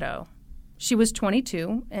Ponsetto. She was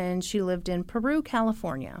 22, and she lived in Peru,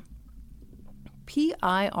 California.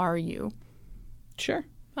 Piru. Sure.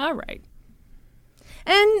 All right.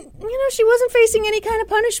 And, she wasn't facing any kind of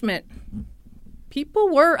punishment. People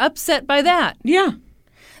were upset by that. Yeah.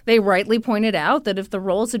 They rightly pointed out that if the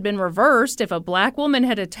roles had been reversed, if a black woman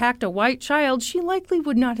had attacked a white child, she likely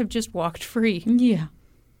would not have just walked free. Yeah.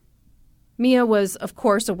 Mia was, of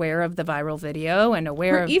course, aware of the viral video and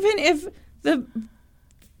aware of... Even if the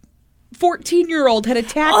 14-year-old had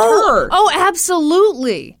attacked her. Oh,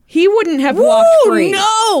 absolutely. He wouldn't have walked free.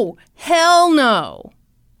 No! Hell no.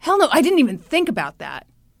 Hell no. I didn't even think about that.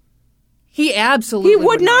 He absolutely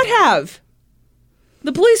would not have.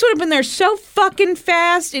 The police would have been there so fucking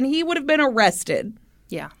fast, and he would have been arrested.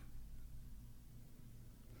 Yeah.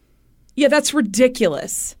 Yeah, that's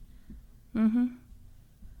ridiculous. Mm-hmm.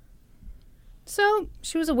 So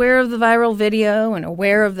she was aware of the viral video and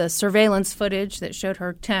aware of the surveillance footage that showed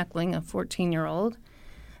her tackling a 14-year-old.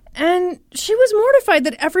 And she was mortified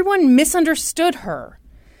that everyone misunderstood her.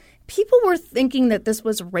 People were thinking that this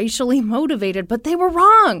was racially motivated, but they were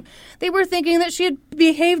wrong. They were thinking that she had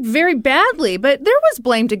behaved very badly, but there was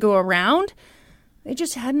blame to go around. They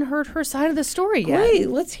just hadn't heard her side of the story yet. Great,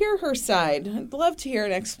 let's hear her side. I'd love to hear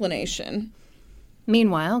an explanation.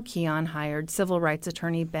 Meanwhile, Keon hired civil rights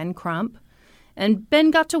attorney Ben Crump, and Ben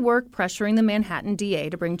got to work pressuring the Manhattan DA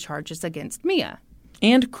to bring charges against Mia.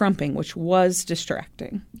 And crumping, which was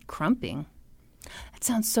distracting. Crumping? That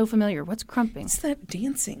sounds so familiar. What's crumping? It's that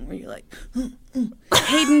dancing where you're like...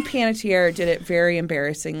 Hayden Panettiere did it very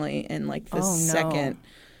embarrassingly in the second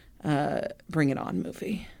Bring It On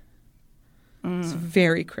movie. It's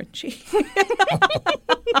very cringy.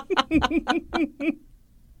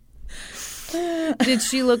 Did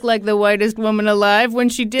she look like the whitest woman alive when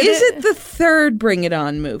she did it? Is it the third Bring It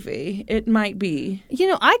On movie? It might be.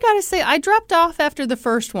 I gotta say, I dropped off after the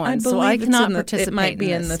first one, so I cannot participate. It might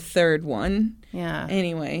be in the third one. Yeah.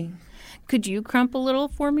 Anyway. Could you crump a little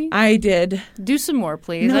for me? I did. Do some more,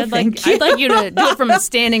 please. No, thank you. I'd like you to do it from a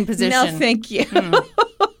standing position. No, thank you.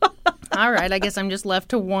 All right, I guess I'm just left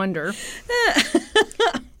to wonder.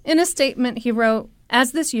 In a statement, he wrote,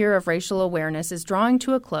 "As this year of racial awareness is drawing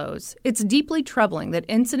to a close, it's deeply troubling that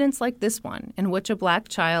incidents like this one, in which a black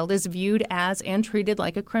child is viewed as and treated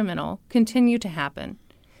like a criminal, continue to happen.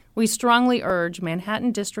 We strongly urge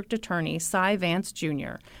Manhattan District Attorney Cy Vance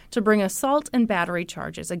Jr. to bring assault and battery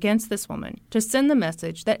charges against this woman to send the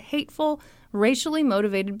message that hateful, racially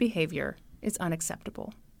motivated behavior is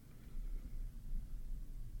unacceptable."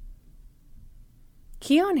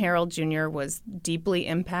 Keon Harold Jr. was deeply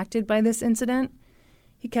impacted by this incident.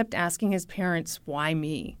 He kept asking his parents, "Why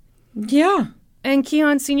me?" Yeah. And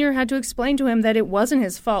Keon Sr. had to explain to him that it wasn't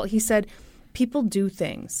his fault. He said, "People do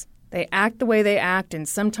things. They act the way they act, and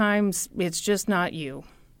sometimes it's just not you."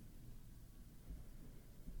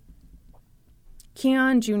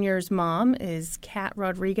 Keon Jr.'s mom is Kat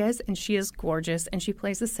Rodriguez, and she is gorgeous, and she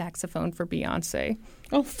plays the saxophone for Beyonce.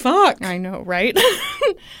 Oh, fuck. I know, right?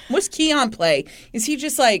 What's Keon play? Is he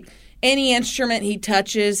just any instrument he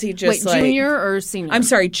touches, he just Wait, junior or senior? I'm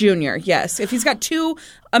sorry, junior, yes. If he's got two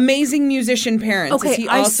amazing musician parents, is he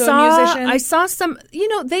also a musician? I saw some,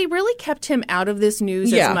 they really kept him out of this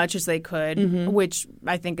news as much as they could, which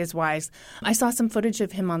I think is wise. I saw some footage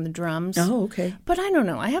of him on the drums. Oh, okay. But I don't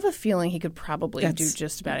know. I have a feeling he could probably do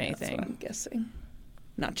just about anything. That's what I'm guessing.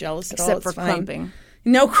 Not jealous at all. Except for fine. crumping.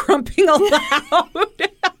 No crumping allowed.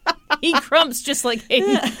 He crumps just like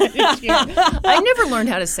Hayden Panettiere. I never learned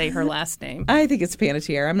how to say her last name. I think it's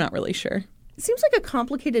Panettiere. I'm not really sure. It seems like a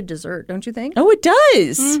complicated dessert, don't you think? Oh, it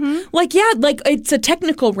does. Mm-hmm. It's a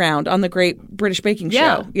technical round on the Great British Baking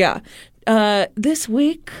Show. Yeah. This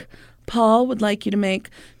week, Paul would like you to make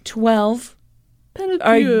 12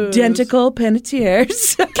 identical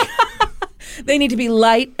Panettières. They need to be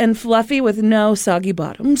light and fluffy with no soggy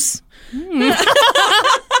bottoms.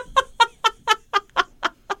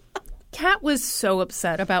 Kat was so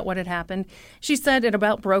upset about what had happened. She said it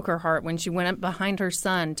about broke her heart when she went up behind her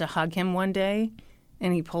son to hug him one day,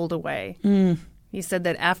 and he pulled away. He said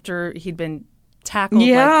that after he'd been tackled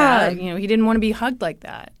like that, he didn't want to be hugged like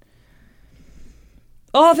that.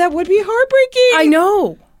 Oh, that would be heartbreaking. I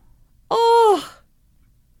know. Oh.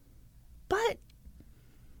 But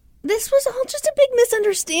this was all just a big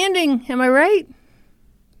misunderstanding. Am I right?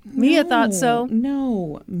 Mia thought so.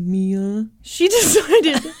 No, Mia. She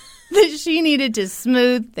decided that she needed to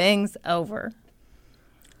smooth things over.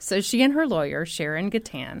 So she and her lawyer, Sharon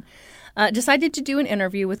Gatan, decided to do an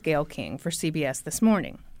interview with Gayle King for CBS This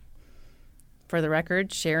Morning. For the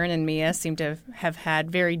record, Sharon and Mia seem to have had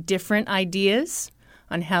very different ideas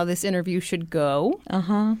on how this interview should go.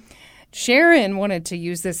 Uh-huh. Sharon wanted to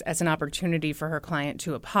use this as an opportunity for her client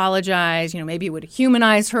to apologize. Maybe it would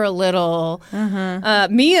humanize her a little.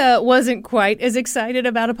 Mia wasn't quite as excited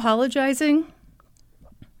about apologizing.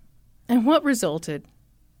 And what resulted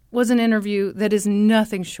was an interview that is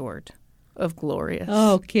nothing short of glorious.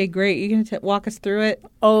 Okay, great. You going to walk us through it?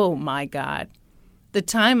 Oh, my God. The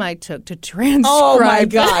time I took to transcribe Oh, my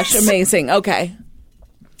gosh. this. Amazing. Okay.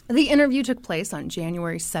 The interview took place on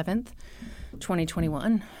January 7th,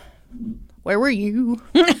 2021. Where were you?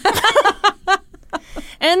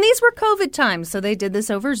 And these were COVID times, so they did this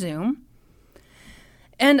over Zoom.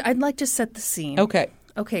 And I'd like to set the scene. Okay.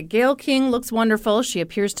 Okay, Gayle King looks wonderful. She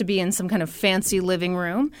appears to be in some kind of fancy living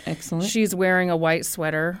room. Excellent. She's wearing a white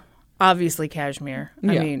sweater, obviously cashmere.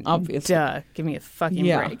 I Yeah, mean, obviously. duh. Give me a fucking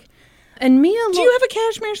Yeah. break. And Mia Do you have a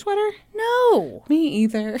cashmere sweater? No. Me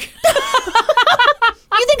either.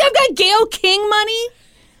 You think I've got Gayle King money?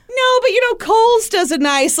 No, but Kohl's does a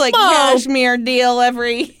nice cashmere deal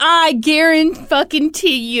every. I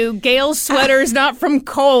guarantee you, Gayle's sweater is not from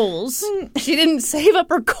Kohl's. She didn't save up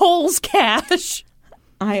her Kohl's cash.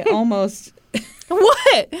 I almost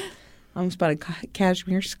What? bought a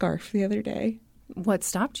cashmere scarf the other day. What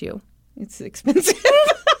stopped you? It's expensive.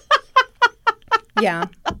 Yeah.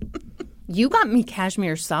 You got me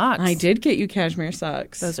cashmere socks. I did get you cashmere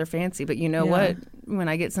socks. Those are fancy, but you know Yeah. what? When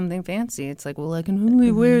I get something fancy, it's like, well, I can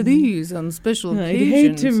only wear these on special I'd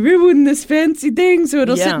occasions. hate to ruin this fancy thing so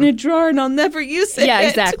it'll sit Yeah. in a drawer and I'll never use it. Yeah,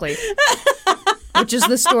 exactly. Which is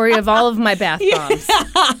the story of all of my bath bombs.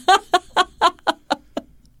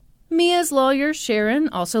 Mia's lawyer, Sharon,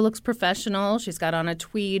 also looks professional. She's got on a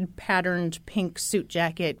tweed patterned pink suit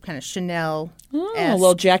jacket, kind of Chanel. Oh, a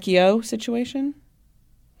little Jackie O situation.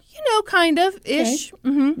 Kind of ish. Okay.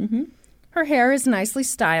 Mm-hmm. Her hair is nicely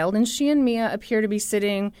styled, and she and Mia appear to be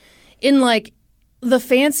sitting in the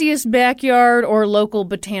fanciest backyard or local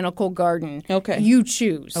botanical garden. Okay. You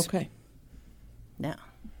choose. Okay. Now,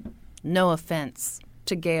 no offense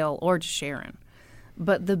to Gayle or to Sharon,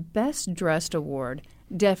 but the Best Dressed award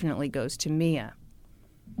definitely goes to Mia.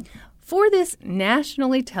 For this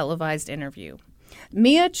nationally televised interview,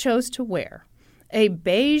 Mia chose to wear a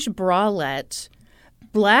beige bralette,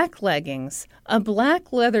 black leggings, a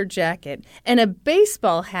black leather jacket, and a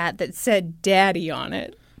baseball hat that said Daddy on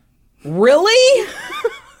it. Really?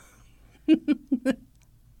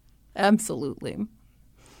 Absolutely.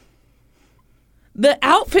 The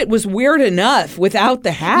outfit was weird enough without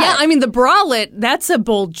the hat. Yeah, I mean, the bralette, that's a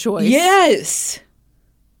bold choice. Yes.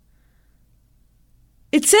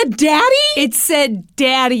 It said Daddy? It said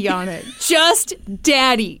Daddy on it. Just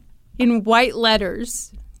Daddy in white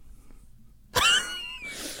letters.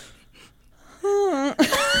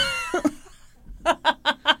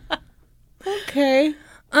 Okay.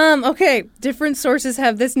 Okay, different sources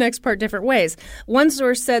have this next part different ways. One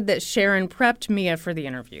source said that Sharon prepped Mia for the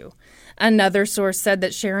interview. Another source said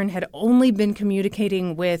that Sharon had only been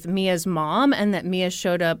communicating with Mia's mom and that Mia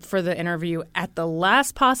showed up for the interview at the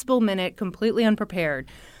last possible minute, completely unprepared.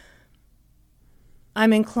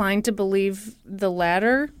 I'm inclined to believe the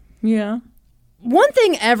latter. Yeah. One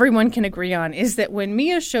thing everyone can agree on is that when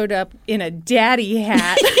Mia showed up in a daddy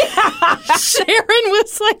hat, Sharon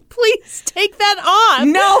was like, please take that off.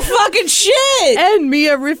 No fucking shit. And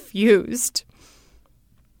Mia refused.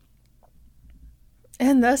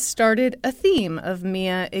 And thus started a theme of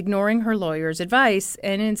Mia ignoring her lawyer's advice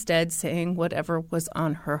and instead saying whatever was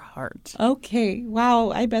on her heart. Okay. Wow.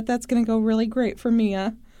 I bet that's going to go really great for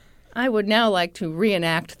Mia. I would now like to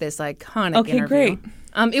reenact this iconic interview. Great.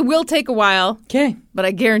 It will take a while. Okay. But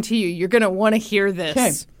I guarantee you're going to want to hear this.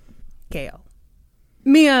 Okay. Gayle.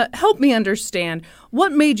 Mia, help me understand.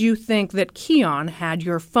 What made you think that Keon had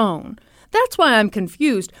your phone? That's why I'm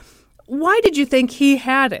confused. Why did you think he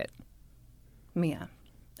had it? Mia,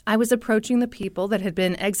 I was approaching the people that had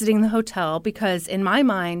been exiting the hotel because, in my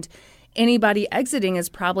mind, anybody exiting is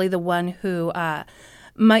probably the one who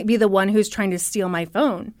might be the one who's trying to steal my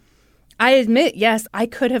phone. I admit, yes, I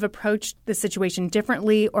could have approached the situation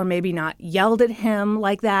differently or maybe not yelled at him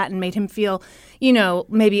like that and made him feel,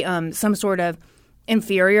 maybe some sort of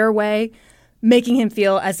inferior way, making him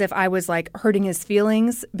feel as if I was hurting his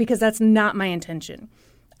feelings, because that's not my intention.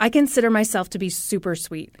 I consider myself to be super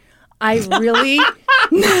sweet. I really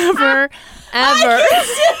never, ever. I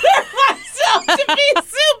consider myself to be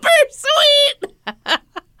super sweet.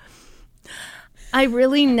 I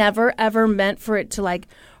really never, ever meant for it to, like,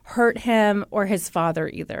 hurt him or his father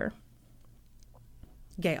either.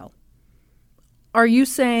 Gail, are you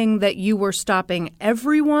saying that you were stopping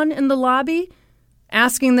everyone in the lobby,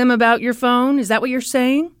 asking them about your phone? Is that what you're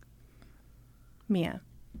saying? Mia.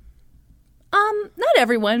 Not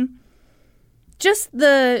everyone. Just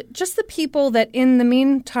the people that in the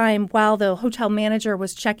meantime, while the hotel manager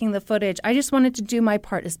was checking the footage, I just wanted to do my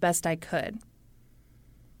part as best I could.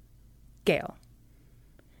 Gail.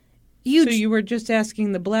 So you were just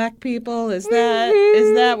asking the black people? Is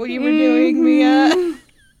that what you were doing, Mia?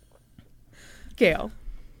 Gail,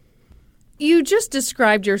 you just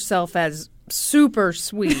described yourself as super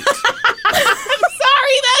sweet. I'm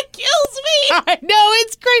sorry, that kills me. I know,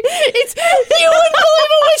 it's great. It's you wouldn't believe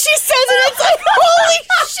it when she says it. It's like, holy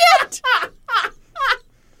shit.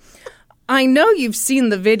 I know you've seen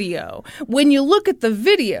the video. When you look at the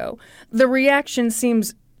video, the reaction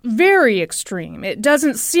seems very extreme. It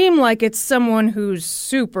doesn't seem like it's someone who's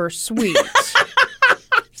super sweet.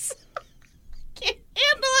 Can't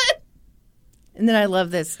handle it. And then I love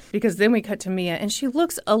this because then we cut to Mia and she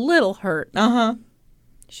looks a little hurt. Uh-huh.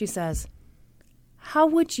 She says, how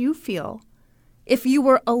would you feel if you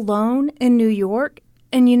were alone in New York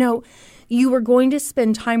and, you were going to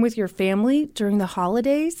spend time with your family during the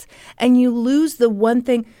holidays and you lose the one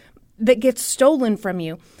thing that gets stolen from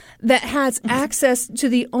you that has access to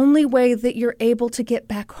the only way that you're able to get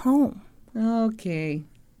back home? Okay.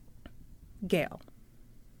 Gail,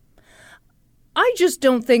 I just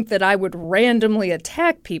don't think that I would randomly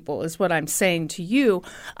attack people is what I'm saying to you.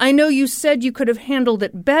 I know you said you could have handled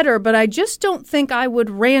it better, but I just don't think I would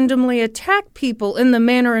randomly attack people in the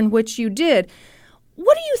manner in which you did.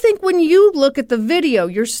 What do you think when you look at the video?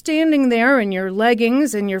 You're standing there in your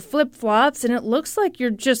leggings and your flip-flops, and it looks like you're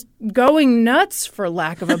just going nuts, for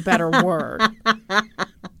lack of a better word.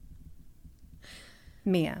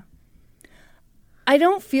 Mia. I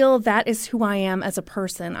don't feel that is who I am as a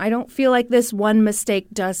person. I don't feel like this one mistake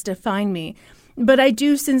does define me. But I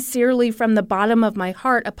do sincerely, from the bottom of my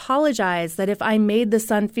heart, apologize that if I made the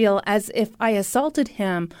son feel as if I assaulted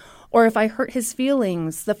him or if I hurt his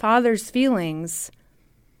feelings, the father's feelings.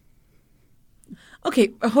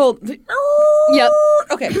 Okay, hold. Yep.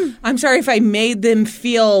 Okay, I'm sorry if I made them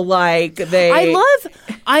feel like they.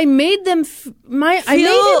 I made them. I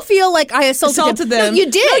made him feel like I assaulted them. No,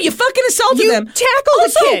 you did. No, you fucking assaulted them. You tackled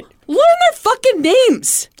also, the kid. Learn their fucking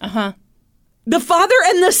names. Uh-huh. The father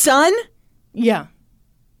and the son. Yeah.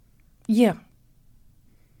 Yeah.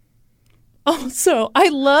 Also, I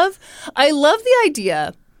love the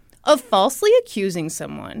idea of falsely accusing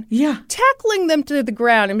someone. Yeah. Tackling them to the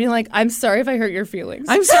ground and being like, I'm sorry if I hurt your feelings.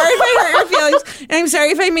 I'm sorry if I hurt your feelings. And I'm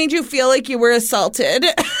sorry if I made you feel like you were assaulted.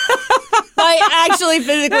 By actually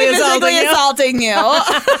physically assaulting you.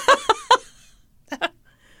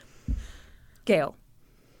 Gail,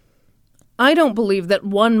 I don't believe that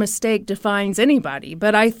one mistake defines anybody,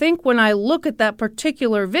 but I think when I look at that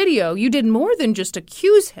particular video, you did more than just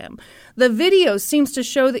accuse him. The video seems to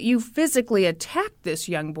show that you physically attacked this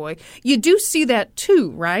young boy. You do see that too,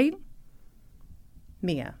 right?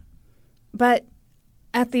 Mia. But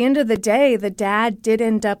at the end of the day, the dad did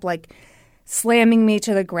end up slamming me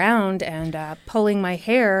to the ground and pulling my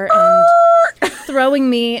hair and throwing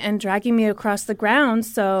me and dragging me across the ground,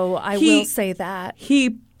 so I will say that.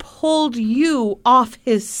 He pulled you off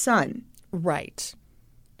his son. Right.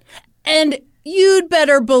 And you'd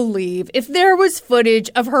better believe if there was footage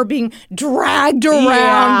of her being dragged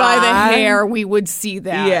around by the hair, we would see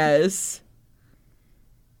that. Yes.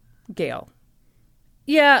 Gail.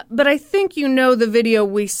 Yeah, but I think the video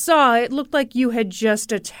we saw, it looked like you had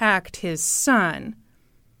just attacked his son.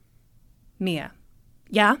 Mia.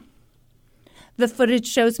 Yeah? The footage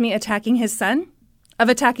shows me attacking his son? Of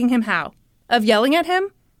attacking him how? Of yelling at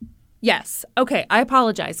him? Yes. Okay, I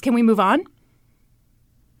apologize. Can we move on?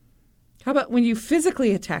 How about when you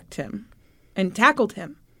physically attacked him and tackled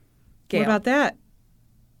him? Gail. What about that?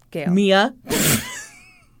 Gail. Mia.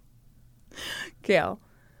 Gail.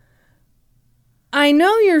 I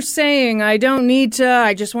know you're saying I don't need to,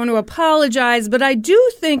 I just want to apologize, but I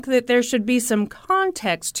do think that there should be some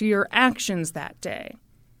context to your actions that day.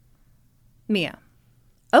 Mia.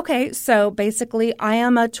 Okay, so basically I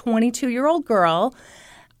am a 22-year-old girl.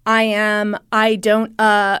 Racism,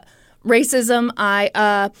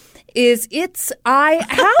 how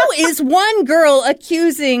is one girl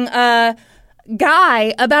accusing a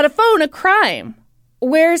guy about a phone a crime?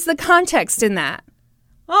 Where's the context in that?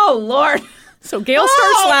 Oh, Lord. So Gail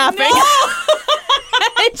starts laughing.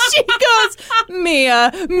 No. And she goes,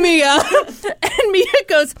 Mia. And Mia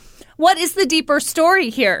goes, what is the deeper story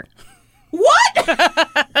here?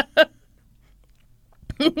 What?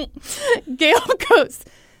 Gail goes,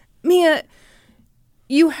 Mia,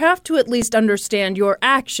 you have to at least understand your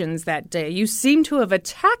actions that day. You seem to have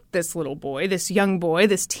attacked this little boy, this young boy,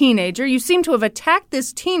 this teenager. You seem to have attacked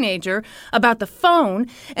this teenager about the phone,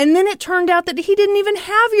 and then it turned out that he didn't even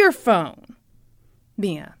have your phone.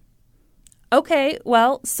 Mia. Okay,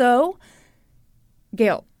 well, so?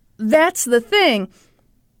 Gail, that's the thing.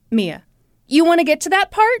 Mia, you want to get to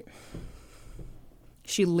that part?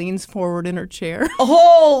 She leans forward in her chair.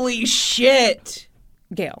 Holy shit.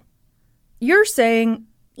 Gail, you're saying,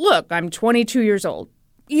 look, I'm 22 years old.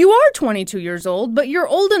 You are 22 years old, but you're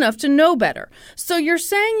old enough to know better. So you're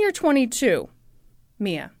saying you're 22.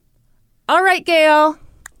 Mia. All right, Gail.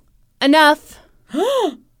 Enough.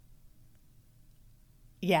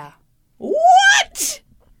 Yeah. What?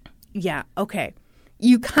 Yeah, okay.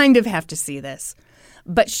 You kind of have to see this.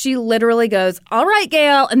 But she literally goes, all right,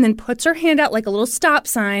 Gail, and then puts her hand out like a little stop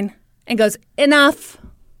sign and goes, enough.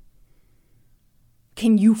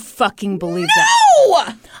 Can you fucking believe that? No!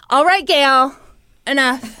 All right, Gail.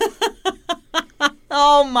 Enough.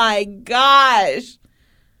 Oh, my gosh.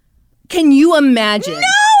 Can you imagine?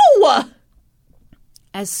 No!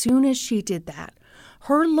 As soon as she did that,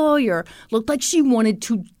 her lawyer looked like she wanted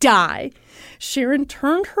to die. Sharon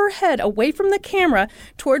turned her head away from the camera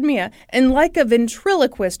toward Mia and like a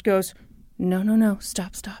ventriloquist goes, no,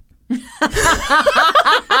 stop.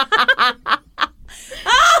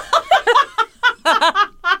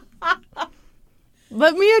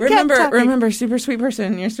 But Mia kept talking. Remember, super sweet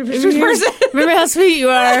person. You're a super sweet person. Remember how sweet you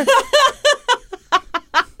are.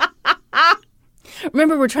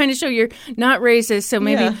 Remember, we're trying to show you're not racist, so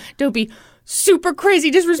maybe don't be super crazy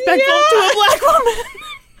disrespectful to a black woman.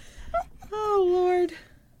 Oh, Lord.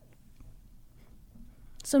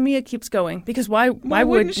 So Mia keeps going because why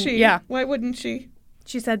wouldn't she? Yeah. Why wouldn't she?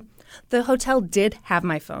 She said, the hotel did have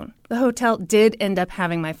my phone. The hotel did end up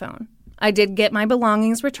having my phone. I did get my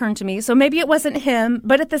belongings returned to me, so maybe it wasn't him,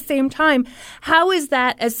 but at the same time, how is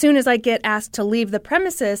that as soon as I get asked to leave the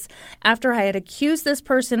premises after I had accused this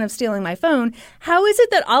person of stealing my phone, how is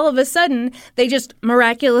it that all of a sudden they just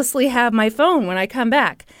miraculously have my phone when I come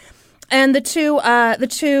back? And it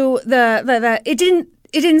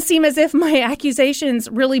didn't seem as if my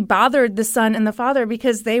accusations really bothered the son and the father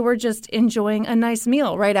because they were just enjoying a nice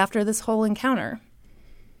meal right after this whole encounter.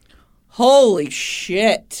 Holy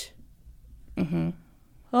shit. Mm-hmm.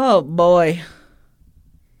 Oh, boy.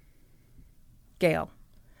 Gail,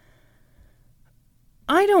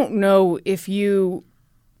 I don't know if you...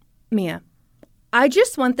 Mia, I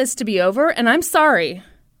just want this to be over, and I'm sorry.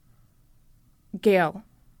 Gail,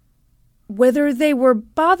 whether they were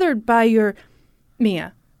bothered by your...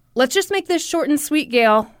 Mia, let's just make this short and sweet,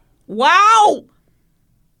 Gail. Wow!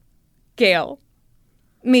 Gail,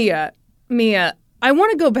 Mia, I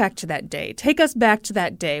want to go back to that day. Take us back to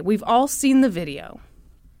that day. We've all seen the video.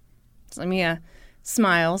 So Mia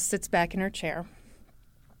smiles, sits back in her chair.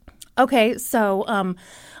 Okay, so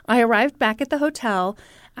I arrived back at the hotel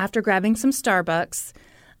after grabbing some Starbucks.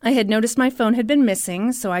 I had noticed my phone had been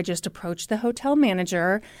missing, so I just approached the hotel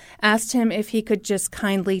manager, asked him if he could just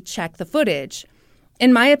kindly check the footage.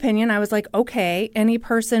 In my opinion, I was like, okay, any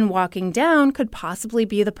person walking down could possibly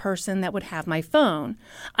be the person that would have my phone.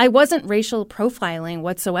 I wasn't racial profiling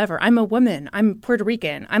whatsoever. I'm a woman. I'm Puerto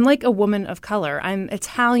Rican. I'm like a woman of color. I'm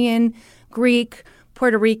Italian, Greek,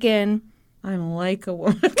 Puerto Rican. I'm like a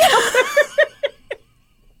woman of color.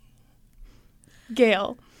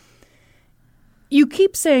 Gail, you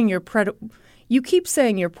keep saying you're Puerto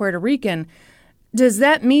Rican. Does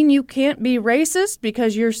that mean you can't be racist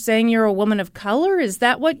because you're saying you're a woman of color? Is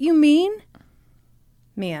that what you mean?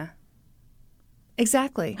 Mia.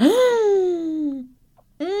 Exactly. Oh,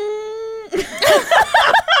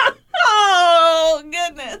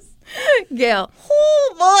 goodness. Gail.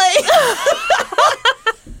 Oh,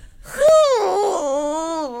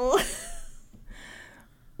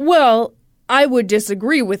 boy. Well, I would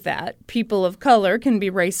disagree with that. People of color can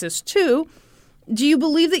be racist too. Do you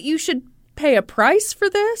believe that you should pay a price for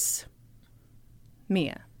this?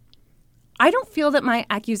 Mia. I don't feel that my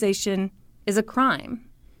accusation is a crime.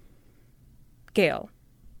 Gail.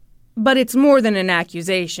 But it's more than an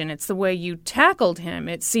accusation. It's the way you tackled him,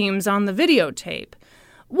 it seems, on the videotape.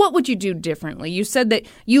 What would you do differently? You said that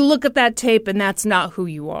you look at that tape and that's not who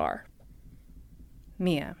you are.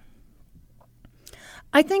 Mia.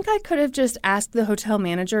 I think I could have just asked the hotel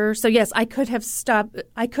manager. So yes, I could have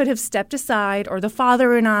stepped aside, or the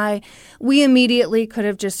father and we immediately could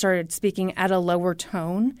have just started speaking at a lower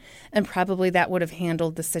tone, and probably that would have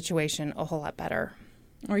handled the situation a whole lot better.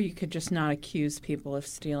 Or you could just not accuse people of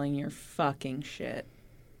stealing your fucking shit.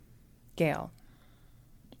 Gail,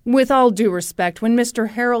 with all due respect, when Mr.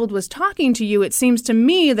 Harold was talking to you, it seems to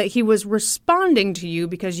me that he was responding to you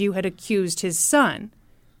because you had accused his son.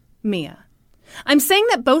 Mia. I'm saying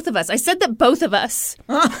that both of us. I said that both of us.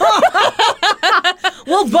 Well,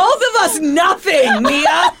 both of us nothing,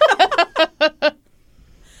 Mia.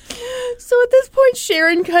 So at this point,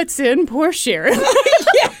 Sharon cuts in. Poor Sharon.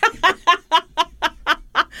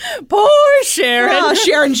 Poor Sharon. Oh,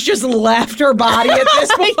 Sharon's just left her body at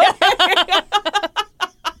this point.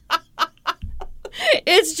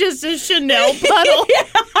 It's just a Chanel puddle.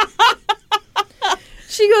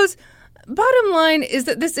 She goes, bottom line is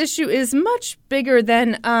that this issue is much bigger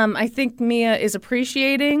than I think Mia is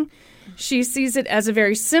appreciating. She sees it as a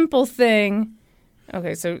very simple thing.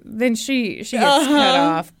 Okay, so then she gets cut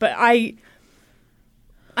off. But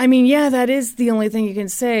I mean, yeah, that is the only thing you can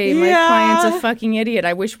say. My client's a fucking idiot.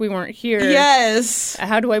 I wish we weren't here. Yes.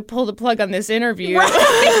 How do I pull the plug on this interview?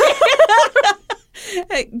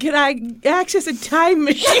 Can I access a time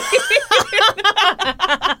machine?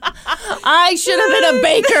 I should have been a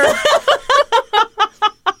baker.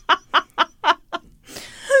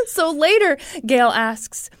 So later, Gail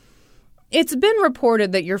asks, it's been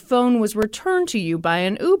reported that your phone was returned to you by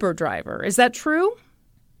an Uber driver. Is that true?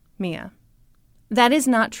 Mia. That is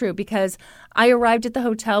not true because I arrived at the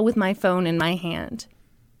hotel with my phone in my hand.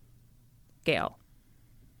 Gail.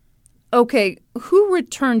 Okay, who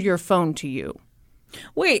returned your phone to you?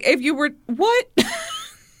 Wait, if you were... What?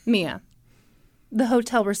 Mia. The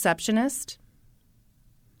hotel receptionist.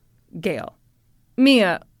 Gail.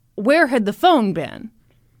 Mia, where had the phone been?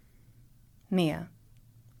 Mia.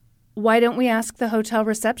 Why don't we ask the hotel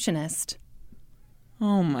receptionist?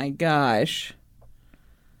 Oh my gosh.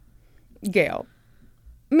 Gail.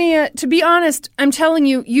 Mia, to be honest, I'm telling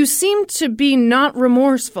you, you seem to be not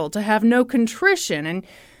remorseful, to have no contrition, and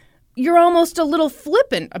you're almost a little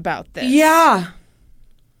flippant about this. Yeah.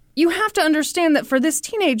 You have to understand that for this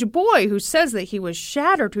teenage boy who says that he was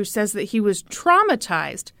shattered, who says that he was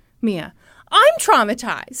traumatized, Mia, I'm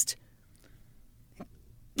traumatized.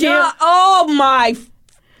 Yeah. Oh my...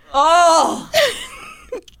 Oh.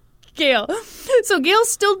 Gail. So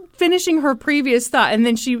Gail's still finishing her previous thought, and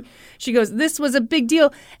then she goes, this was a big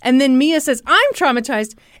deal. And then Mia says, I'm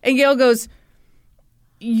traumatized. And Gail goes,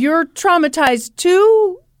 you're traumatized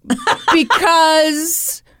too?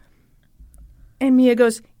 Because... And Mia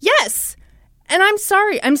goes, yes. And I'm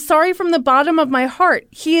sorry. I'm sorry from the bottom of my heart.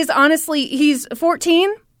 He's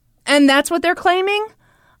 14, and that's what they're claiming?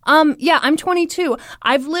 Yeah, I'm 22.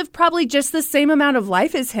 I've lived probably just the same amount of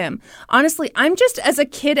life as him. Honestly, I'm just as a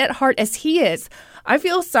kid at heart as he is. I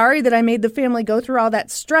feel sorry that I made the family go through all that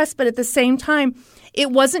stress, but at the same time, it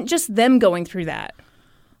wasn't just them going through that.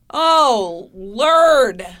 Oh,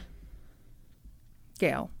 Lord.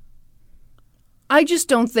 Gail. I just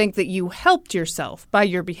don't think that you helped yourself by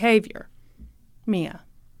your behavior. Mia.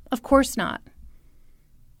 Of course not.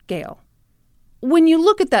 Gail. When you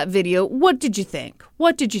look at that video, what did you think?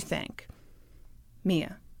 What did you think?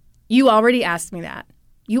 Mia. You already asked me that.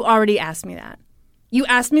 You asked me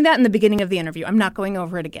that in the beginning of the interview. I'm not going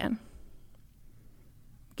over it again.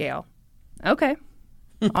 Gail. Okay.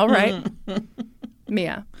 All right.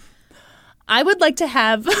 Mia. I would like to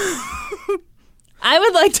have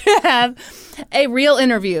a real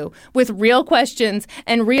interview with real questions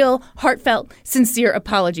and real heartfelt, sincere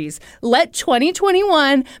apologies. Let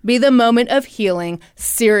 2021 be the moment of healing.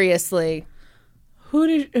 Seriously.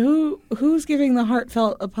 Who's giving the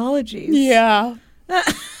heartfelt apologies? Yeah.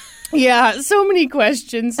 Yeah, so many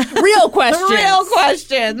questions. Real questions. Real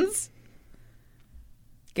questions.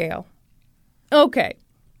 Gail. Okay.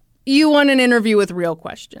 You want an interview with real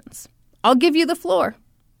questions. I'll give you the floor.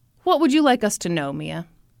 What would you like us to know, Mia?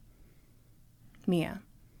 Mia.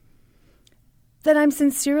 That I'm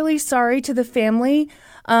sincerely sorry to the family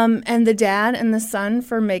and the dad and the son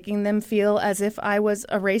for making them feel as if I was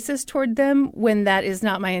a racist toward them when that is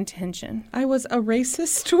not my intention. I was a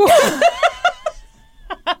racist toward...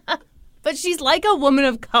 But she's like a woman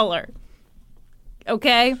of color.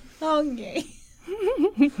 Okay? Okay.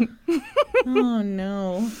 Oh,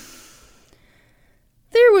 no.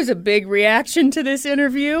 There was a big reaction to this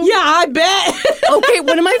interview. Yeah, I bet. Okay,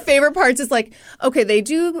 one of my favorite parts is like, okay, they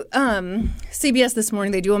do CBS This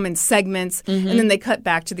Morning, they do them in segments, and then they cut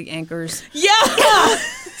back to the anchors. Yeah.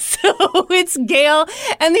 So So it's Gail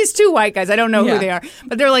and these two white guys. I don't know who they are,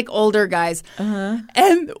 but they're like older guys.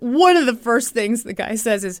 And one of the first things the guy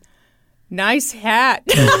says is, "Nice hat."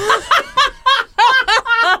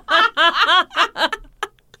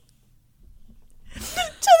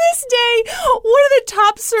 To this day, one of the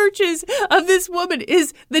top searches of this woman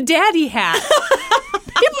is the daddy hat.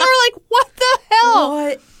 People are like, what the hell?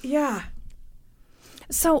 What? Yeah.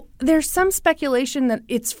 So there's some speculation that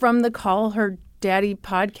it's from the Call Her Daddy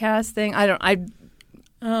podcast thing.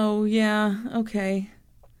 Oh, yeah. Okay.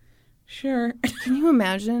 Sure. Can you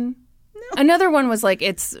imagine? No. Another one was like,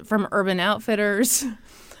 it's from Urban Outfitters. Okay.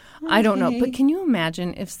 I don't know. But can you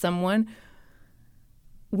imagine if someone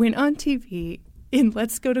went on TV in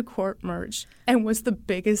Let's Go to Court merch and was the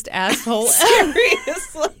biggest asshole ever?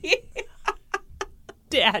 Seriously?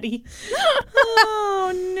 Daddy.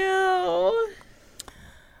 Oh, no.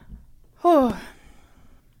 Oh.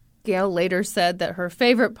 Gail later said that her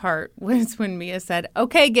favorite part was when Mia said,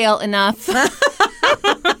 "Okay, Gail, enough."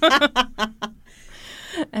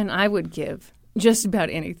 And I would give just about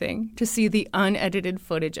anything to see the unedited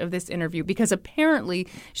footage of this interview, because apparently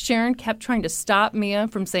Sharon kept trying to stop Mia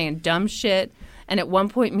from saying dumb shit. And at one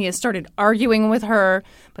point, Mia started arguing with her,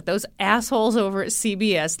 but those assholes over at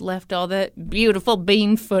CBS left all that beautiful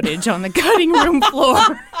bean footage on the cutting room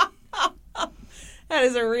floor. That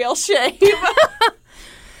is a real shame.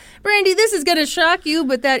 Brandy, this is going to shock you,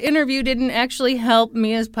 but that interview didn't actually help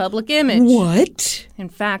Mia's public image. What? In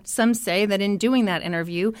fact, some say that in doing that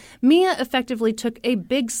interview, Mia effectively took a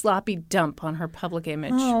big sloppy dump on her public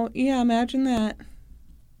image. Oh, yeah, imagine that.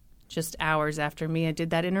 Just hours after Mia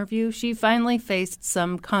did that interview, she finally faced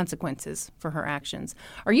some consequences for her actions.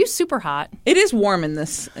 Are you super hot? It is warm in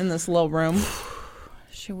this little room.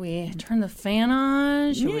 Should we turn the fan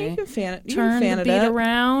on? Should we you can fan it. Turn fan the it beat up.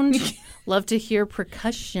 around? Love to hear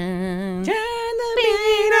percussion. Turn the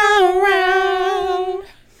beat around.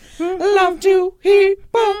 Love to hear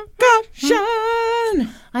percussion.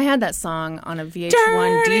 I had that song on a VH1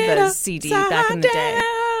 Turn it Divas CD back in the day.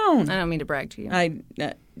 down. I don't mean to brag to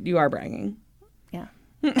you. You are bragging. Yeah.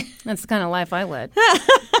 That's the kind of life I led.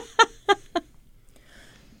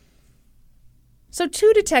 So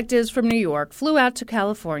 2 detectives from New York flew out to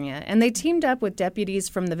California, and they teamed up with deputies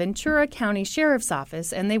from the Ventura County Sheriff's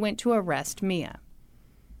Office, and they went to arrest Mia.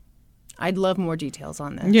 I'd love more details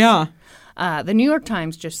on this. Yeah. The New York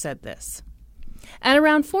Times just said this. At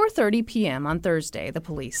around 4:30 p.m. on Thursday, the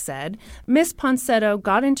police said, Miss Ponsetto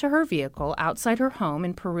got into her vehicle outside her home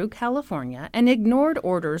in Peru, California, and ignored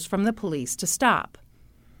orders from the police to stop.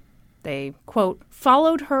 They, quote,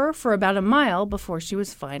 followed her for about a mile before she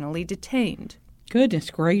was finally detained.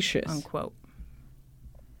 Goodness gracious. Unquote.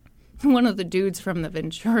 One of the dudes from the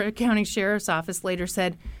Ventura County Sheriff's Office later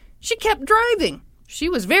said, she kept driving. She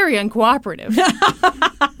was very uncooperative.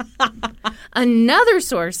 Another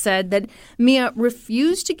source said that Mia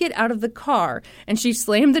refused to get out of the car, and she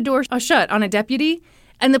slammed the door shut on a deputy,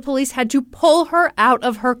 and the police had to pull her out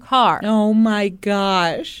of her car. Oh, my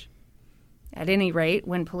gosh. At any rate,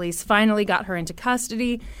 when police finally got her into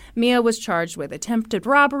custody, Mia was charged with attempted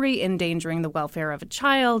robbery, endangering the welfare of a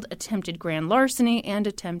child, attempted grand larceny, and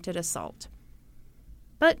attempted assault.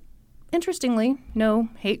 But, interestingly, no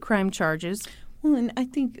hate crime charges. Well, and I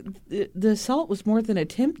think the assault was more than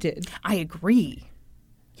attempted. I agree.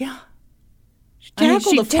 Yeah. She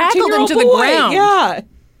tackled him to the ground. Yeah.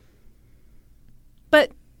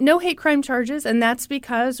 But no hate crime charges, and that's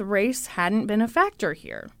because race hadn't been a factor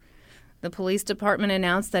here. The police department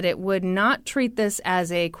announced that it would not treat this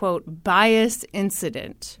as a, quote, bias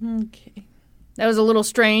incident. Okay. That was a little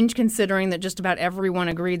strange, considering that just about everyone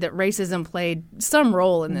agreed that racism played some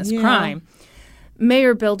role in this crime.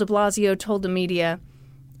 Mayor Bill de Blasio told the media,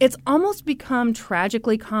 it's almost become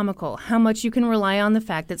tragically comical how much you can rely on the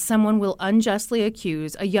fact that someone will unjustly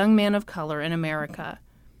accuse a young man of color in America.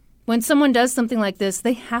 When someone does something like this,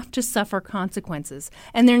 they have to suffer consequences,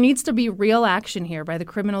 and there needs to be real action here by the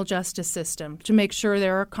criminal justice system to make sure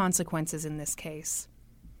there are consequences in this case.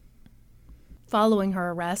 Following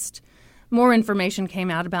her arrest, more information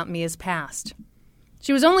came out about Mia's past.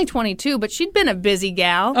 She was only 22, but she'd been a busy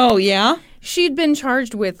gal. Oh, yeah? She'd been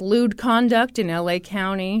charged with lewd conduct in L.A.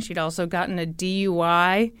 County. She'd also gotten a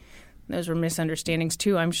DUI. Those were misunderstandings,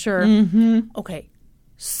 too, I'm sure. Mm-hmm. Okay,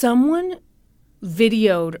 someone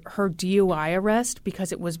videoed her DUI arrest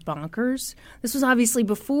because it was bonkers. This was obviously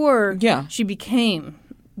before she became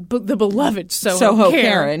the beloved Soho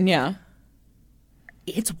Karen. Yeah.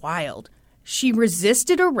 It's wild. She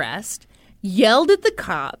resisted arrest, yelled at the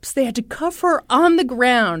cops. They had to cuff her on the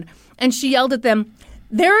ground, and she yelled at them,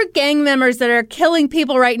 there are gang members that are killing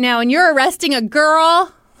people right now, and you're arresting a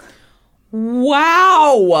girl?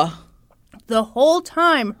 Wow. The whole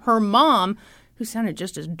time, her mom, who sounded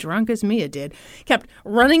just as drunk as Mia did, kept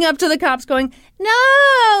running up to the cops going,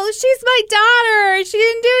 "No, she's my daughter. She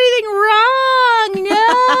didn't do anything wrong.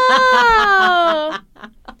 No."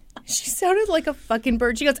 She sounded like a fucking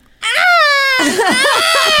bird. She goes, "Ah!"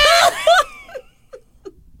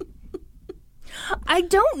 I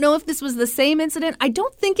don't know if this was the same incident. I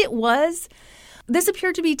don't think it was. This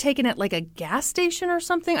appeared to be taken at like a gas station or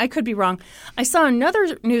something. I could be wrong. I saw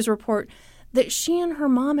another news report that she and her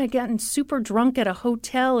mom had gotten super drunk at a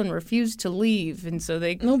hotel and refused to leave. And so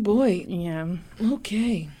they... Oh, boy. Yeah.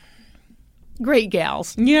 Okay. Great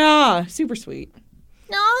gals. Yeah. Super sweet.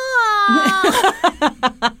 No.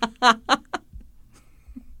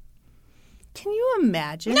 Can you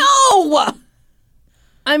imagine? No!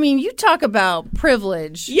 I mean, you talk about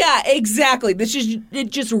privilege. Yeah, exactly.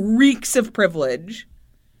 It just reeks of privilege.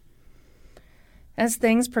 As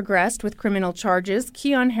things progressed with criminal charges,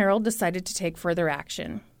 Keyon Harold decided to take further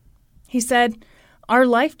action. He said, "Our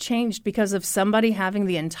life changed because of somebody having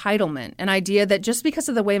the entitlement, an idea that just because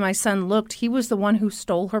of the way my son looked, he was the one who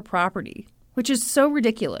stole her property, which is so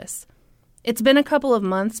ridiculous. It's been a couple of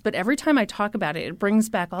months, but every time I talk about it, it brings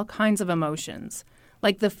back all kinds of emotions.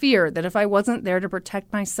 Like the fear that if I wasn't there to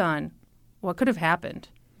protect my son, what could have happened?"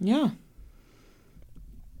 Yeah.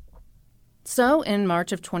 So, in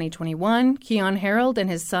March of 2021, Keyon Harold and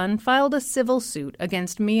his son filed a civil suit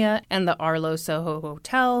against Mia and the Arlo Soho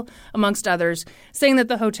Hotel, amongst others, saying that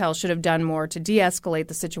the hotel should have done more to de-escalate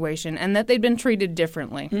the situation and that they'd been treated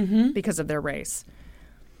differently because of their race.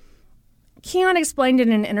 Keyon explained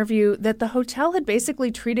in an interview that the hotel had basically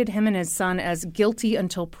treated him and his son as guilty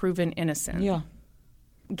until proven innocent. Yeah.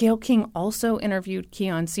 Gayle King also interviewed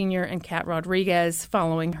Keyon Sr. and Kat Rodriguez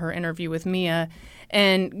following her interview with Mia,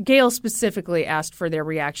 and Gayle specifically asked for their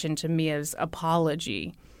reaction to Mia's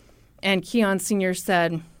apology. And Keyon Sr.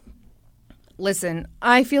 said, "Listen,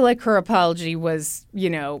 I feel like her apology was,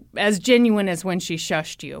 as genuine as when she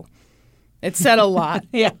shushed you. It said a lot.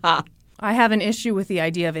 Yeah. I have an issue with the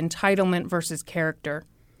idea of entitlement versus character.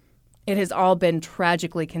 It has all been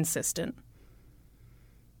tragically consistent."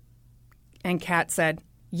 And Kat said,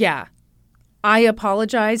 "Yeah, I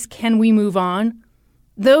apologize. Can we move on?"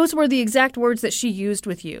 Those were the exact words that she used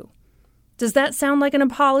with you. Does that sound like an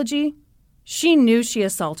apology? She knew she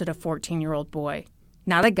assaulted a 14-year-old boy,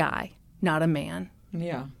 not a guy, not a man.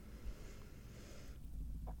 Yeah.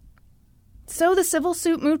 So the civil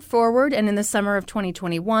suit moved forward, and in the summer of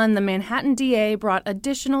 2021, the Manhattan DA brought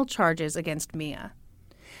additional charges against Mia.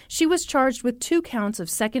 She was charged with 2 counts of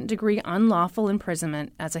second-degree unlawful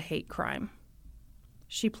imprisonment as a hate crime.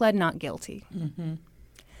 She pled not guilty. Mm-hmm.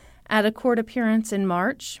 At a court appearance in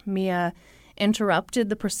March, Mia interrupted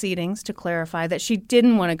the proceedings to clarify that she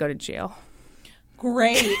didn't want to go to jail.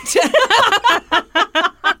 Great.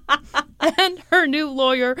 And her new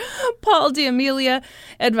lawyer, Paul D'Amelia,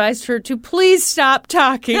 advised her to please stop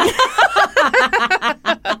talking.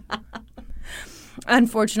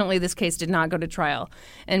 Unfortunately, this case did not go to trial,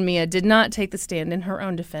 and Mia did not take the stand in her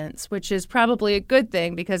own defense, which is probably a good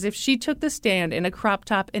thing, because if she took the stand in a crop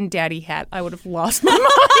top and daddy hat, I would have lost my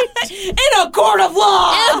mind. In a court of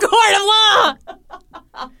law! In a court of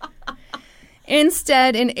law!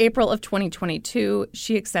 Instead, in April of 2022,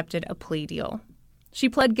 she accepted a plea deal. She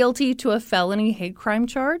pled guilty to a felony hate crime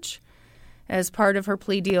charge. As part of her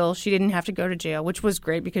plea deal, she didn't have to go to jail, which was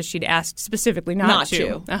great because she'd asked specifically not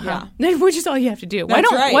to. Yeah. Which is all you have to do.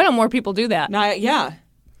 That's right. Why don't more people do that? Yeah.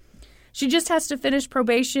 She just has to finish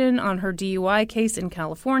probation on her DUI case in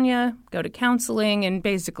California, go to counseling, and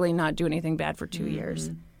basically not do anything bad for 2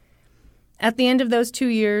 years. At the end of those 2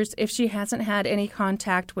 years, if she hasn't had any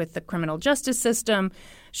contact with the criminal justice system,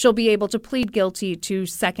 she'll be able to plead guilty to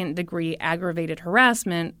second-degree aggravated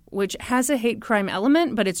harassment, which has a hate crime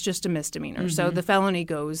element, but it's just a misdemeanor. So the felony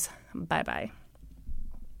goes bye-bye.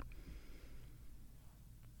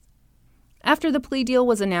 After the plea deal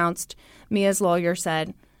was announced, Mia's lawyer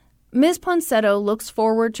said, "Ms. Ponsetto looks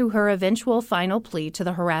forward to her eventual final plea to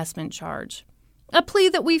the harassment charge. A plea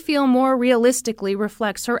that we feel more realistically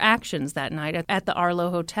reflects her actions that night at the Arlo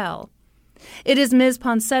Hotel. It is Ms.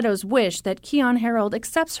 Ponsetto's wish that Keyon Harold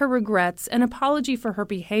accepts her regrets and apology for her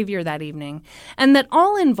behavior that evening, and that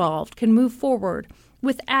all involved can move forward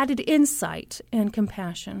with added insight and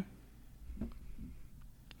compassion."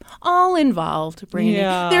 All involved, Brandy.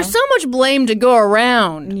 Yeah. There's so much blame to go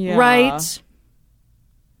around, right?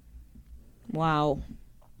 Wow.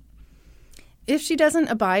 If she doesn't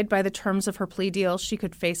abide by the terms of her plea deal, she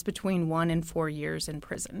could face between 1 and 4 years in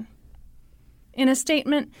prison. In a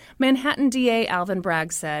statement, Manhattan DA Alvin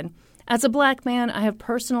Bragg said, As a black man, I have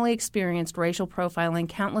personally experienced racial profiling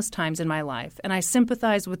countless times in my life, and I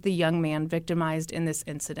sympathize with the young man victimized in this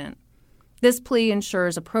incident. This plea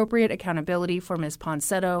ensures appropriate accountability for Ms.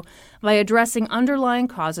 Ponsetto by addressing underlying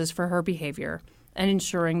causes for her behavior and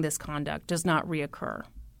ensuring this conduct does not reoccur.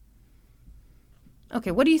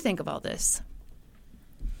 Okay, what do you think of all this?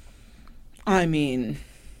 I mean,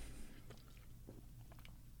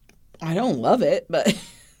 I don't love it, but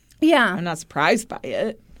Yeah. I'm not surprised by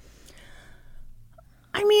it.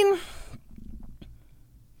 I mean,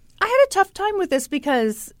 I had a tough time with this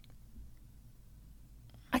because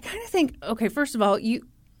I kind of think, okay, first of all,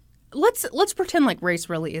 let's pretend like race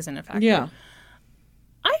really isn't a factor. Yeah.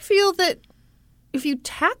 I feel that if you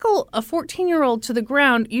tackle a 14-year-old to the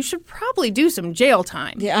ground, you should probably do some jail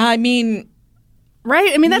time. Yeah, I mean,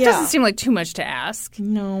 Right? I mean, that Yeah. doesn't seem like too much to ask.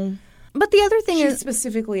 no. But the other thing She is,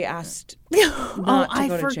 specifically asked not to I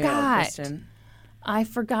go to jail, forgot. Kristen. I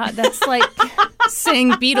forgot. That's like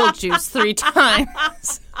saying Beetlejuice 3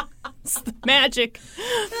 times. It's the magic.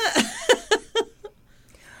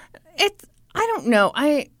 I don't know.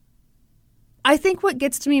 I think what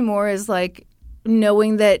gets to me more is like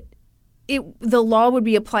knowing that the law would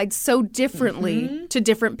be applied so differently to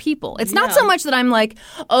different people. It's not so much that I'm like,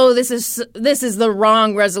 oh, this is the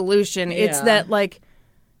wrong resolution. It's Yeah. that like,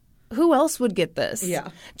 who else would get this? Yeah.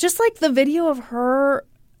 Just like the video of her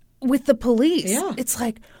with the police. Yeah. It's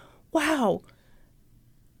like, wow.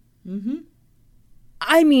 Mm-hmm.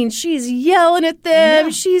 I mean, she's yelling at them.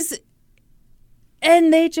 Yeah.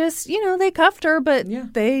 And they just, they cuffed her, but Yeah.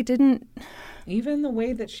 they didn't. Even the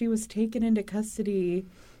way that she was taken into custody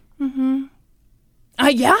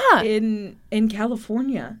Yeah. in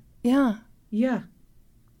California. Yeah. Yeah.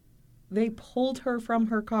 They pulled her from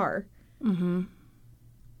her car. Mm-hmm.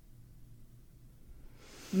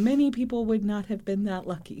 Many people would not have been that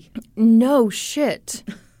lucky. No shit.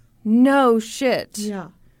 No shit. Yeah.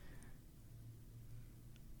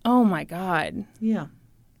 Oh, my God. Yeah.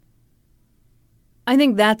 I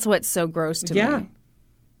think that's what's so gross to me.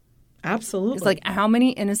 Absolutely. It's like how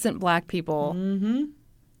many innocent black people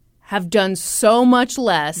have done so much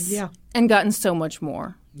less and gotten so much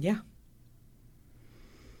more. Yeah.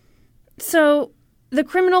 So the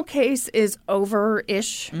criminal case is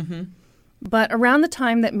over-ish. But around the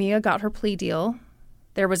time that Mia got her plea deal,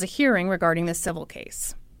 there was a hearing regarding the civil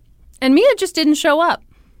case. And Mia just didn't show up.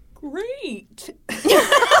 Great.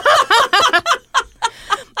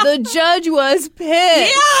 The judge was pissed.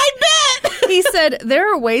 Yeah, I bet. He said,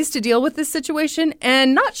 there are ways to deal with this situation,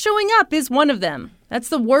 and not showing up is one of them. That's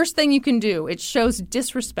the worst thing you can do. It shows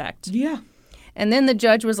disrespect. Yeah. And then the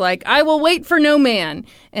judge was like, I will wait for no man.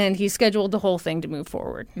 And he scheduled the whole thing to move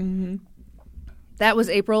forward. Mm-hmm. That was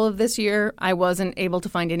April of this year. I wasn't able to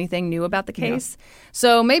find anything new about the case. Yeah.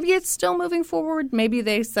 So maybe it's still moving forward. Maybe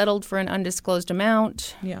they settled for an undisclosed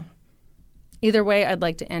amount. Yeah. Either way, I'd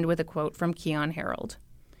like to end with a quote from Keon Harold.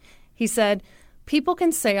 He said, people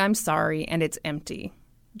can say I'm sorry and it's empty.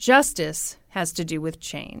 Justice has to do with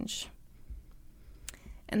change.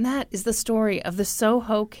 And that is the story of the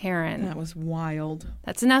Soho Karen. That was wild.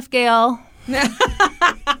 That's enough, Gail.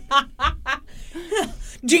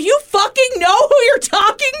 Do you fucking know who you're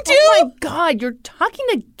talking to? Oh my God, you're talking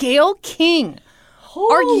to Gail King.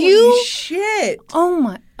 Holy Are you? shit. Oh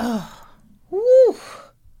my. Ugh. Woo.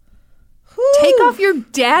 Take off your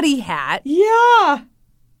daddy hat. Yeah.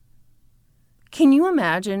 Can you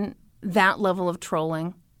imagine that level of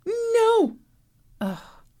trolling? No.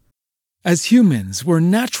 As humans, we're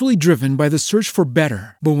naturally driven by the search for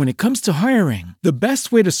better. But when it comes to hiring, the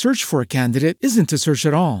best way to search for a candidate isn't to search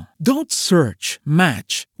at all. Don't search,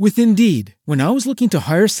 match with Indeed. When I was looking to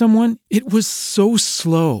hire someone, it was so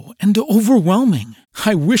slow and overwhelming.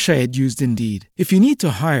 I wish I had used Indeed. If you need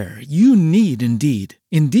to hire, you need Indeed.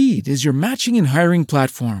 Indeed is your matching and hiring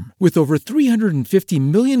platform with over 350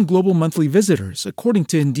 million global monthly visitors, according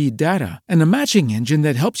to Indeed data, and a matching engine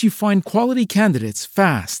that helps you find quality candidates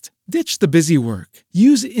fast. Ditch the busy work.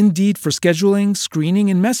 Use Indeed for scheduling,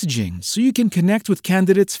 screening, and messaging so you can connect with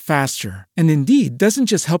candidates faster. And Indeed doesn't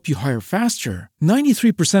just help you hire faster.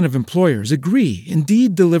 93% of employers agree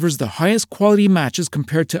Indeed delivers the highest quality matches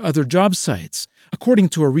compared to other job sites, according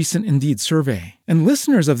to a recent Indeed survey. And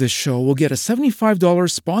listeners of this show will get a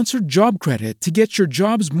 $75 sponsored job credit to get your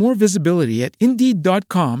jobs more visibility at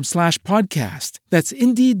Indeed.com/podcast. That's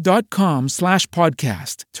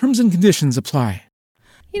Indeed.com/podcast. Terms and conditions apply.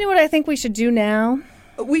 You know what I think we should do now?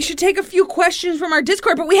 We should take a few questions from our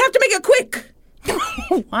Discord, but we have to make it quick.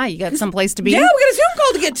 Why? You got someplace to be? Yeah, we got a Zoom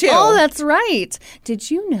call to get to. Oh, that's right. Did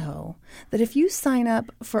you know that if you sign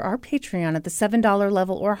up for our Patreon at the $7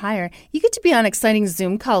 level or higher, you get to be on exciting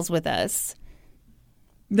Zoom calls with us?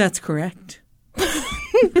 That's correct.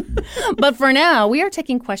 But for now, we are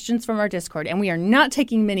taking questions from our Discord, and we are not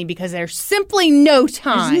taking many because there's simply no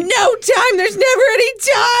time. There's no time. There's never any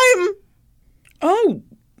time.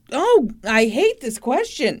 Oh, I hate this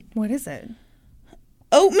question. What is it?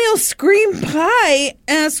 Oatmeal Scream Pie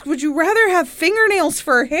asks, would you rather have fingernails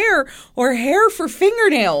for hair or hair for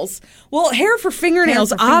fingernails? Well, hair for fingernails,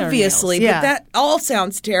 Hair for fingernails, obviously, yeah. but that all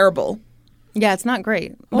sounds terrible. Yeah, it's not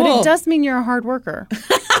great. But Oh. it does mean you're a hard worker.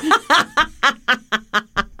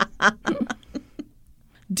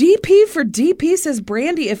 DP for DP says,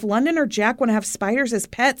 Brandy, if London or Jack want to have spiders as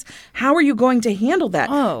pets, how are you going to handle that?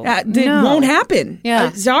 Oh, It no. won't happen.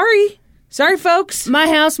 Yeah. Sorry, folks. My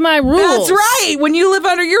house, my rules. That's right. When you live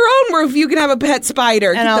under your own roof, you can have a pet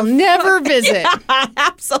spider. And I'll never visit.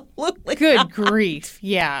 Absolutely. Good grief.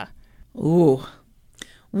 Yeah. Ooh.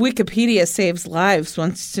 Wikipedia Saves Lives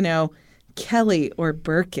wants to know Kelly or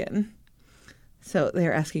Birkin. So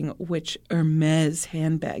they're asking which Hermes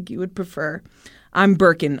handbag you would prefer. I'm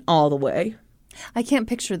Birkin all the way. I can't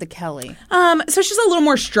picture the Kelly. So she's a little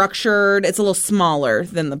more structured. It's a little smaller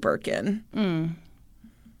than the Birkin.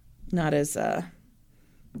 Not as hold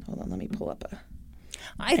on, let me pull up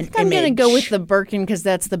I think I'm going to go with the Birkin because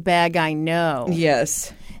that's the bag I know.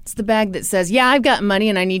 Yes. It's the bag that says, yeah, I've got money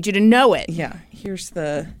and I need you to know it. Yeah. Here's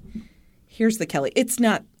the Kelly. It's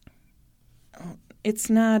not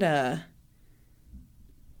a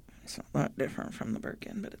lot different from the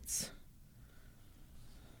Birkin, but it's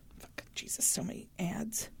Jesus, so many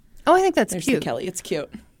ads. Oh, I think that's There's cute. the Kelly. It's cute.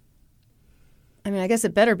 I mean, I guess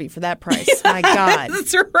it better be for that price. My God.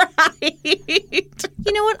 That's right.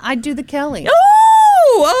 You know what? I'd do the Kelly.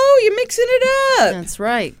 Oh, you're mixing it up. That's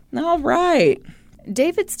right. All right.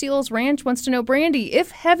 David Steele's Ranch wants to know, Brandy,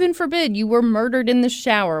 if heaven forbid you were murdered in the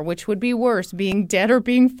shower, which would be worse, being dead or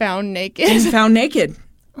being found naked? And found naked.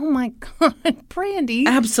 Oh my God, Brandy.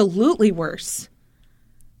 Absolutely worse.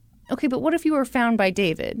 Okay, but what if you were found by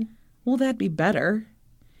David? Well, that'd be better.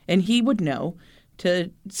 And he would know to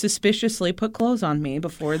suspiciously put clothes on me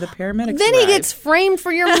before the paramedics Then arrive. he gets framed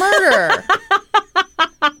for your murder.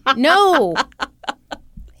 No.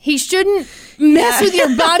 He shouldn't mess with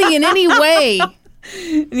your body in any way.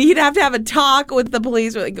 And he'd have to have a talk with the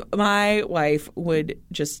police. Like, my wife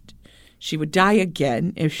she would die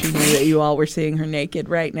again if she knew that you all were seeing her naked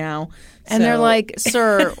right now. And they're like,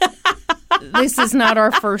 sir, this is not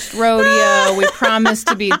our first rodeo. We promise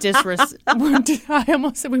to be I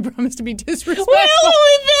almost said we promise to be disrespectful. we'll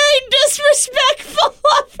be very disrespectful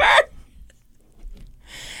of her.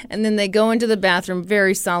 And then they go into the bathroom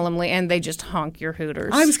very solemnly and they just honk your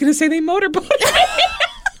hooters. I was going to say they motorboated me.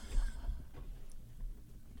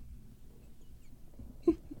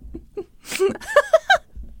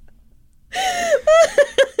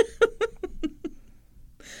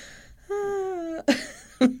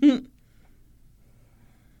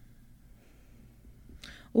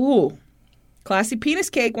 Ooh. Classy Penis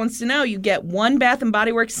Cake wants to know, you get one Bath &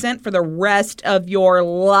 Body Works scent for the rest of your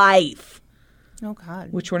life. Oh,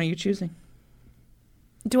 God. Which one are you choosing?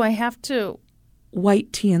 Do I have to?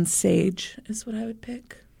 White tea and sage is what I would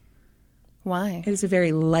pick. Why? It is a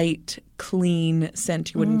very light, clean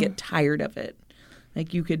scent. You wouldn't get tired of it.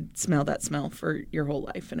 Like, you could smell that smell for your whole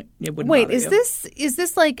life, and it wouldn't Wait, bother you. is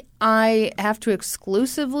this like I have to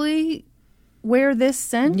exclusively wear this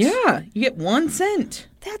scent? Yeah, you get one scent.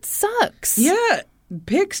 That sucks. Yeah,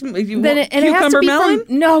 pick some. Then it has to cucumber be melon.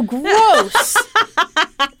 from no gross.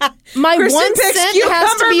 My Kristen one picks scent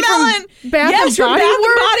has to be melon. from Bath Yes, and from Body Bath and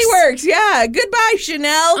Works. Body Works. Yeah, goodbye,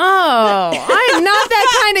 Chanel. Oh, I am not that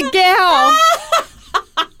kind of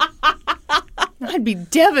gal. I'd be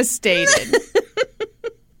devastated.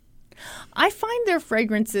 I find their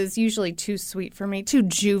fragrances usually too sweet for me, too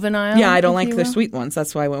juvenile. Yeah, I don't if like you the will. sweet ones.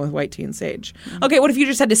 That's why I went with white tea and sage. Okay, what if you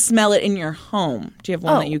just had to smell it in your home? Do you have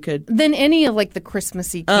one that you could? Then any of like the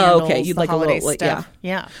Christmassy candles, okay. You'd the like a holiday little, like, stuff.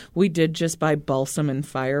 Yeah. We did just buy balsam and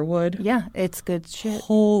firewood. Yeah, it's good shit.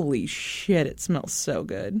 Holy shit, it smells so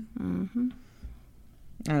good. Mm-hmm.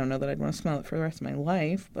 I don't know that I'd want to smell it for the rest of my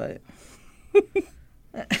life, but...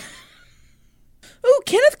 Ooh,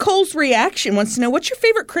 Kenneth Cole's reaction wants to know, what's your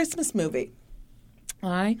favorite Christmas movie?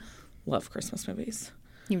 I love Christmas movies.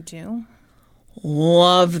 You do?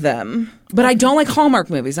 Love them. But I don't like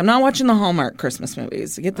Hallmark movies. I'm not watching the Hallmark Christmas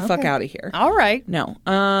movies. Get the fuck out of here. All right. No.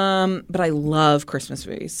 But I love Christmas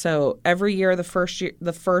movies. So every year, the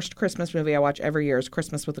first Christmas movie I watch every year is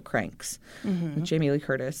Christmas with the Cranks with Jamie Lee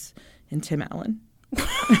Curtis and Tim Allen.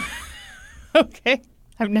 Okay.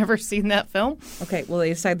 I've never seen that film. Okay, well, they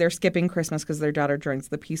decide they're skipping Christmas because their daughter joins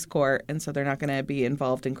the Peace Corps, and so they're not going to be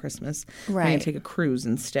involved in Christmas. They're going Right. to take a cruise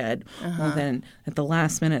instead. Well, then at the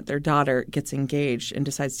last minute, their daughter gets engaged and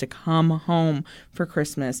decides to come home for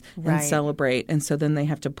Christmas and Right. celebrate. And so then they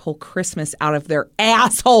have to pull Christmas out of their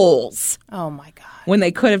assholes Oh, my God. when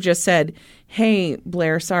they could have just said, hey,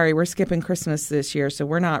 Blair, sorry, we're skipping Christmas this year, so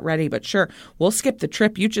we're not ready. But sure, we'll skip the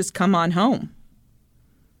trip. You just come on home.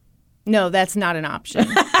 No, that's not an option.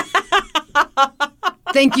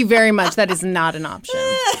 Thank you very much. That is not an option.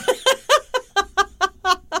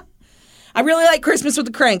 I really like Christmas with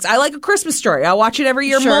the Cranks. I like A Christmas Story. I watch it every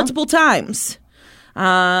year Sure. multiple times.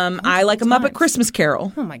 I like A Muppet Christmas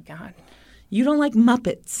Carol. Oh, my God. You don't like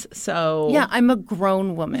Muppets, so... Yeah, I'm a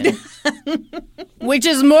grown woman. Which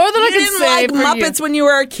is more than I You can didn't say like for Muppets when you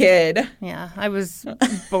were a kid. Yeah, I was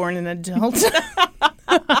born an adult.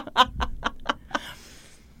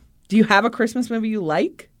 Do you have a Christmas movie you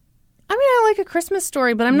like? I mean, I like A Christmas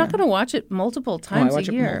Story, but I'm not going to watch it multiple times I watch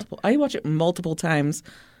a it year. I watch it multiple times.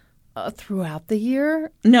 Throughout the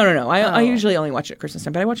year? No. I usually only watch it at Christmas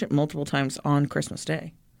time, but I watch it multiple times on Christmas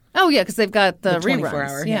Day. Oh, yeah, because they've got the 24 reruns.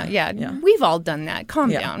 hour, Yeah. yeah. We've all done that.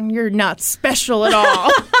 Calm Yeah. down. You're not special at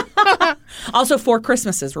all. Also, Four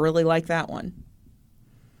Christmases, really like that one.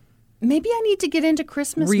 Maybe I need to get into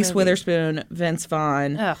Christmas Reese movies. Witherspoon, Vince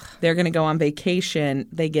Vaughn. Ugh. They're going to go on vacation.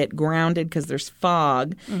 They get grounded because there's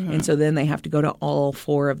fog. Mm-hmm. And so then they have to go to all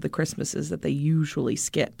 4 of the Christmases that they usually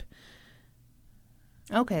skip.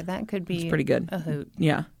 Okay, that could be It's pretty good. a hoot.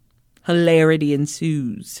 Yeah. Hilarity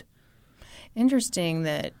ensues. Interesting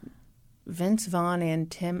that Vince Vaughn and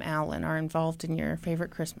Tim Allen are involved in your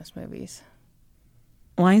favorite Christmas movies.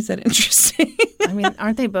 Why is that interesting? I mean,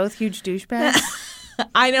 aren't they both huge douchebags?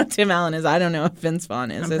 I know Tim Allen is. I don't know if Vince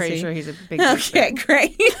Vaughn is. I'm is pretty he? sure he's a big douchebag. Okay,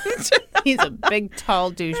 great. He's a big,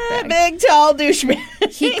 tall douchebag. Big, tall douchebag.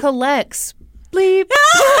 He collects. Bleep.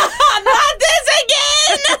 Not this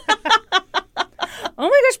again! Oh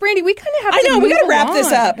my gosh, Brandy, we kind of have I to know, we move got to wrap along.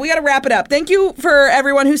 this up. We got to wrap it up. Thank you for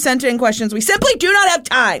everyone who sent in questions. We simply do not have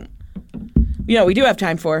time. You know, we do have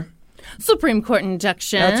time for. Supreme Court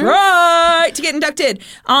induction. That's right. To get inducted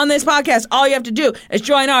on this podcast, all you have to do is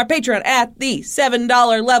join our Patreon at the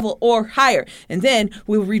 $7 level or higher. And then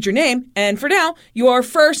we will read your name. And for now, your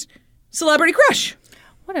first celebrity crush.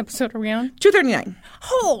 What episode are we on? 239.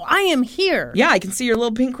 Oh, I am here. Yeah, I can see your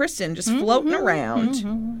little pink Kristen just floating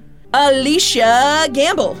around. Alicia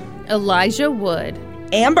Gamble. Elijah Wood.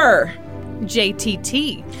 Amber.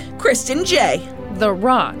 JTT. Kristen J. The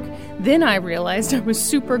Rock. Then I realized I was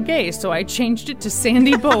super gay, so I changed it to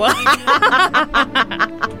Sandy Bullock.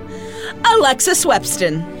 Alexis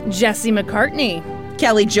Webston. Jesse McCartney.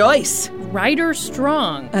 Kelly Joyce. Ryder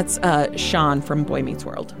Strong. That's Sean from Boy Meets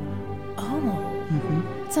World. Oh.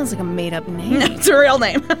 Sounds like a made-up name. It's a real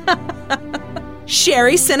name.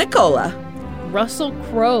 Sherry Sinicola. Russell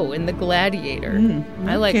Crowe in The Gladiator.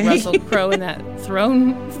 I like okay. Russell Crowe in that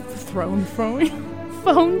phone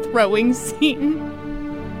throwing scene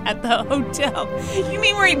at the hotel. You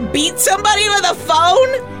mean where he beat somebody with a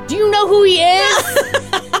phone? Do you know who he is?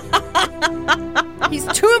 He's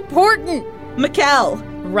too important. Mikkel.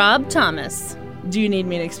 Rob Thomas. Do you need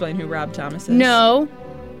me to explain who Rob Thomas is? No.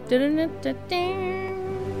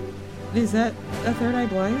 Is that a Third Eye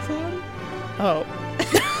Blind song? Oh.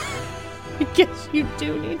 I guess you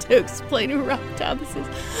do need to explain who Rob Thomas is.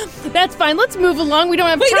 That's fine. Let's move along. We don't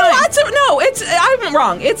have Wait, time. I'm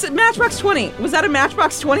wrong. It's Matchbox 20. Was that a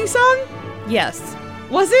Matchbox 20 song? Yes.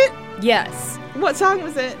 Was it? Yes. What song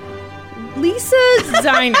was it? Lisa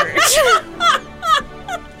Zinert.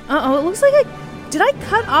 Uh-oh, it looks like did I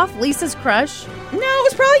cut off Lisa's crush? No, it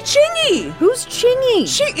was probably Chingy. Who's Chingy?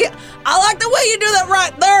 I like the way you do that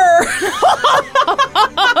right there.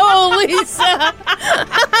 Oh, Lisa.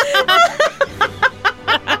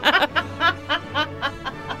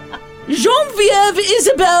 Geneviève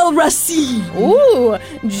Isabelle Rassi. Ooh,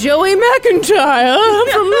 Joey McIntyre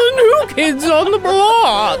from the New Kids on the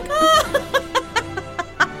Block.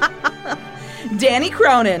 Danny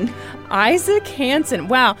Cronin. Isaac Hansen.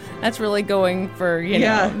 Wow, that's really going for,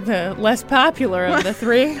 Yeah. the less popular of the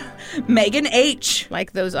three. Megan H.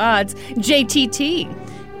 Like those odds. JTT.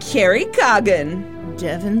 Carrie Coggin.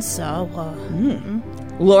 Devin Sawa.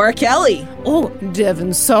 Laura Kelly. Oh,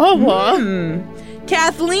 Devin Sawa.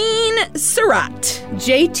 Kathleen Surratt.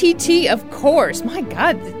 JTT, of course. My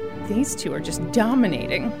God, these two are just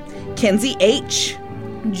dominating. Kenzie H.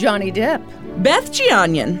 Johnny Depp. Beth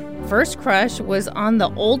Giannian. First crush was on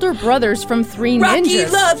the older brothers from Three Rocky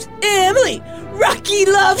Ninjas. loves Emily. Rocky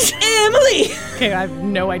loves Emily. Okay, I have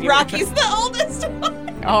no idea. what Rocky's the oldest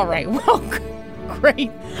one. All right, well,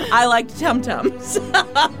 great. I liked Tum Tums.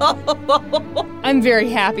 I'm very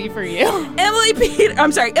happy for you.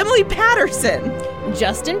 Emily Patterson.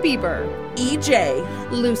 Justin Bieber.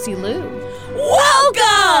 EJ. Lucy Liu.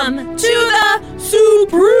 Welcome to the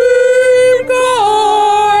Supreme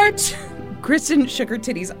Court! Kristen shook her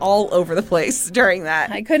titties all over the place during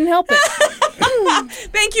that. I couldn't help it.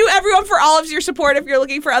 Thank you, everyone, for all of your support. If you're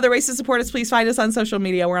looking for other ways to support us, please find us on social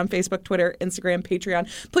media. We're on Facebook, Twitter, Instagram, Patreon.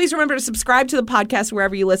 Please remember to subscribe to the podcast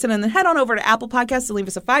wherever you listen, and then head on over to Apple Podcasts and leave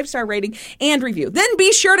us a 5-star rating and review. Then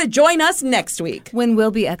be sure to join us next week, when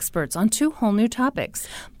we'll be experts on 2 whole new topics.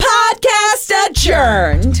 Podcast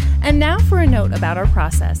adjourned. And now for a note about our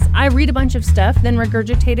process. I read a bunch of stuff, then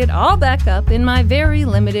regurgitate it all back up in my very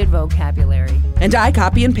limited vocabulary. And I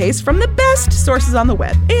copy and paste from the best sources on the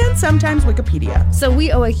web, and sometimes Wikipedia. So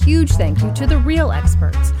we owe a huge thank you to the real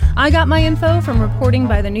experts. I got my info from reporting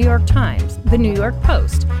by the New York Times, the New York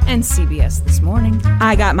Post, and CBS This Morning.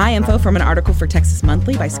 I got my info from an article for Texas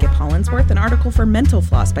Monthly by Skip Hollandsworth, an article for Mental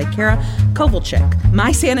Floss by Kara Kovalchik,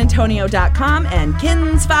 mysanantonio.com, and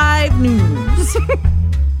Kins 5 News.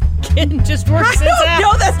 Ken just works his ass.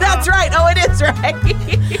 No, that's right. Oh, it is right.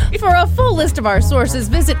 For a full list of our sources,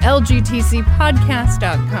 visit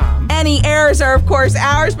lgtcpodcast.com. Any errors are, of course,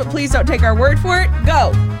 ours, but please don't take our word for it.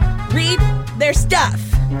 Go. Read their stuff.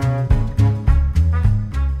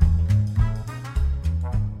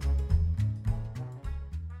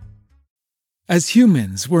 As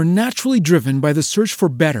humans, we're naturally driven by the search for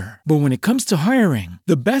better. But when it comes to hiring,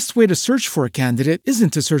 the best way to search for a candidate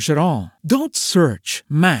isn't to search at all. Don't search,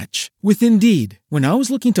 match with Indeed. When I was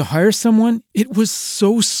looking to hire someone, it was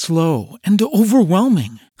so slow and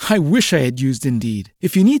overwhelming. I wish I had used Indeed.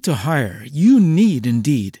 If you need to hire, you need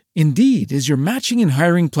Indeed. Indeed is your matching and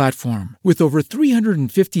hiring platform with over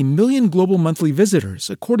 350 million global monthly visitors,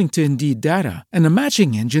 according to Indeed data, and a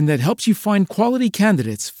matching engine that helps you find quality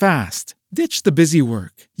candidates fast. Ditch the busy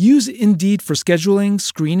work. Use Indeed for scheduling,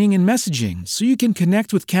 screening, and messaging so you can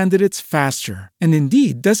connect with candidates faster. And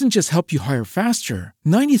Indeed doesn't just help you hire faster.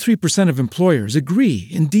 93% of employers agree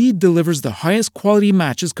Indeed delivers the highest quality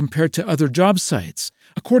matches compared to other job sites,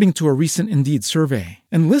 according to a recent Indeed survey.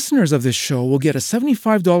 And listeners of this show will get a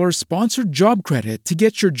 $75 sponsored job credit to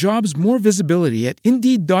get your jobs more visibility at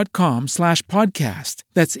Indeed.com/podcast.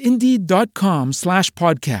 That's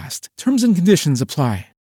Indeed.com/podcast. Terms and conditions apply.